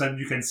shots, and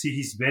you can see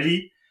his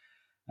belly.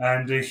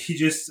 And he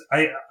just,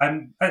 I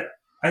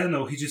don't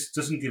know, he just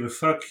doesn't give a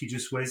fuck. He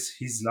just wears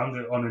his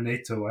Lange on a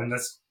NATO, and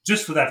that's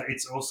just for that.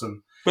 It's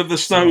awesome. But the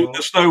snow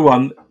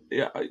one,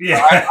 yeah.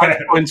 I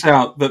point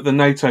out that the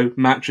NATO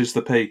matches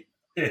the P.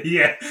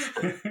 Yeah,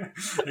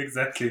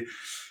 exactly.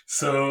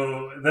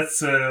 So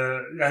that's,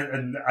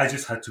 and I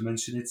just had to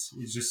mention it.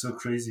 It's just so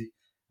crazy.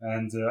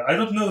 And I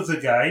don't know the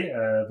guy,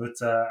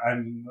 but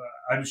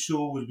I'm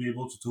sure we'll be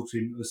able to talk to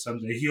him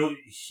someday.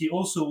 He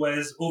also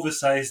wears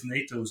oversized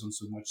NATOs on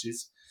some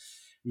watches,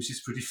 which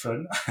is pretty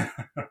fun.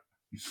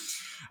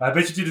 I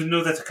bet you didn't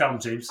know that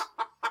account, James.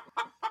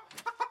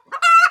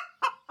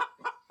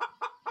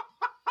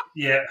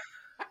 Yeah.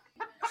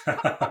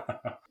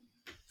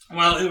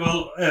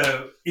 Well,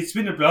 it's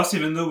been a blast,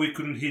 even though we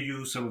couldn't hear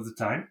you some of the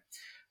time.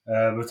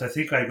 But I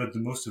think I got the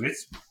most of it.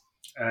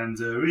 And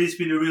really, it's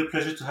been a real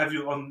pleasure to have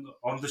you on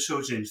the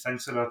show, James.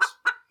 Thanks a lot.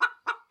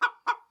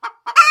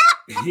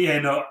 Yeah,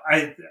 no,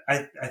 I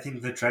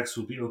think the tracks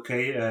will be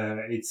okay.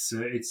 It's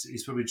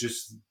probably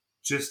just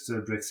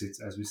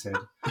Brexit, as we said.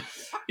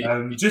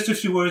 Just a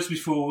few words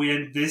before we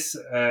end this.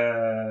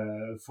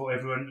 For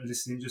everyone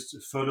listening, just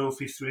follow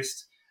Fifth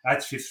Wrist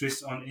at Fifth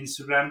Wrist on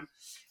Instagram,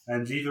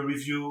 and leave a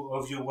review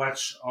of your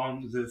watch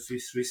on the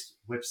Fifth Wrist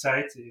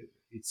website.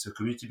 It's a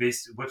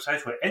community-based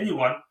website where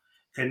anyone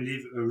can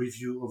leave a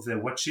review of their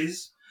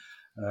watches,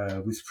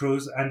 with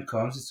pros and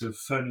cons. It's a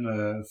fun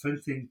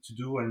thing to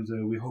do, and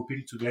we're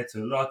hoping to get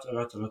a lot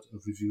of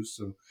reviews.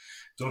 So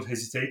don't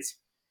hesitate.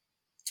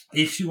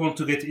 If you want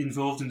to get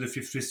involved in the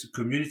Fifth Wrist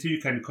community,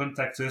 you can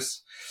contact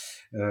us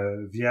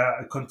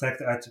via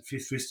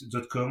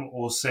contact@fifthwrist.com,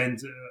 or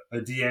send a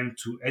DM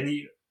to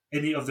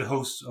any of the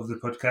hosts of the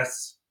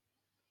podcasts.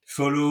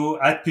 Follow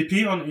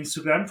 @PP on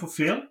Instagram for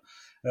Phil.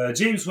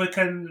 James, where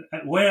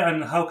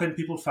and how can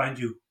people find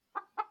you?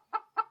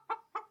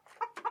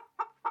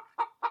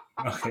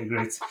 Okay,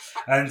 great.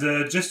 And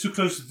just to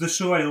close the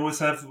show, I always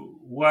have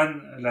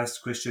one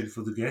last question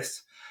for the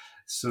guest.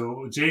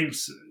 So,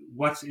 James,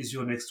 what is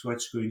your next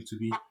watch going to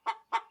be?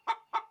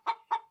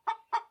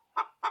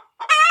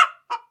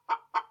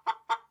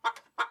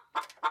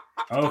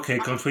 Okay,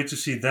 can't wait to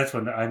see that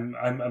one.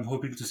 I'm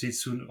hoping to see it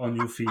soon on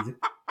your feed.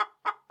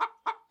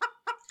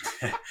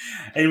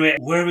 Anyway,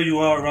 wherever you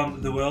are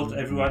around the world,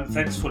 everyone,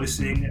 thanks for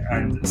listening,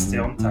 and stay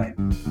on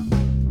time.